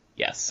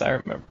 Yes, I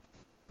remember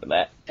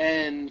that.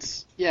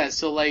 And, yeah,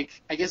 so,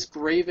 like, I guess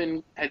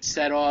Graven had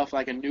set off,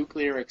 like, a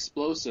nuclear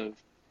explosive,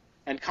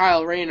 and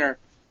Kyle Rayner,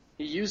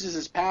 he uses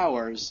his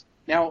powers.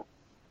 Now,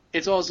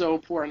 it's also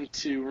important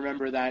to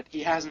remember that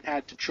he hasn't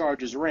had to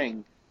charge his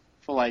ring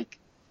for, like,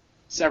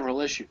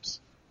 several issues.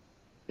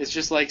 It's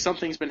just, like,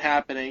 something's been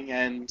happening,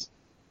 and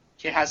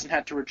he hasn't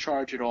had to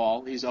recharge at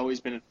all. He's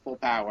always been at full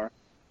power.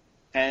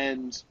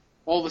 And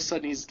all of a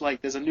sudden he's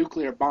like, there's a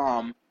nuclear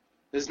bomb.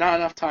 There's not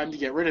enough time to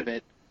get rid of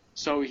it,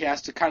 so he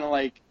has to kind of,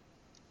 like,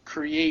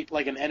 create,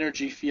 like, an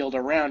energy field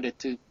around it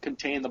to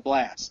contain the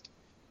blast.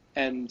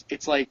 And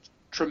it's, like,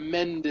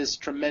 tremendous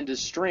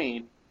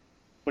strain,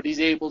 but he's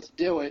able to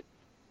do it.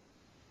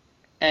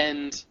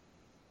 And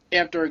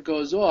after it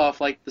goes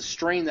off, like, the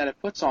strain that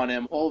it puts on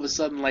him, all of a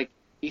sudden, like,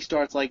 he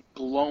starts, like,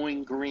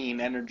 glowing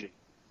green energy.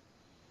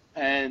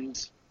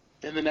 And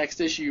in the next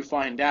issue you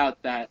find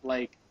out that,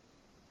 like,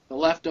 the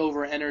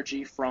leftover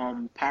energy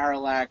from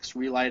Parallax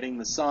relighting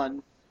the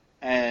sun,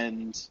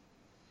 and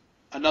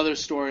another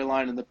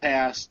storyline in the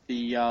past,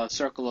 the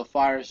Circle of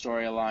Fire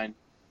storyline,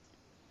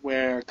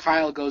 where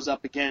Kyle goes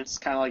up against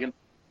kind of like an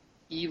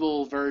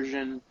evil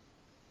version,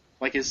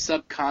 like his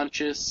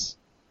subconscious,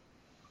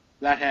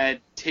 that had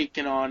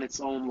taken on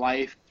its own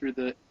life through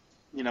the,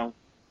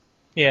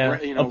 Oblivion.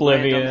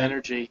 random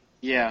energy.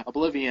 Yeah,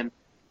 Oblivion.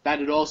 That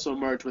had also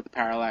merged with the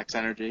Parallax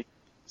energy.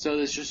 So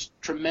there's just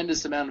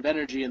tremendous amount of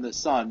energy in the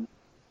sun.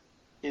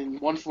 In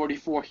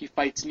 144, he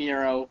fights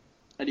Nero,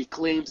 and he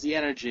claims the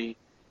energy,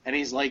 and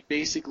he's like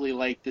basically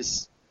like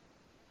this,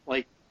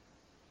 like,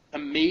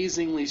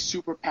 amazingly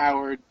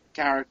superpowered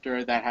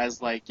character that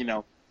has, like,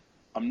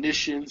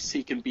 omniscience.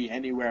 He can be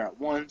anywhere at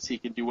once. He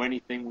can do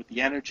anything with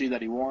the energy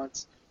that he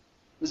wants.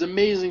 It was an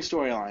amazing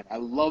storyline. I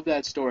love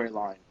that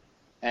storyline.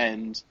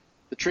 And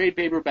the trade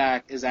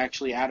paperback is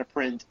actually out of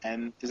print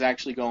and is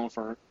actually going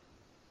for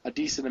a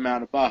decent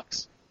amount of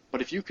bucks.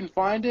 But if you can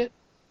find it,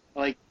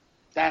 like,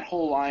 that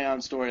whole Ion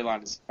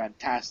storyline is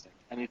fantastic,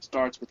 and it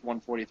starts with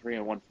 143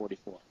 and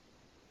 144.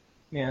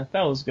 Yeah,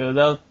 that was good.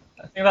 I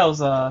think that was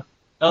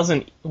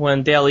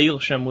when Dale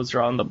Eaglesham was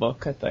drawing the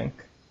book, I think.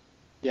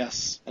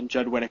 Yes, and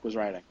Judd Winnick was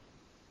writing.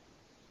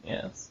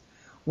 Yes.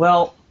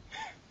 Well,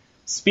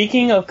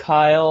 speaking of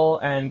Kyle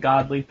and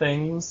godly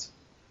things,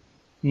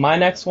 my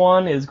next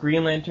one is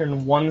Green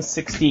Lantern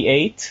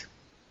 168,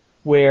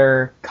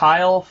 where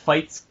Kyle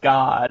fights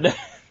God.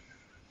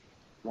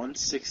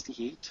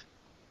 168?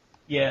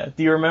 Yeah,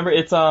 do you remember?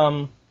 It's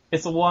the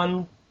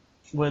one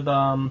with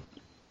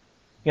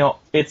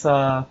it's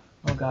oh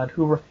god,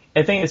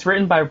 I think it's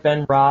written by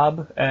Ben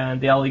Robb and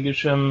Dale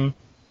Eaglesham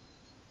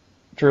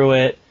drew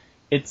it.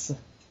 It's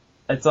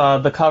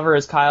the cover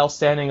is Kyle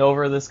standing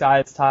over this guy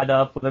that's tied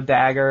up with a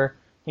dagger.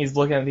 He's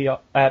looking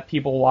at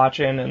people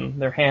watching, and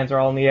their hands are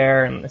all in the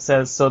air, and it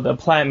says, "So the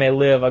planet may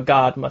live, a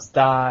god must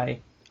die."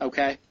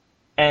 Okay.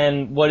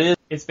 And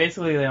it's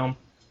basically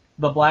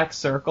the Black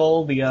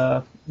Circle,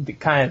 the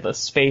kind of the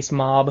space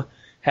mob,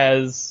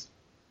 has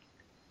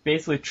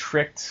basically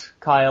tricked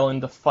Kyle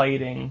into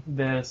fighting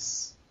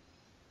this.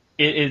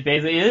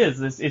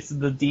 It's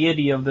the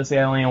deity of this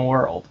alien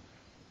world,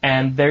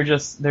 and they're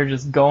just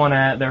going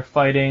at it, they're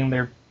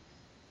fighting.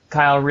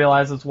 Kyle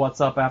realizes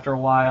what's up after a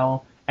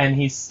while, and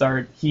he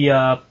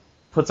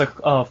puts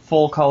a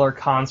full color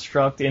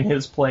construct in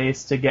his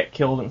place to get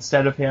killed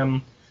instead of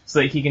him, so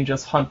that he can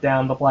just hunt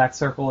down the Black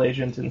Circle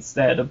agent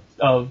instead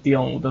of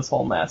dealing with this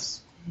whole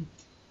mess.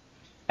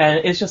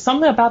 And it's just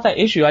something about that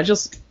issue.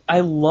 I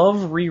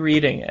love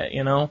rereading it,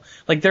 you know?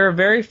 Like, there are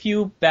very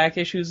few back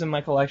issues in my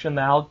collection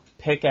that I'll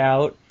pick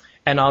out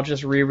and I'll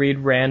just reread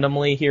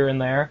randomly here and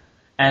there.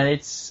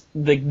 And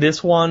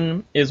this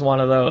one is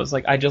one of those.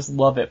 Like, I just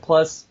love it.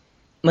 Plus,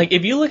 like,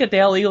 if you look at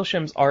Dale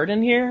Eaglesham's art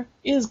in here,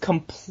 it is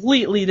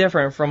completely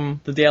different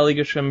from the Dale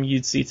Eaglesham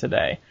you'd see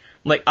today.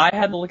 Like, I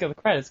had to look at the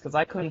credits because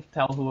I couldn't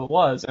tell who it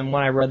was, and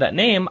when I read that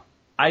name,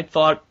 I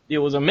thought it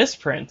was a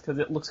misprint because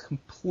it looks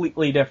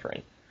completely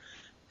different.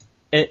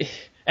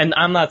 And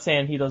I'm not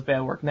saying he does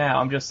bad work now,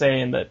 I'm just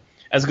saying that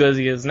as good as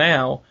he is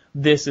now,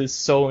 this is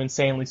so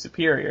insanely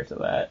superior to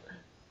that.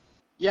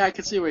 Yeah, I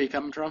can see where you're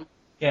coming from.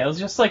 Yeah, it was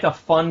just like a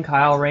fun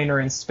Kyle Rayner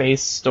in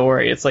space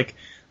story. It's like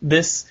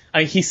this,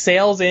 he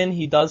sails in,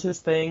 he does his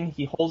thing,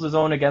 he holds his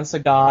own against a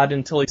god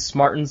until he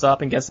smartens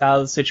up and gets out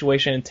of the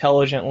situation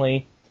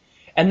intelligently.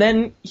 And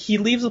then he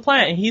leaves the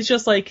planet, and he's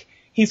just like,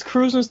 he's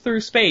cruising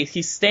through space.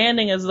 He's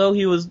standing as though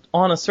he was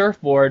on a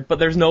surfboard, but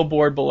there's no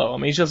board below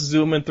him. He's just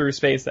zooming through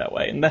space that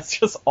way, and that's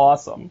just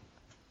awesome.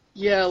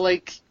 Yeah,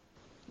 like,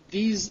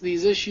 these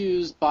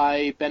issues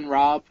by Ben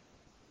Robb,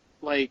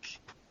 like,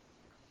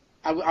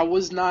 I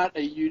was not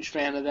a huge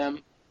fan of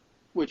them,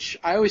 which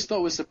I always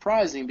thought was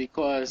surprising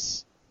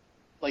because,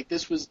 like,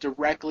 this was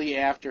directly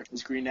after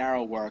his Green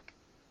Arrow work.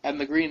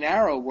 And the Green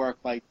Arrow work,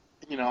 like,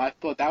 you know, I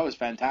thought that was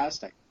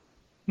fantastic.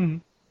 Hmm.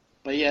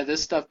 But yeah,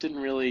 this stuff didn't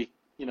really,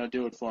 you know,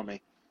 do it for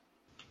me.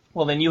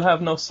 Well, then you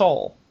have no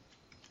soul.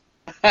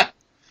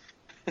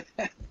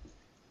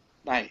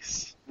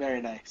 Nice. Very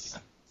nice.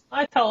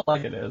 I tell it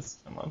like it is.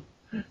 Come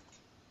on.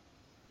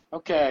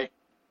 Okay.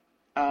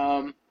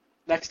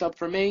 Next up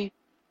for me,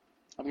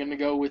 I'm going to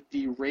go with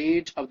the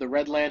Rage of the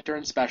Red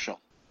Lantern special.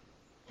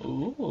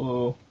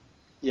 Ooh.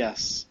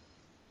 Yes.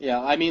 Yeah,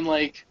 I mean,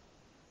 like,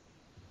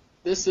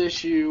 this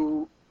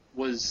issue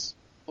was,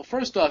 well,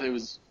 first off, it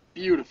was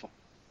beautiful.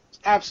 It was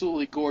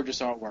absolutely gorgeous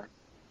artwork.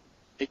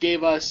 It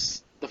gave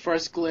us the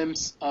first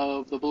glimpse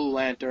of the Blue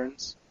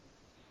Lanterns.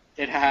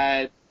 It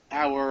had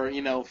our,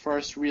 you know,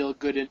 first real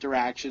good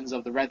interactions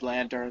of the Red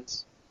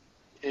Lanterns.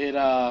 It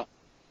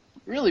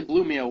really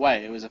blew me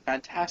away. It was a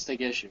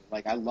fantastic issue.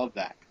 Like, I love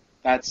that.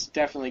 That's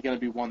definitely going to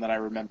be one that I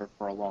remember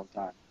for a long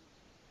time.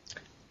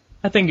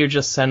 I think you're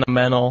just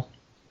sentimental.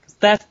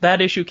 That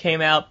issue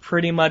came out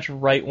pretty much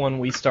right when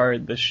we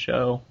started this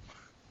show.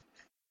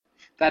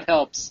 That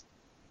helps.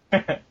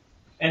 And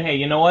hey,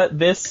 you know what?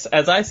 This,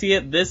 as I see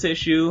it, this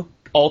issue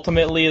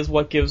ultimately is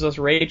what gives us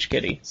Rage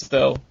Kitty.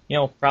 So, you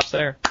know, props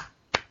there.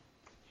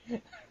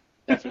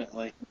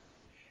 Definitely.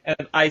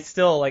 And I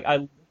still, like,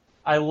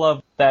 I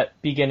love that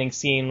beginning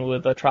scene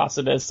with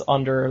Atrocitus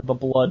under the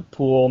blood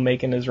pool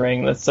making his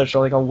ring. That's such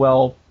like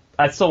a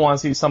I still want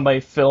to see somebody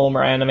film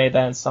or animate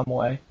that in some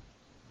way.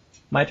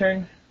 My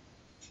turn?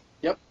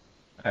 Yep.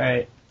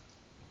 Alright.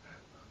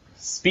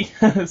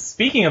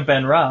 Speaking of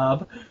Ben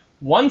Robb,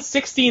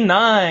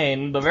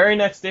 169, the very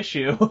next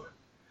issue,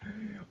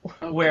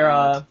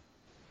 where,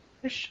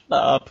 shut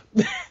up.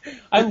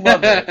 I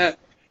love it.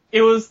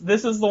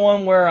 This is the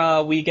one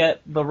where, we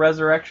get the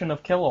resurrection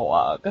of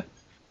Kilowog.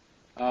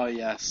 Oh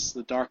yes,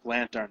 the Dark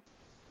Lantern.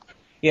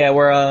 Yeah,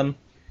 where,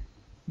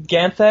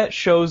 Ganthet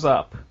shows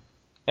up,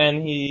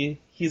 and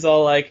he's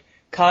all like,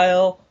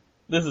 Kyle,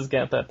 this is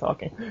Ganthet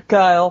talking,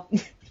 Kyle,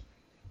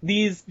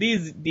 these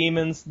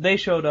demons, they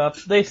showed up,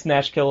 they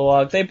snatched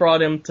Kilowog, they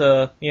brought him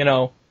to, you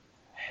know,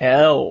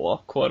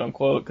 hell, quote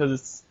unquote,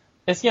 because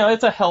it's,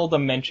 it's a hell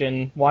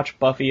dimension. Watch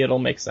Buffy, it'll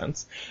make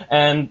sense.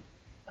 And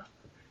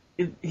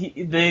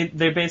they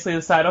basically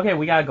decide, okay,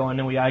 we gotta go in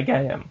and we gotta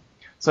get him.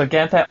 So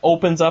Ganthet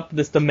opens up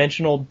this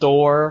dimensional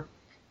door,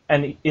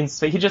 and he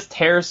just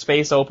tears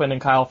space open, and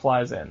Kyle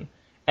flies in.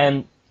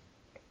 And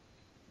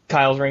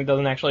Kyle's ring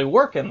doesn't actually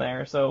work in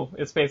there, so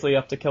it's basically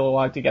up to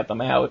Kilowog to get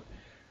them out.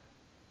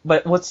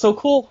 But what's so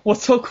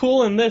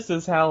cool in this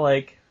is how,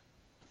 like,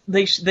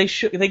 they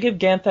give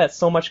Ganthet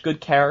so much good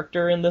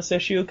character in this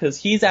issue, because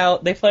he's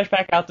out, they flash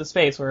back out to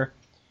space, where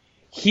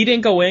he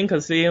didn't go in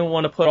because they didn't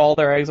want to put all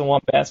their eggs in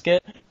one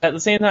basket. At the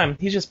same time,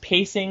 he's just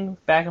pacing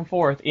back and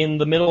forth in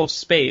the middle of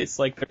space,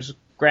 like there's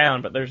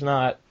ground, but there's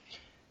not.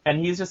 And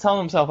he's just telling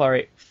himself,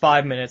 alright,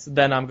 5 minutes,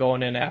 then I'm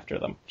going in after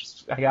them.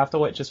 I have to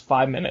wait just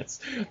 5 minutes.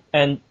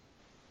 And,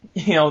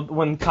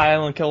 when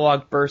Kyle and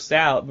Kilowog burst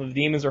out, the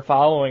demons are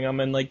following them,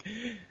 and, like,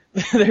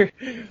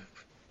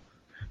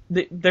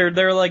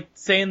 they're like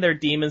saying their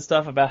demon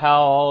stuff about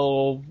how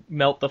I'll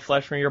melt the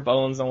flesh from your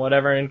bones and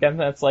whatever, and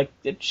that's like,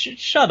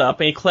 shut up.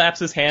 And he claps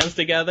his hands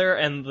together,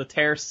 and the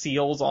tear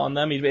seals on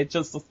them. He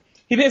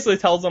basically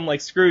tells them,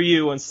 like, screw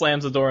you, and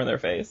slams the door in their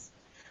face.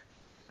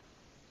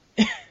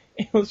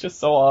 It was just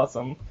so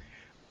awesome.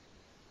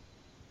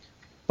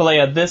 But like,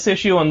 yeah, this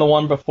issue and the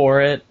one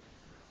before it,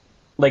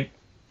 like,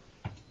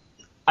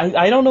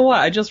 I don't know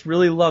why, I just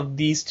really love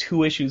these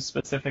two issues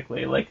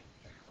specifically.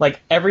 Like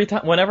every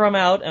time, whenever I'm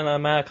out and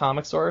I'm at a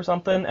comic store or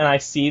something, and I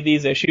see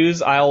these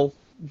issues, I'll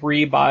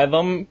re-buy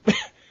them.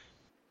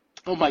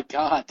 Oh my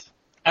god!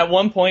 At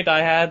one point, I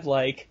had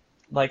like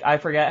I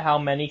forget how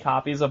many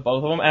copies of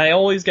both of them, and I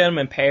always get them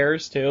in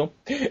pairs too.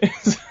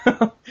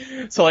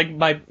 so like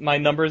my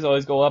numbers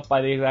always go up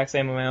by the exact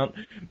same amount,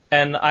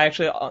 and I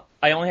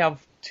only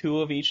have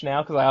 2 of each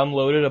now because I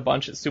unloaded a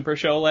bunch at Super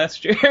Show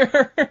last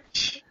year.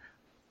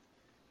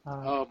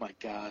 Oh my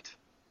god!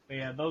 But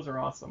yeah, those are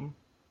awesome.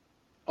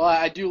 Well,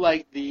 I do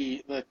like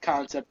the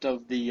concept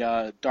of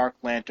the Dark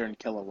Lantern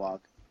Kilowog.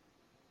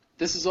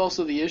 This is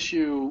also the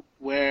issue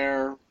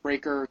where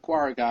Breaker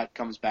Quaragot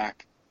comes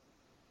back.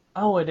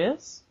 Oh, it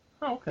is?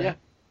 Oh, okay. Yeah.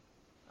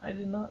 I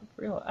did not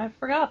realize. I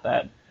forgot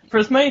that. For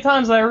as many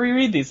times as I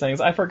reread these things,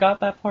 I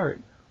forgot that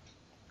part.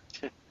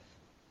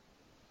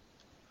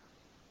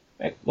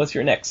 Right, what's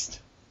your next?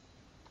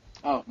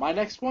 Oh, my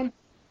next one?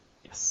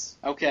 Yes.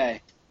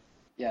 Okay.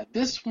 Yeah,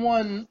 this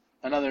one,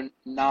 another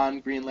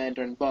non-Green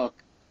Lantern book,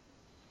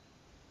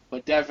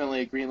 but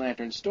definitely a Green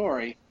Lantern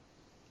story,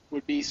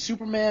 would be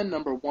Superman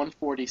number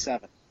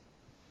 147.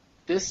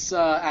 This,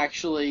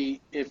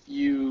 actually, if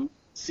you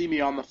see me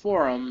on the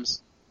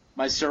forums,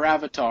 my Sir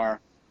Avatar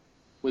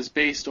was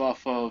based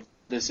off of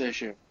this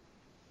issue.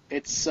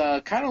 It's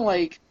kind of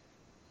like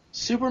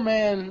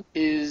Superman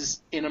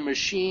is in a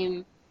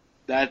machine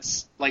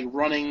that's like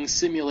running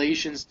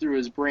simulations through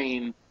his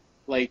brain,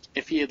 like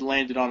if he had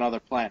landed on other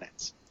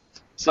planets.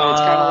 So it's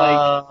kind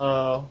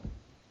of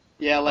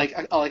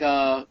like, like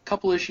a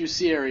couple issue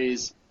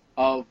series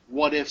of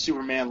what if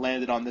Superman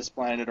landed on this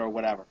planet or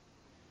whatever.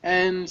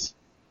 And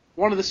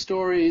one of the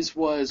stories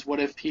was what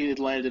if he had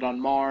landed on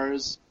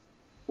Mars,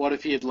 what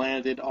if he had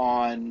landed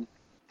on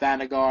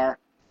Thanagar,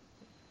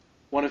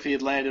 what if he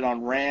had landed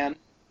on Ran,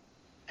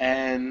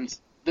 and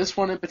this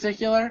one in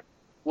particular,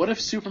 what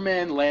if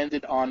Superman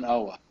landed on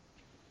Oa?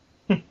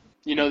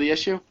 You know the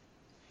issue?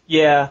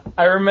 Yeah,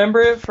 I remember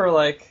it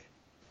for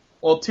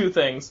two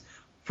things.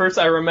 First,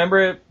 I remember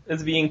it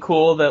as being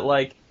cool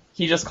that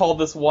he just called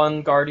this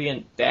one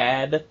Guardian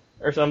Dad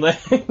or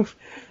something.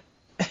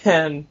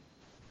 And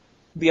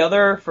the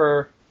other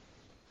for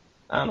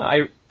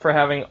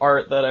having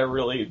art that I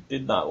really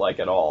did not like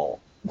at all.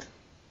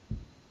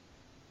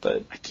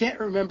 But I can't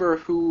remember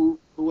who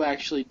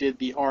actually did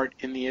the art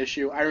in the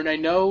issue. I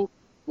know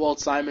Walt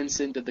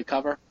Simonson did the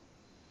cover,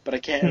 but I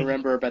can't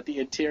remember about the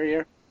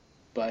interior.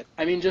 But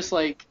I mean, just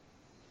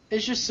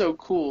it's just so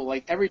cool.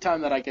 Like every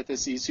time that I get to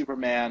see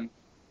Superman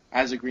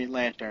as a Green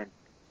Lantern,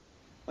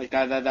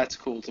 that's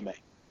cool to me.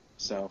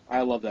 So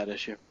I love that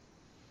issue.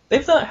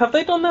 Have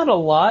they done that a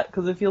lot?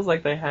 Because it feels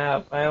like they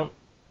have. I don't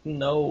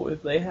know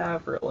if they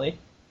have really.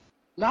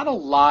 Not a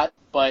lot,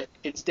 but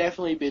it's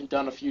definitely been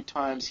done a few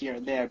times here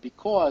and there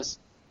because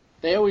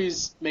they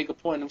always make a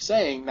point of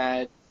saying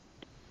that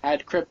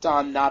had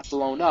Krypton not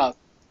blown up,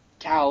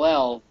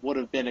 Kal-El would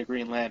have been a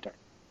Green Lantern.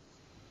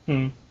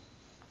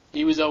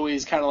 He was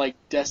always kind of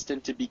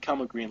destined to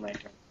become a Green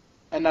Lantern.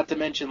 And not to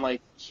mention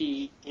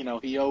he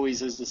always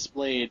has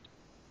displayed,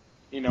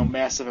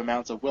 massive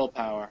amounts of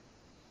willpower.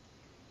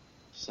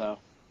 So.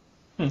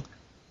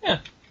 Yeah.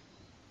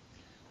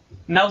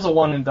 And that was a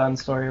one and done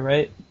story,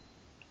 right?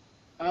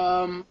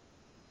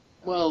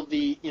 Well,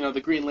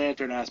 the Green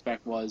Lantern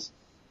aspect was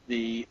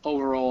the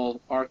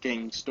overall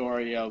arcing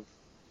story of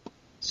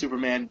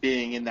Superman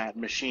being in that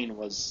machine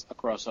was a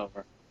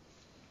crossover.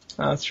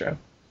 Oh, that's true.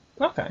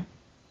 Okay.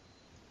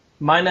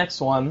 My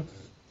next one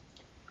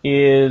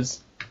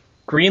is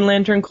Green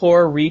Lantern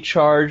Corps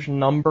Recharge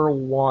number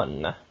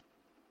 1.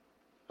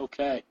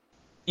 Okay.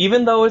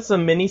 Even though it's a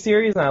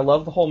miniseries, and I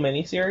love the whole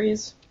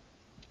miniseries,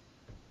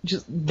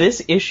 just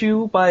this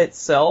issue by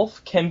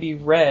itself can be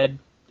read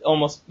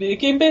it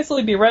can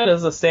basically be read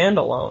as a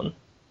standalone.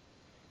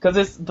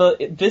 Because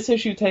this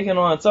issue taken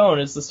on its own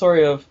is the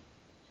story of,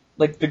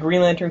 like, the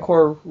Green Lantern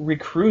Corps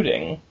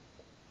recruiting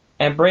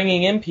and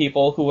bringing in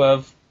people who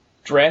have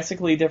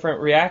drastically different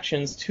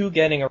reactions to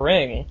getting a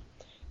ring.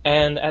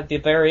 And at the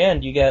very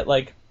end, you get,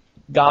 like,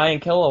 Guy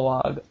and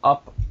Kilowog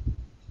up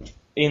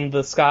in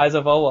the skies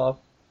of Oa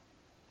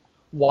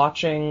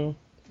watching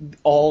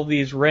all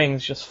these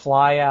rings just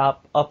fly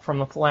up from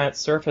the planet's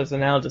surface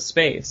and out into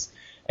space,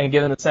 and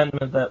given the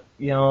sentiment that,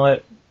 you know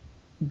what,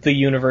 the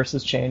universe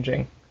is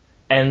changing.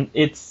 And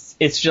it's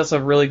just a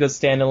really good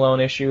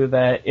standalone issue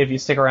that if you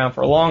stick around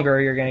for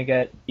longer, you're going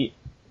to get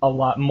a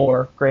lot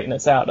more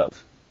greatness out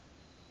of.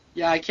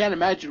 Yeah, I can't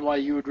imagine why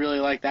you would really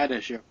like that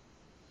issue.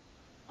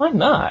 Why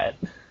not?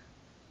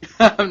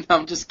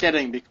 I'm just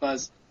kidding,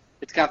 because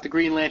it's got the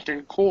Green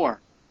Lantern Corps,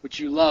 which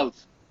you love.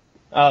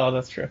 Oh,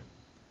 that's true.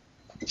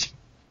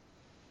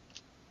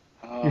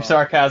 Oh, Your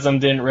sarcasm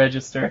didn't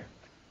register.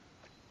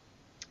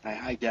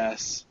 I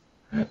guess.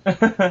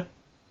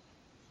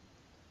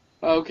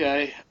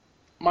 Okay.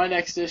 My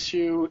next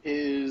issue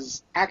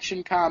is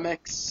Action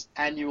Comics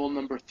Annual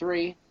number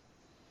 3.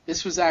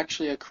 This was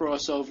actually a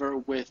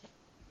crossover with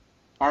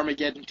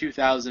Armageddon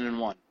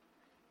 2001.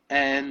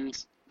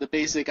 And the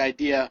basic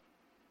idea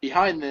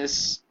behind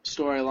this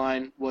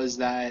storyline was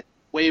that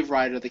Wave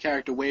Rider, the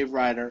character Wave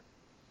Rider,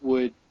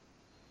 would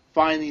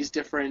find these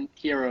different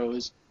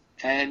heroes,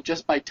 and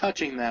just by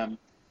touching them,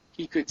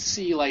 he could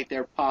see, like,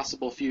 their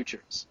possible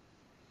futures.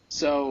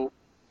 So,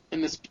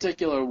 in this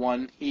particular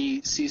one,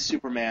 he sees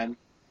Superman,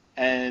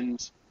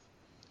 and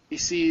he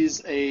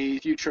sees a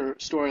future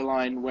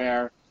storyline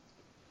where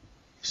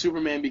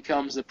Superman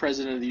becomes the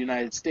President of the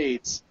United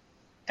States,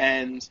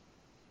 and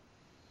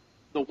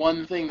the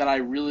one thing that I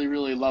really,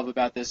 really love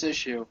about this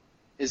issue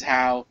is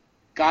how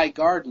Guy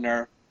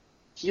Gardner,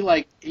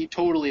 he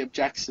totally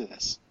objects to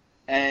this.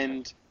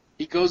 And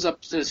he goes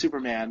up to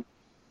Superman,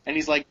 and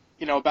he's like,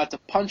 about to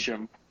punch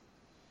him.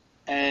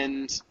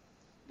 And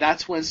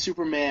that's when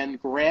Superman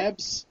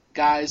grabs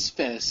Guy's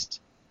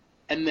fist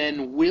and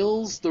then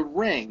wills the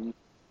ring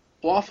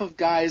off of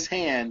Guy's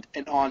hand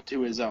and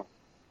onto his own.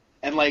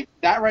 And, like,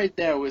 that right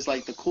there was,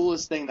 like, the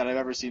coolest thing that I've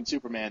ever seen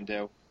Superman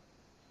do.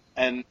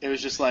 And it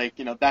was just like,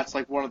 that's,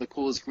 like, one of the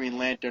coolest Green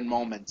Lantern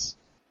moments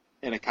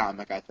in a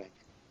comic, I think.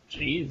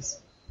 Jeez.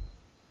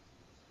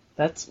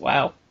 That's,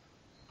 wow.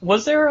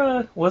 Was there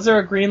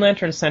a Green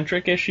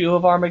Lantern-centric issue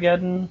of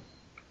Armageddon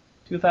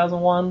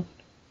 2001?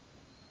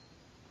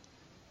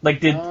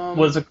 Like,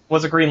 was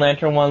a Green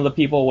Lantern one of the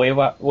people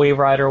Wave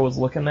Rider was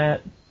looking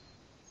at?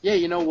 Yeah,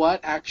 you know what?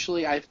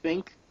 Actually, I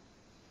think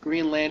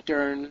Green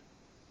Lantern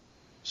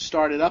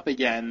started up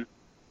again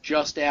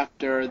just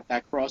after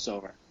that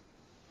crossover.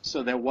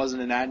 So there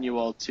wasn't an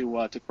annual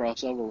to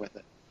cross over with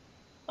it.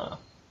 Oh,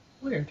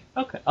 weird.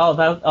 Okay.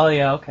 Oh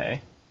yeah,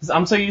 okay. 'Cause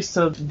I'm so used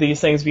to these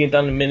things being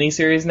done in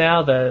miniseries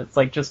now that it's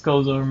like just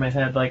goes over my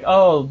head. Like,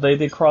 oh, they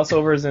did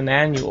crossovers and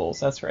annuals.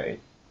 That's right.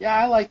 Yeah,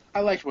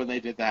 I liked when they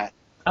did that.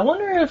 I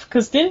wonder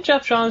because didn't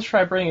Jeff Johns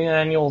try bringing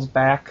annuals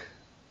back,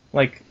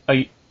 like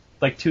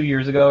 2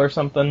 years ago or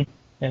something,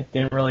 and it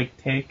didn't really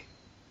take?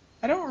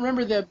 I don't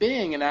remember there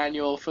being an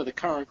annual for the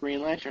current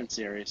Green Lantern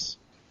series.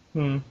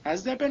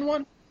 Has there been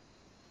one?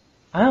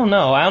 I don't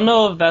know. I don't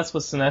know if that's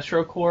what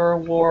Sinestro Corps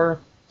War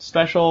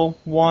Special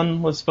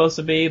 1 was supposed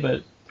to be,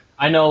 but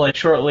I know, like,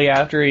 shortly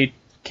after he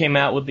came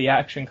out with the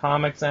Action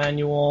Comics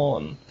annual,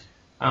 and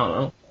I don't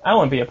know. I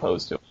wouldn't be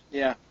opposed to it.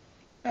 Yeah.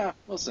 Yeah,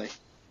 we'll see.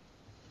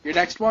 Your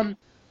next one?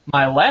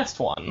 My last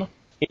one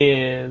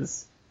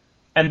is,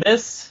 and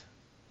this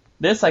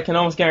I can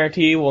almost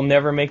guarantee will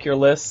never make your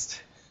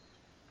list,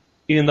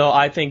 even though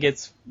I think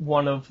it's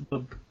one of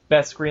the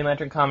best Green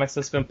Lantern comics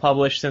that's been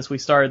published since we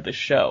started the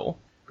show,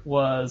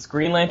 was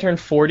Green Lantern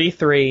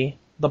 43,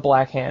 the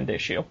Black Hand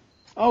issue.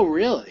 Oh,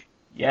 really?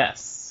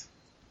 Yes.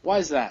 Why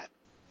is that?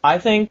 I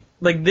think,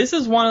 like, this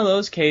is one of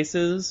those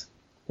cases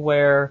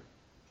where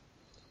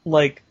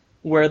the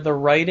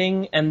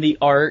writing and the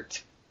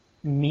art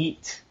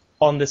meet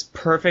on this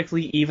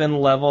perfectly even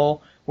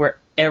level where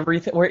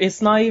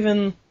it's not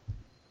even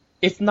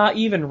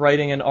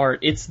writing and art,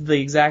 it's the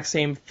exact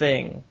same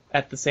thing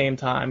at the same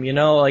time,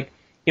 like,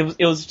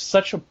 it was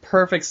such a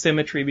perfect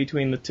symmetry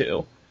between the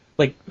two.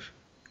 Like,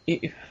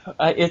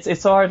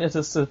 it's hard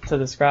to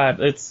describe.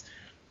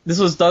 This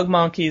was Doug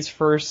Mahnke's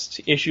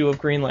first issue of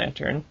Green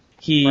Lantern.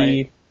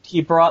 He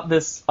brought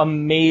this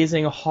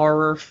amazing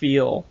horror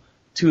feel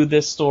to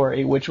this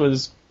story, which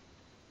was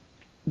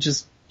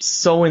just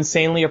so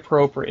insanely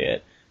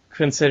appropriate,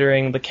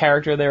 considering the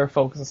character they were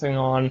focusing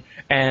on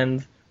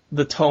and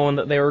the tone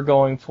that they were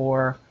going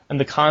for and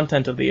the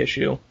content of the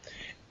issue.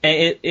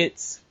 And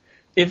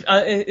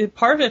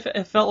part of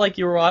it felt like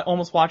you were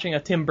almost watching a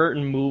Tim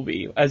Burton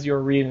movie as you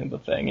were reading the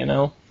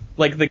thing,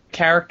 Like, the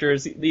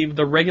characters,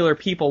 the regular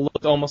people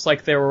looked almost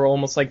like they were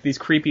almost like these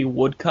creepy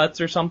woodcuts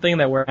or something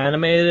that were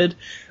animated,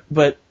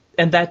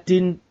 and that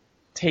didn't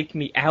take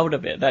me out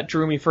of it. That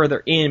drew me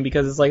further in,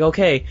 because it's like,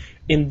 okay,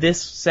 in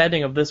this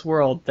setting of this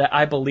world, that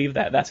I believe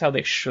that's how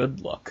they should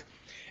look.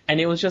 And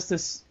it was just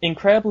this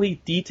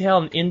incredibly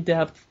detailed and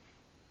in-depth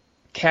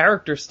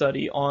character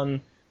study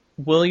on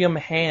William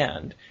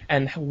Hand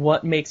and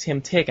what makes him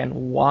tick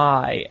and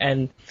why.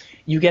 And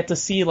you get to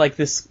see like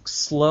this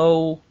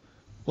slow,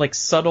 like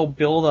subtle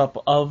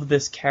buildup of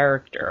this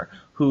character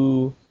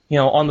who, you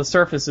know, on the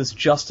surface is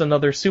just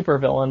another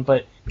supervillain,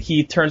 but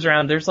he turns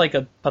around, there's like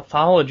a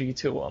pathology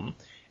to him.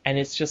 And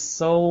it's just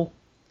so...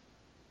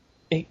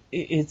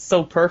 It's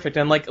so perfect,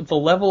 and like the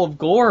level of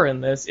gore in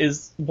this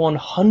is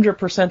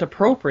 100%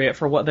 appropriate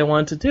for what they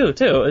wanted to do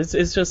too.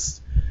 It's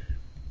just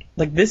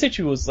like this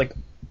issue was like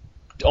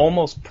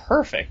almost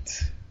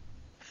perfect.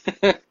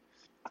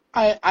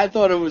 I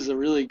thought it was a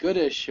really good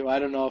issue. I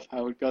don't know if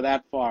I would go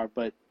that far,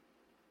 but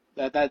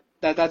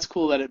that's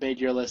cool that it made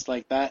your list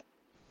like that.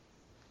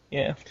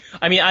 Yeah,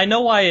 I mean I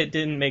know why it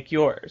didn't make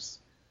yours,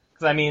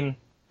 because I mean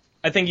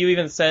I think you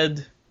even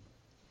said.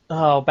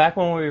 Oh, back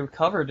when we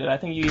covered it, I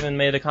think you even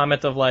made a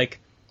comment of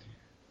like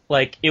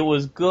it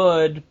was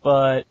good,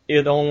 but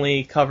it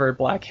only covered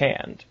Black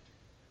Hand.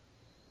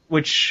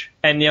 Which,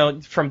 and you know,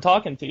 from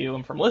talking to you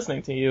and from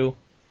listening to you,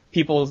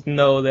 people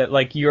know that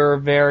like you're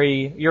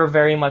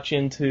very much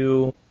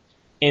into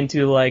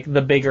like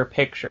the bigger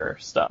picture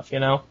stuff,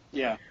 you know?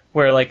 Yeah.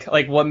 Where like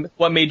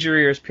what made your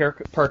ears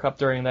perk up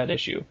during that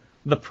issue?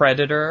 The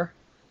Predator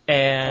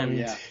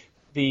and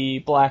the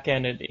Black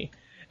Entity.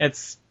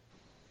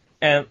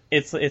 And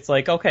it's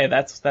like, okay,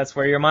 that's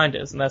where your mind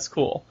is, and that's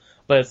cool.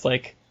 But it's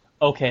like,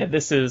 okay,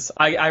 this is,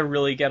 I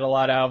really get a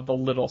lot out of the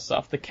little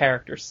stuff, the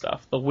character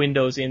stuff, the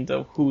windows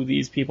into who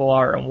these people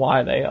are and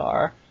why they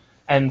are.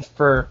 And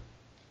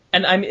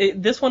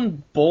this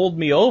one bowled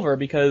me over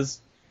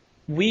because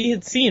we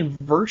had seen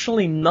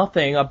virtually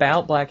nothing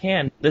about Black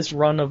Hand this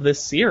run of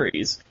this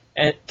series,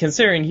 and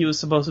considering he was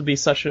supposed to be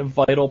such a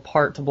vital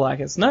part to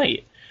Blackest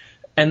Night.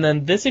 And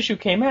then this issue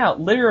came out,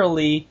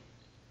 literally,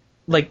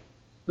 like,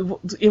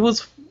 it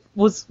was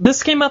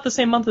this came out the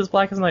same month as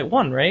Blackest Night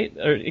 1, right?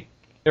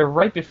 Or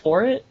right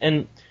before it,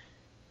 and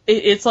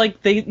it's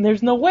like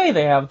there's no way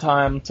they have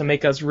time to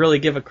make us really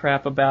give a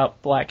crap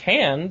about Black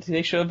Hand.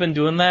 They should have been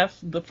doing that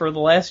for the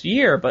last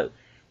year, but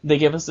they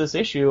give us this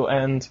issue,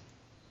 and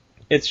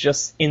it's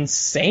just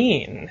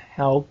insane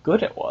how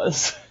good it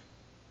was.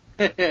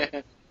 Oh,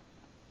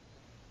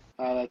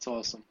 that's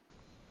awesome.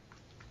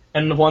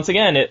 And once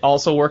again, it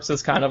also works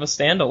as kind of a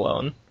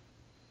standalone.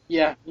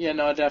 Yeah,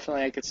 no,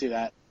 definitely I could see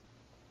that.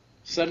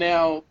 So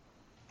now,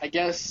 I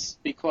guess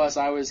because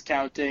I was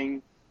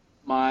counting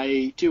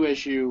my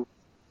 2-issue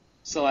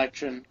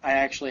selection, I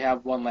actually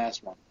have one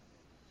last one.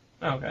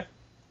 Okay.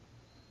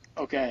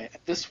 Okay,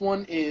 this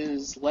one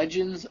is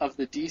Legends of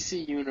the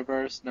DC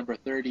Universe number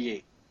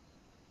 38.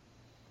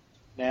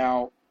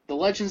 Now, the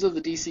Legends of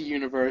the DC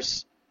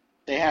Universe,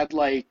 they had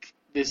like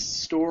this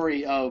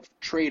story of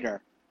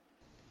Traitor,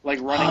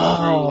 like running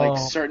through like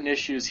certain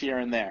issues here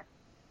and there.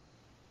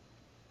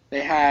 They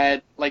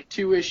had like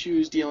 2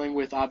 issues dealing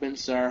with Abin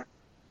Sur,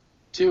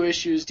 2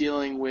 issues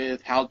dealing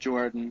with Hal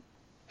Jordan,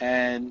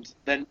 and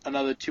then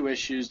another 2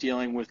 issues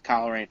dealing with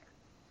Kyle Rayner.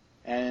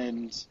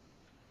 And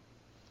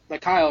the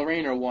Kyle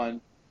Rayner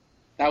one,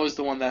 that was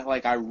the one that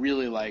like I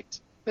really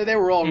liked. They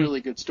were all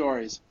really good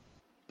stories.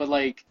 But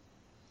like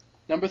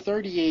number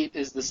 38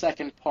 is the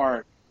second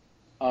part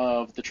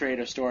of the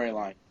Traitor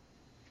storyline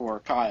for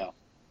Kyle.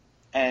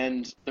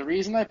 And the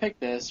reason I picked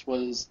this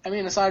was, I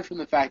mean, aside from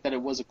the fact that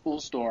it was a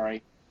cool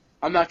story,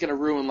 I'm not going to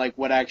ruin like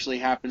what actually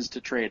happens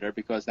to Traitor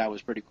because that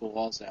was pretty cool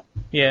also.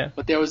 Yeah.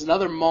 But there was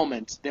another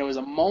moment. There was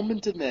a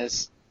moment in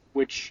this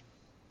which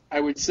I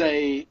would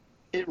say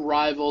it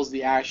rivals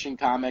the Action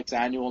Comics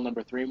annual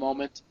number 3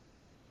 moment.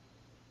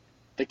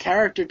 The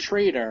character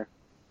Traitor,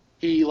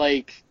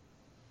 he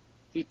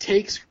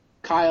takes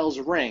Kyle's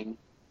ring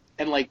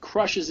and like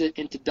crushes it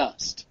into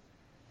dust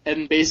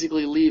and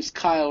basically leaves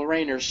Kyle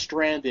Rayner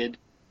stranded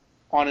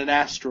on an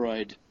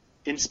asteroid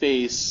in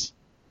space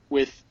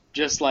with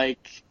just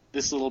like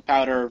this little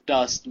powder of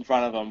dust in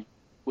front of him,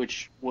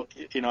 which,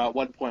 you know, at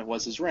one point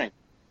was his ring.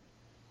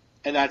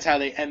 And that's how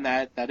they end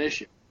that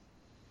issue.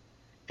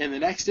 In the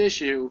next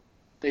issue,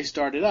 they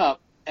start it up,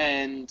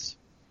 and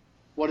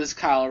what does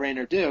Kyle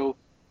Rayner do?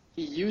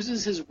 He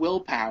uses his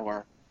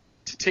willpower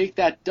to take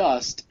that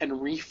dust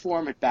and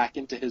reform it back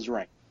into his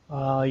ring.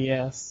 Oh,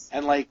 yes.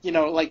 And like, you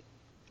know, like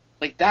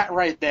that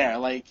right there,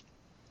 like,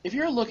 if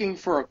you're looking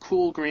for a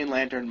cool Green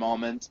Lantern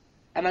moment,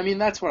 and I mean,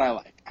 that's what I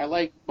like. I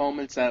like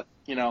moments that,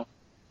 you know,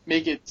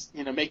 make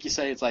you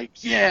say it's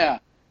like, yeah,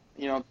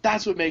 you know,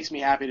 that's what makes me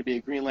happy to be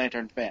a Green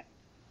Lantern fan.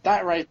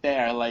 That right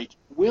there, like,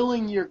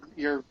 willing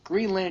your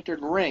Green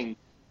Lantern ring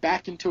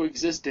back into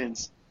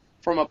existence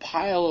from a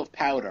pile of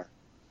powder.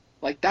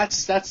 Like,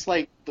 that's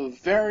like the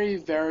very,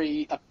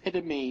 very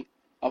epitome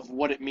of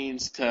what it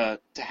means to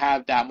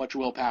have that much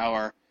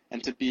willpower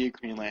and to be a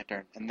Green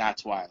Lantern, and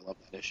that's why I love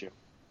that issue.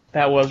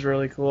 That was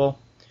really cool.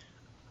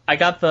 I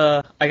got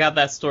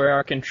that story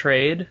arc in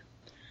trade,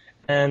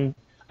 and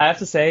I have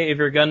to say, if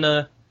you're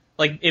gonna,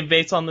 like, if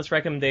based on this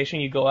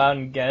recommendation you go out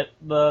and get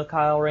the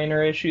Kyle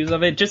Rayner issues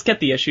of it, just get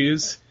the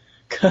issues,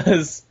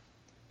 because,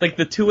 like,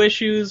 the 2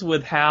 issues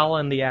with Hal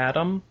and the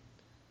Atom,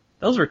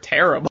 Those were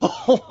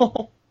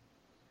terrible.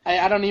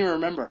 I don't even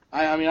remember.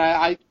 I mean,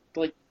 I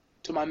like,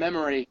 to my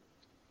memory,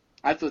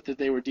 I thought that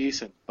they were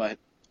decent, but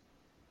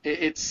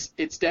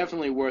it's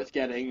definitely worth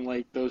getting,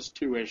 like, those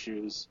two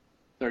issues,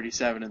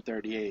 37 and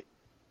 38.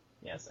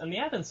 Yes, and the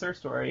Advent Sur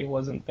story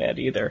wasn't bad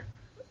either.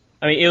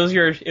 I mean, it was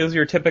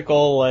your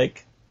typical,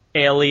 like,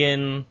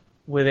 alien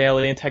with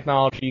alien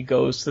technology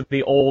goes to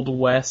the Old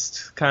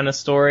West kind of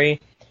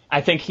story.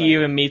 I think he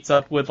even meets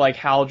up with, like,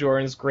 Hal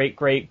Jordan's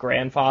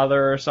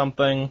great-great-grandfather or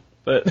something,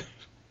 but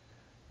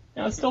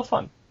it's still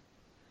fun.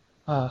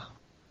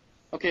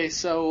 Okay,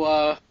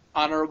 so,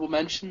 honorable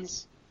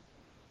mentions?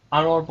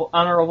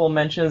 Honorable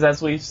mentions,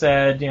 as we've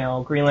said,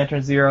 Green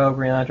Lantern 0,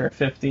 Green Lantern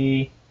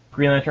 50,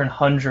 Green Lantern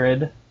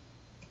 100,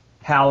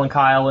 Hal and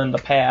Kyle in the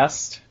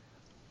past.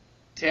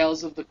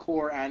 Tales of the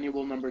Corps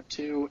Annual number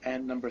 2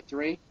 and number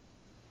 3.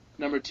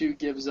 Number 2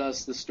 gives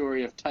us the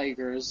story of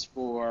Tigers,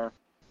 for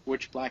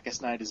which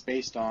Blackest Night is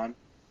based on,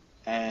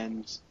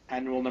 and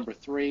Annual number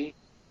 3,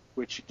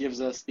 which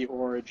gives us the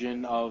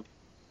origin of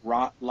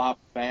Lop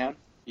Van,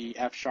 the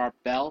F-sharp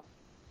bell.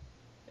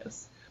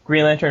 Yes.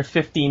 Green Lantern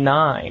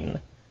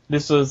 59.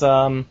 This was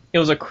it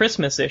was a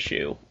Christmas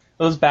issue.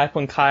 It was back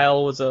when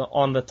Kyle was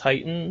on the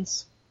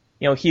Titans.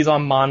 He's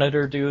on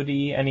monitor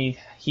duty, and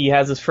he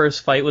has his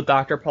first fight with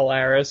Dr.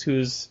 Polaris,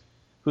 who's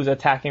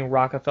attacking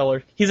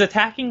Rockefeller. He's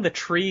attacking the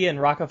tree in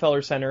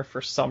Rockefeller Center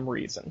for some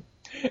reason.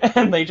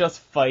 And they just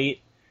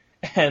fight.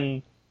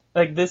 And,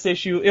 like, this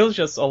issue, it was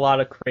just a lot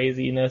of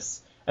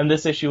craziness. And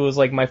this issue was,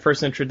 like, my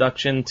first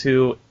introduction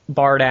to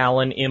Bart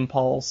Allen,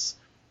 Impulse,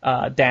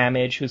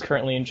 Damage, who's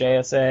currently in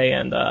JSA,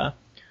 and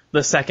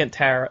the second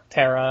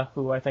Terra,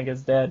 who I think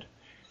is dead.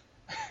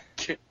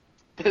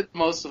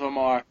 Most of them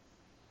are.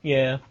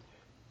 Yeah.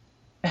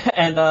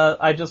 And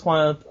I just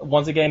want to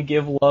once again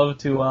give love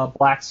to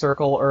Black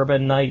Circle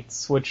Urban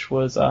Knights, which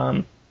was,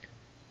 I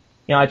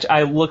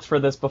looked for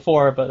this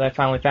before, but I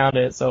finally found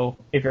it, so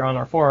if you're on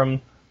our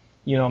forum,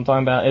 you know what I'm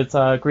talking about. It's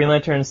Green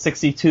Lantern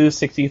 62,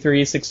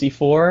 63,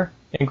 64,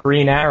 and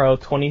Green Arrow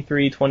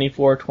 23,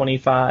 24,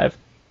 25,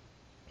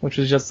 which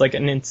was just like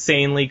an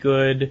insanely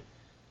good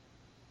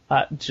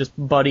just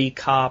buddy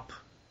cop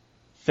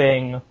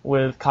thing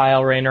with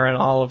Kyle Rayner and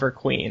Oliver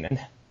Queen, and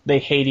they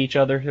hate each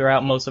other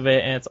throughout most of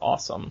it, and it's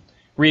awesome.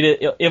 Read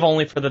it, if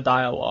only for the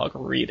dialogue.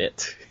 Read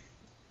it.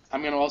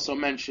 I'm going to also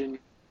mention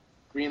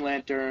Green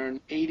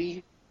Lantern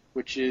 80,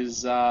 which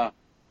is kind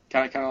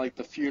of like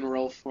the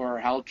funeral for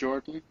Hal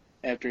Jordan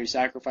after he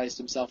sacrificed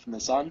himself in the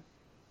sun.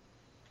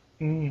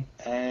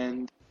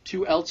 And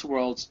 2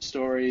 Elseworlds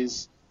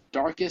stories,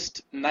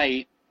 Darkest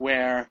Night,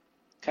 where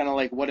kind of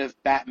like what if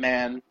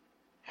Batman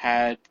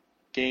had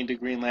gained a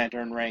Green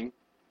Lantern ring,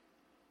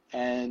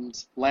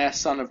 and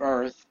Last Son of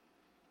Earth,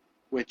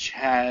 which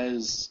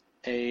has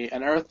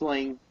an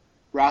Earthling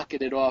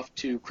rocketed off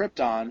to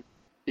Krypton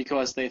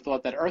because they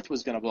thought that Earth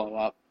was going to blow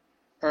up.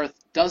 Earth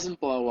doesn't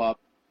blow up,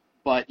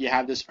 but you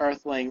have this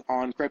Earthling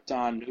on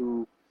Krypton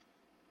who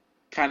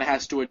kind of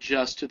has to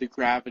adjust to the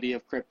gravity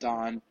of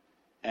Krypton,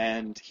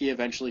 and he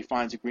eventually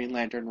finds a Green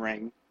Lantern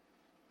ring,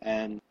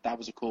 and that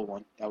was a cool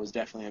one. That was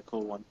definitely a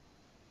cool one.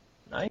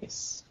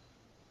 Nice.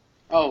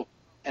 Oh,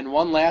 and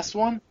one last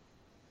one.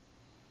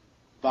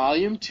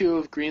 Volume 2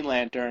 of Green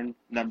Lantern,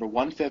 number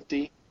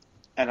 150,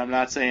 and I'm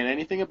not saying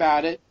anything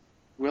about it.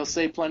 We'll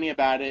say plenty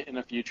about it in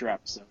a future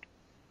episode.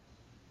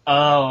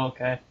 Oh,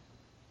 okay.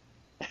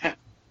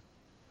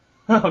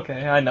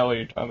 Okay, I know what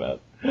you're talking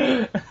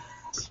about.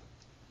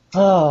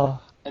 Oh.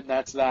 And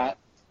that's that.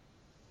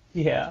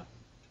 Yeah.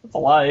 That's a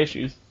lot of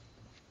issues.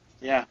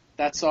 Yeah,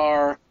 that's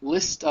our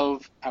list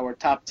of our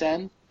top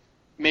 10.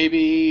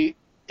 Maybe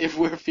if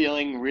we're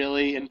feeling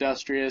really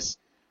industrious,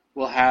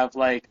 we'll have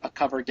like a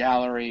cover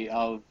gallery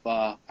of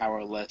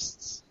our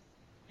lists.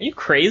 Are you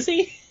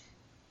crazy?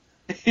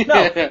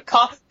 No,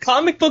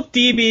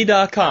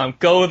 comicbookdb.com.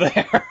 Go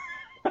there.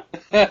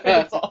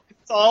 It's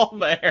all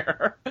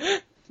there.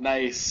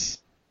 Nice.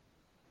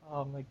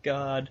 Oh my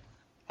god.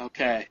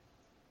 Okay.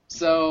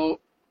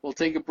 So, we'll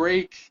take a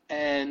break,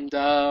 and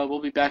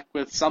we'll be back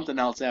with something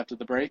else after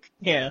the break.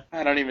 Yeah.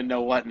 I don't even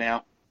know what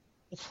now.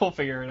 We'll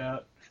figure it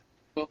out.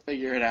 We'll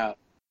figure it out.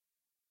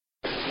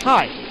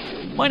 Hi,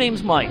 my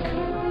name's Mike.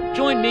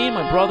 Join me and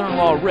my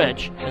brother-in-law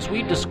Rich as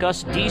we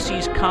discuss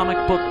DC's comic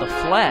book The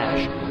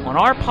Flash on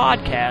our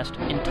podcast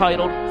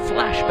entitled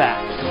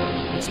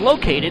Flashback. It's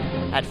located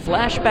at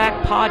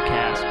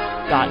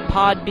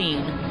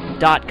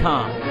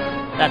flashbackpodcast.podbean.com.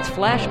 That's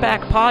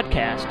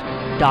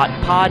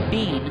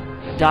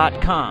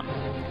flashbackpodcast.podbean.com.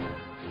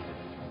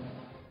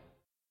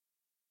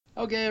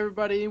 Okay,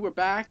 everybody, we're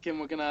back, and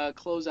we're gonna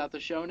close out the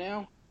show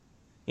now.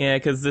 Yeah,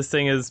 because this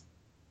thing is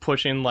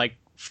pushing like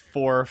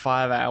 4 or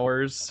 5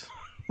 hours.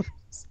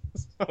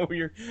 So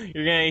you're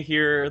gonna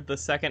hear the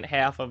second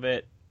half of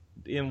it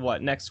in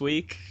next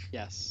week?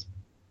 Yes.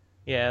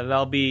 Yeah,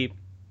 that'll be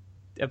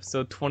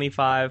episode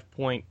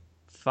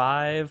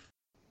 25.5.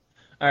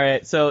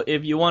 Alright, so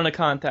if you want to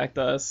contact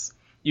us,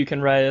 you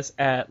can write us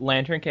at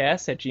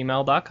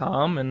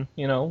lanterncast@gmail.com, and,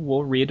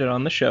 we'll read it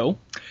on the show.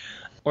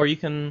 Or you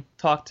can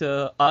talk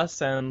to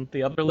us and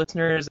the other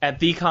listeners at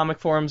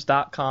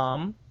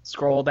thecomicforums.com.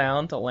 Scroll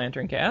down to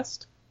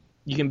LanternCast.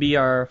 You can be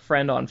our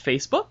friend on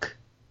Facebook,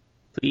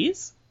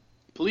 please.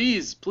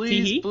 Please.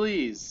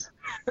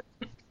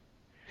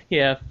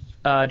 Yeah,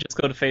 just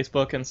go to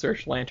Facebook and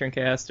search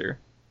LanternCast, or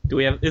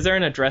is there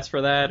an address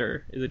for that,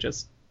 or is it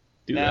just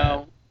do that?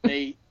 No,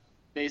 they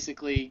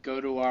basically go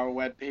to our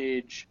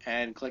webpage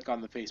and click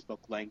on the Facebook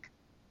link.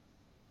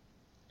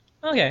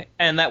 Okay,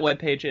 and that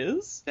webpage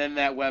is? Then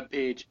that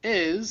webpage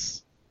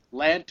is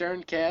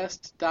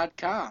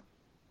LanternCast.com.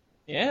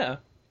 Yeah,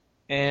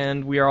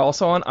 and we are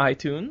also on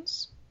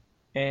iTunes,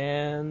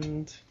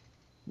 and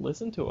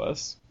listen to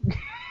us.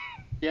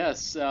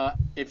 Yes,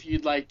 if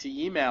you'd like to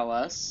email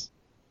us,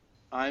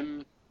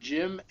 I'm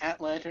Jim at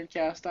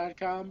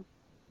LanternCast.com,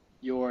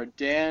 you're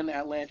Dan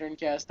at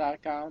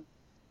LanternCast.com,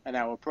 and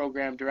our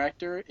program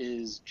director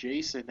is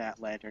Jason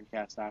at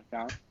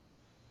LanternCast.com.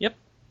 Yep,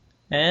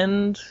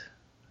 and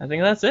I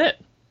think that's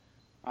it.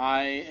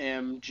 I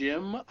am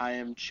Jim. I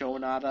am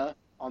Chonata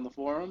on the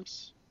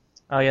forums.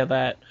 Oh yeah,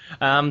 that.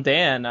 I'm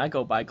Dan. I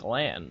go by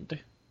Gland.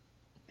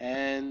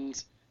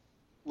 And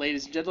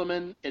ladies and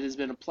gentlemen, it has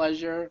been a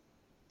pleasure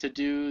to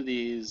do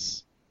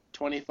these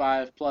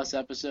 25 plus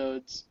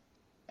episodes,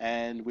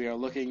 and we are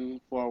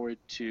looking forward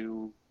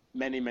to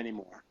many, many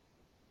more.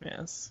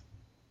 Yes.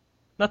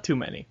 Not too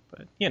many,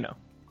 but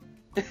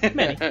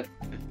many.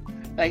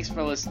 Thanks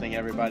for listening,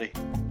 everybody.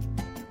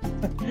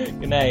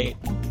 Good night.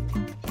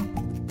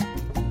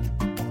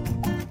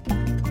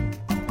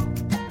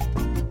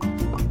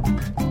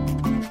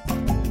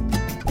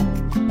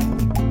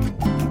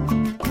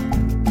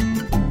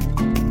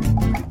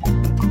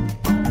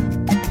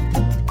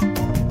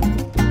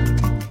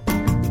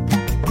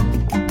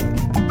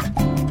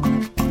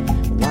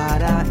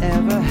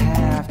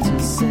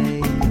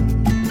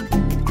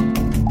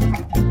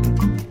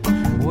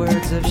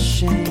 Of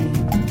shame,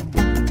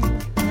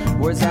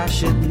 words I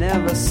should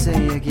never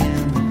say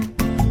again.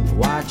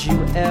 Why'd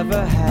you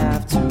ever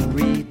have to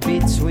read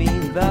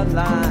between the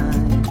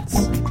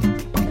lines,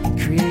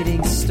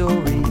 creating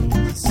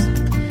stories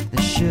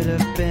that should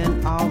have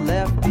been all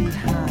left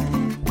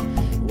behind?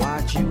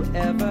 Why'd you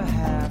ever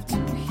have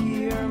to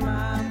hear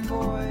my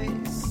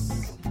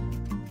voice?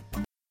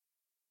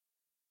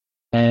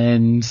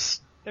 And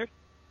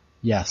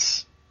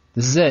yes,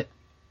 this is it.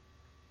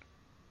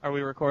 Are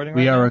we recording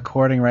We right are now?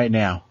 recording right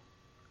now.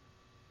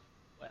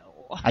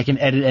 Well, I can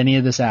edit any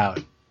of this out.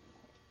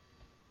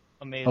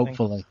 amazing.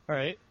 Hopefully. All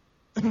right.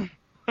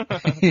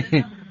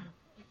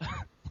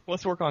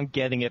 Let's work on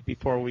getting it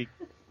before we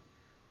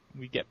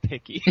get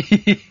picky.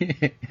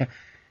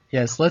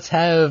 Yes, let's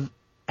have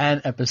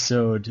an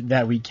episode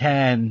that we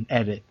can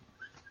edit.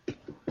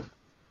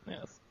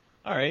 Yes.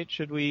 All right. How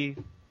should we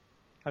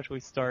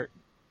start?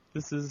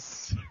 This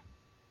is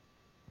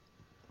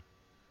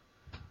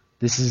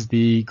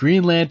the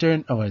Green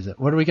Lantern. Oh, is it?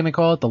 What are we going to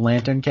call it? The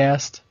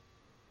LanternCast?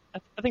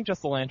 I think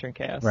just the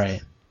LanternCast.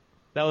 Right.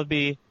 That would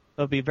be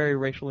very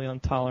racially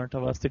intolerant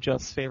of us to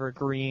just favor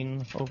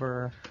green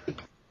over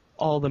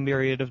all the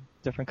myriad of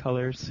different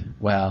colors.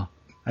 Well,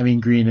 I mean,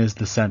 green is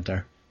the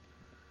center.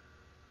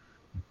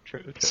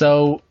 True.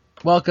 So,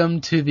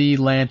 welcome to the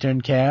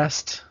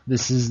LanternCast.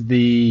 This is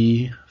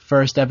the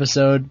first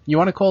episode. You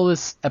want to call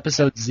this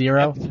episode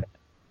 0?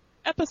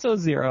 Episode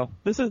 0.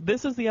 This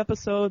is the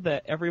episode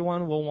that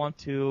everyone will want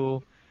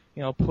to,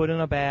 put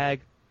in a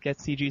bag, get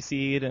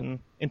CGC'd, and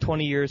in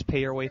 20 years pay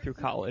your way through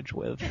college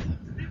with.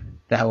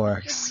 That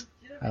works.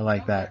 I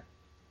like that.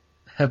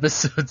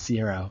 Episode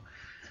 0.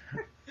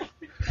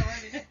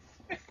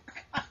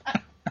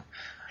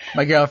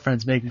 My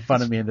girlfriend's making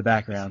fun of me in the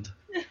background.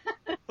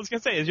 I was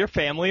gonna say, is your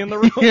family in the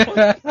room?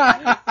 Yeah.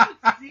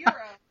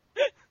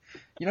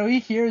 He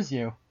hears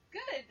you.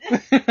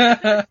 Good.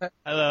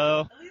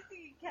 Hello. At least he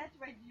can catch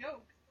my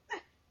jokes.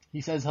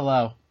 He says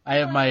hello. I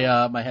have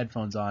my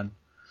headphones on,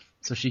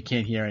 so she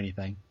can't hear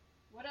anything.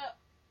 What up?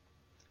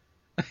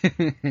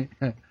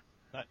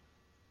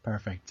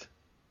 Perfect.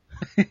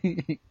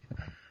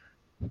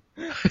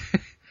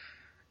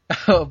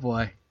 Oh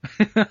boy.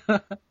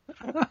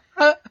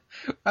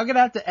 I'm gonna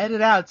have to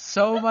edit out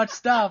so much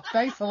stuff.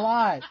 Thanks a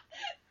lot.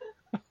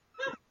 This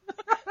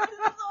is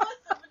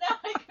awesome. Now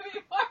I can be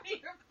part of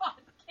your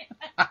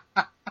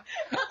podcast.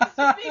 I'm just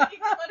making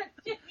fun of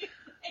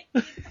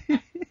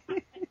Jimmy.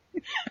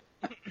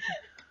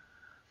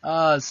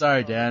 Oh,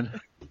 sorry, Dan.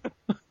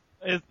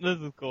 This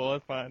is cool.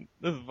 It's fine.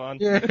 This is fun.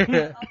 Yeah. I'll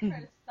try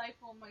to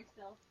stifle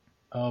myself.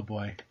 Oh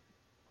boy.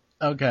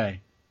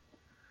 Okay.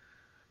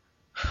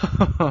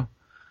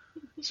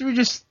 Should we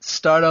just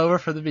start over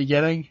from the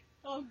beginning?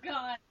 Oh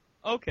God.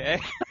 Okay.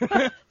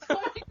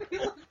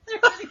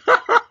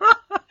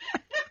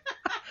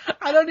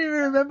 I don't even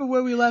remember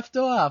where we left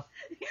off.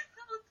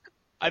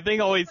 I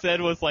think all we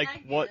said was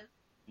what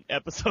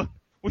episode.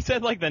 We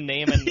said the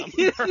name and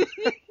number.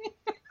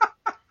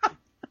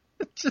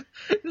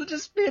 It'll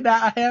just be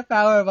a half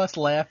hour of us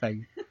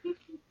laughing.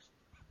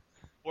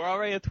 We're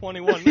already at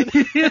 21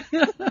 minutes.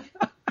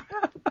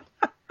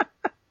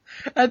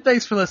 And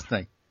thanks for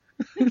listening.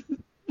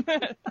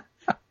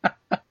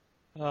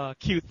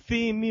 cue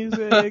theme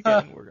music,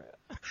 and we're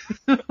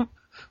gonna...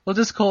 We'll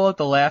just call it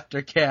the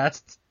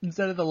LaughterCast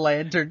instead of the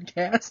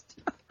LanternCast.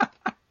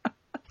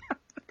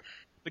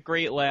 The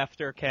Great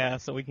Laughter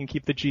Cast, so we can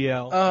keep the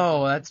GL.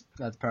 Oh, that's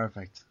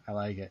perfect. I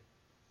like it.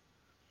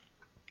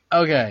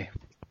 Okay.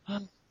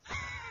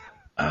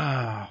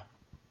 Oh,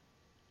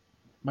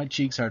 my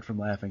cheeks hurt from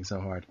laughing so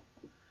hard.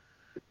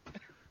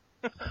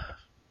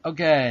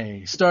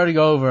 Okay, starting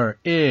over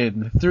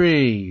in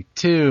 3,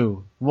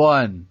 2,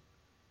 1.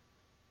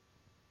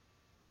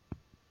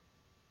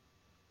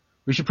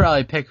 We should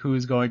probably pick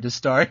who's going to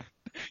start.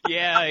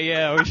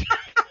 Yeah, we should...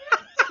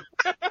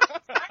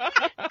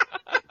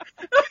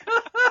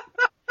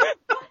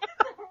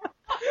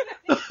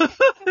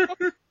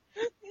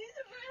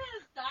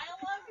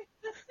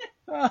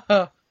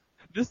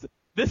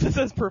 This is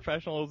as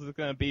professional as it's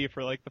gonna be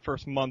for like the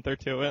first month or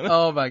two.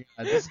 Oh my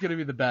god, this is gonna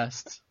be the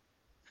best.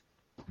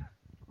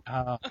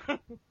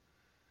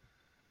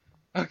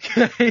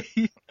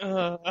 Okay.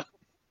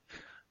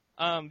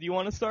 Do you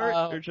want to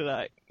start or should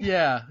I?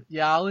 Yeah.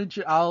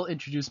 I'll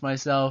introduce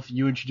myself.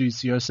 You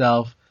introduce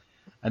yourself,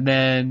 and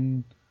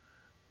then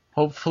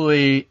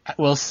hopefully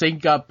we'll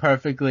sync up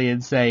perfectly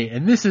and say,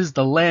 "And this is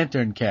the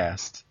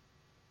LanternCast."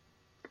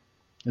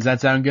 Does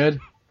that sound good?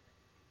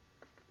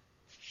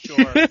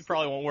 Sure. It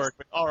probably won't work,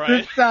 but all right.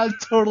 This sounds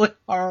totally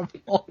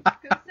horrible.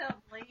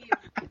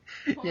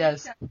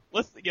 Yes.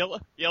 Let's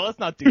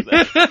not do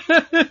that.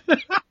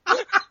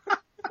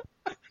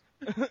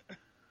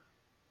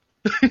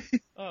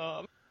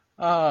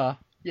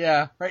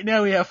 Yeah. Right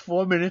now we have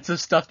 4 minutes of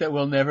stuff that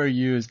we'll never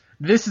use.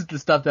 This is the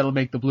stuff that'll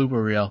make the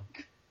blooper reel.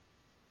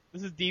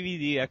 This is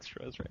DVD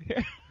extras right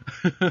here.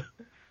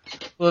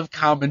 We'll have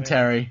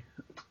commentary.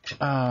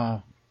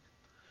 Oh.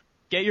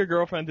 Get your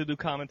girlfriend to do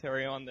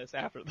commentary on this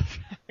after the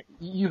fact.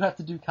 You have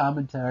to do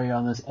commentary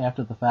on this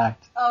after the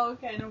fact. Oh,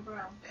 okay, no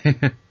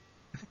problem.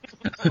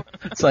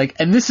 It's like,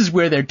 and this is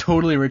where they're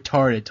totally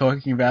retarded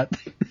talking about.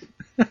 Who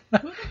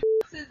the f***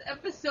 is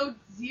episode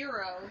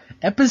 0?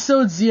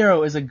 Episode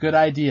 0 is a good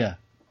idea.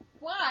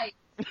 Why?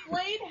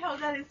 Explain how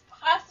that is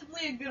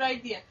possibly a good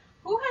idea.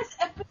 Who has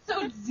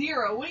episode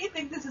 0? What do you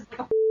think this is,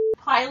 like a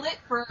pilot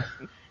for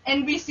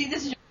NBC?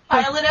 This is your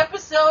pilot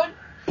episode?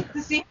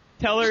 To see.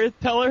 Tell her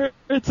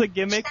it's a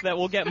gimmick that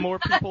will get more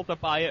people to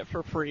buy it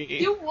for free.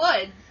 You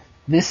would.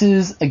 This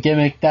is a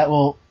gimmick that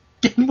will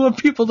get more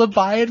people to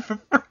buy it for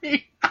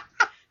free.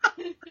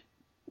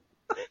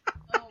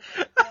 Oh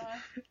my god.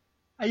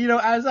 You know,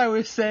 as I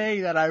was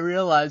saying that, I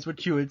realized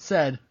what you had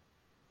said.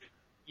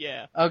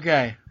 Yeah.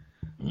 Okay.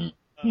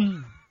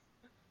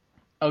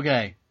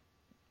 Okay.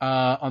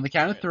 On the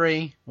count of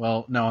 3,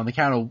 well, no, on the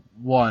count of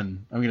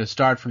 1, I'm going to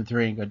start from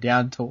 3 and go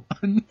down to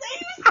 1.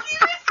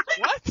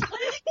 What?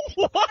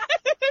 What?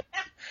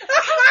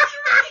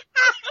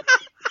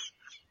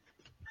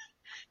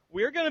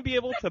 We're gonna be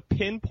able to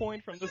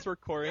pinpoint from this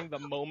recording the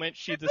moment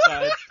she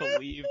decides to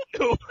leave.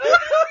 Oh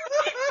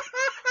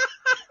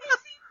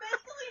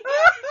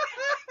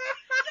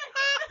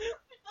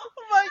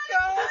my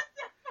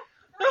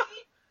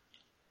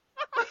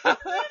god!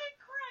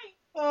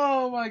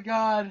 Oh my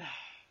god!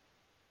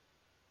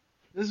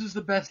 This was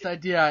the best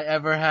idea I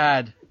ever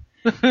had.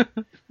 Now what's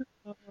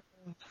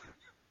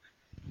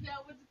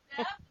gonna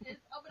happen is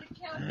I'm gonna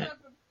count down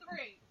from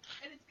 3,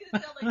 and it's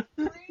gonna sound like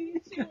 3,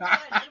 2, 1,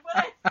 and when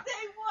I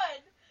say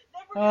 1,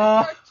 then we're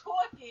gonna start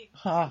talking.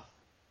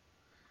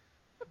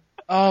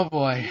 Oh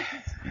boy.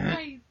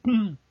 Christ.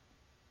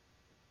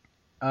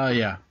 Oh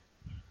yeah.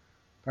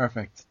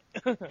 Perfect.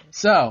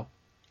 So,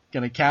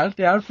 gonna count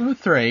down from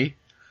 3.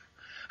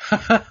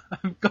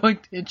 I'm going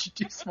to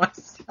introduce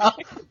myself.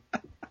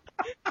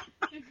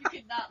 If you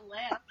could not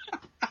laugh.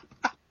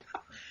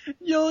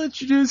 You'll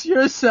introduce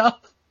yourself.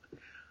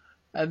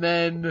 And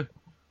then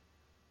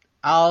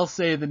I'll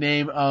say the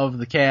name of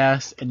the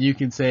cast, and you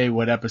can say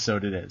what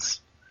episode it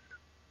is.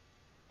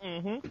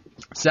 Mm-hmm.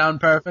 Sound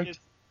perfect?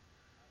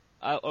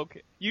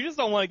 Okay. You just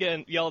don't want to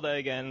get yelled at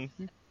again,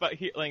 but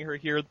letting her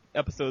hear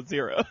episode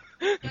 0.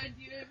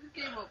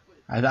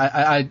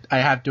 I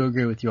have to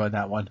agree with you on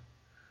that one.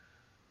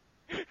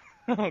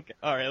 Okay.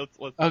 All right.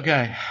 Let's.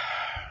 Okay.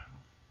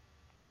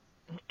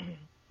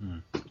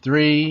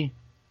 3,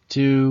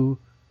 2,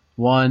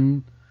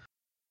 1.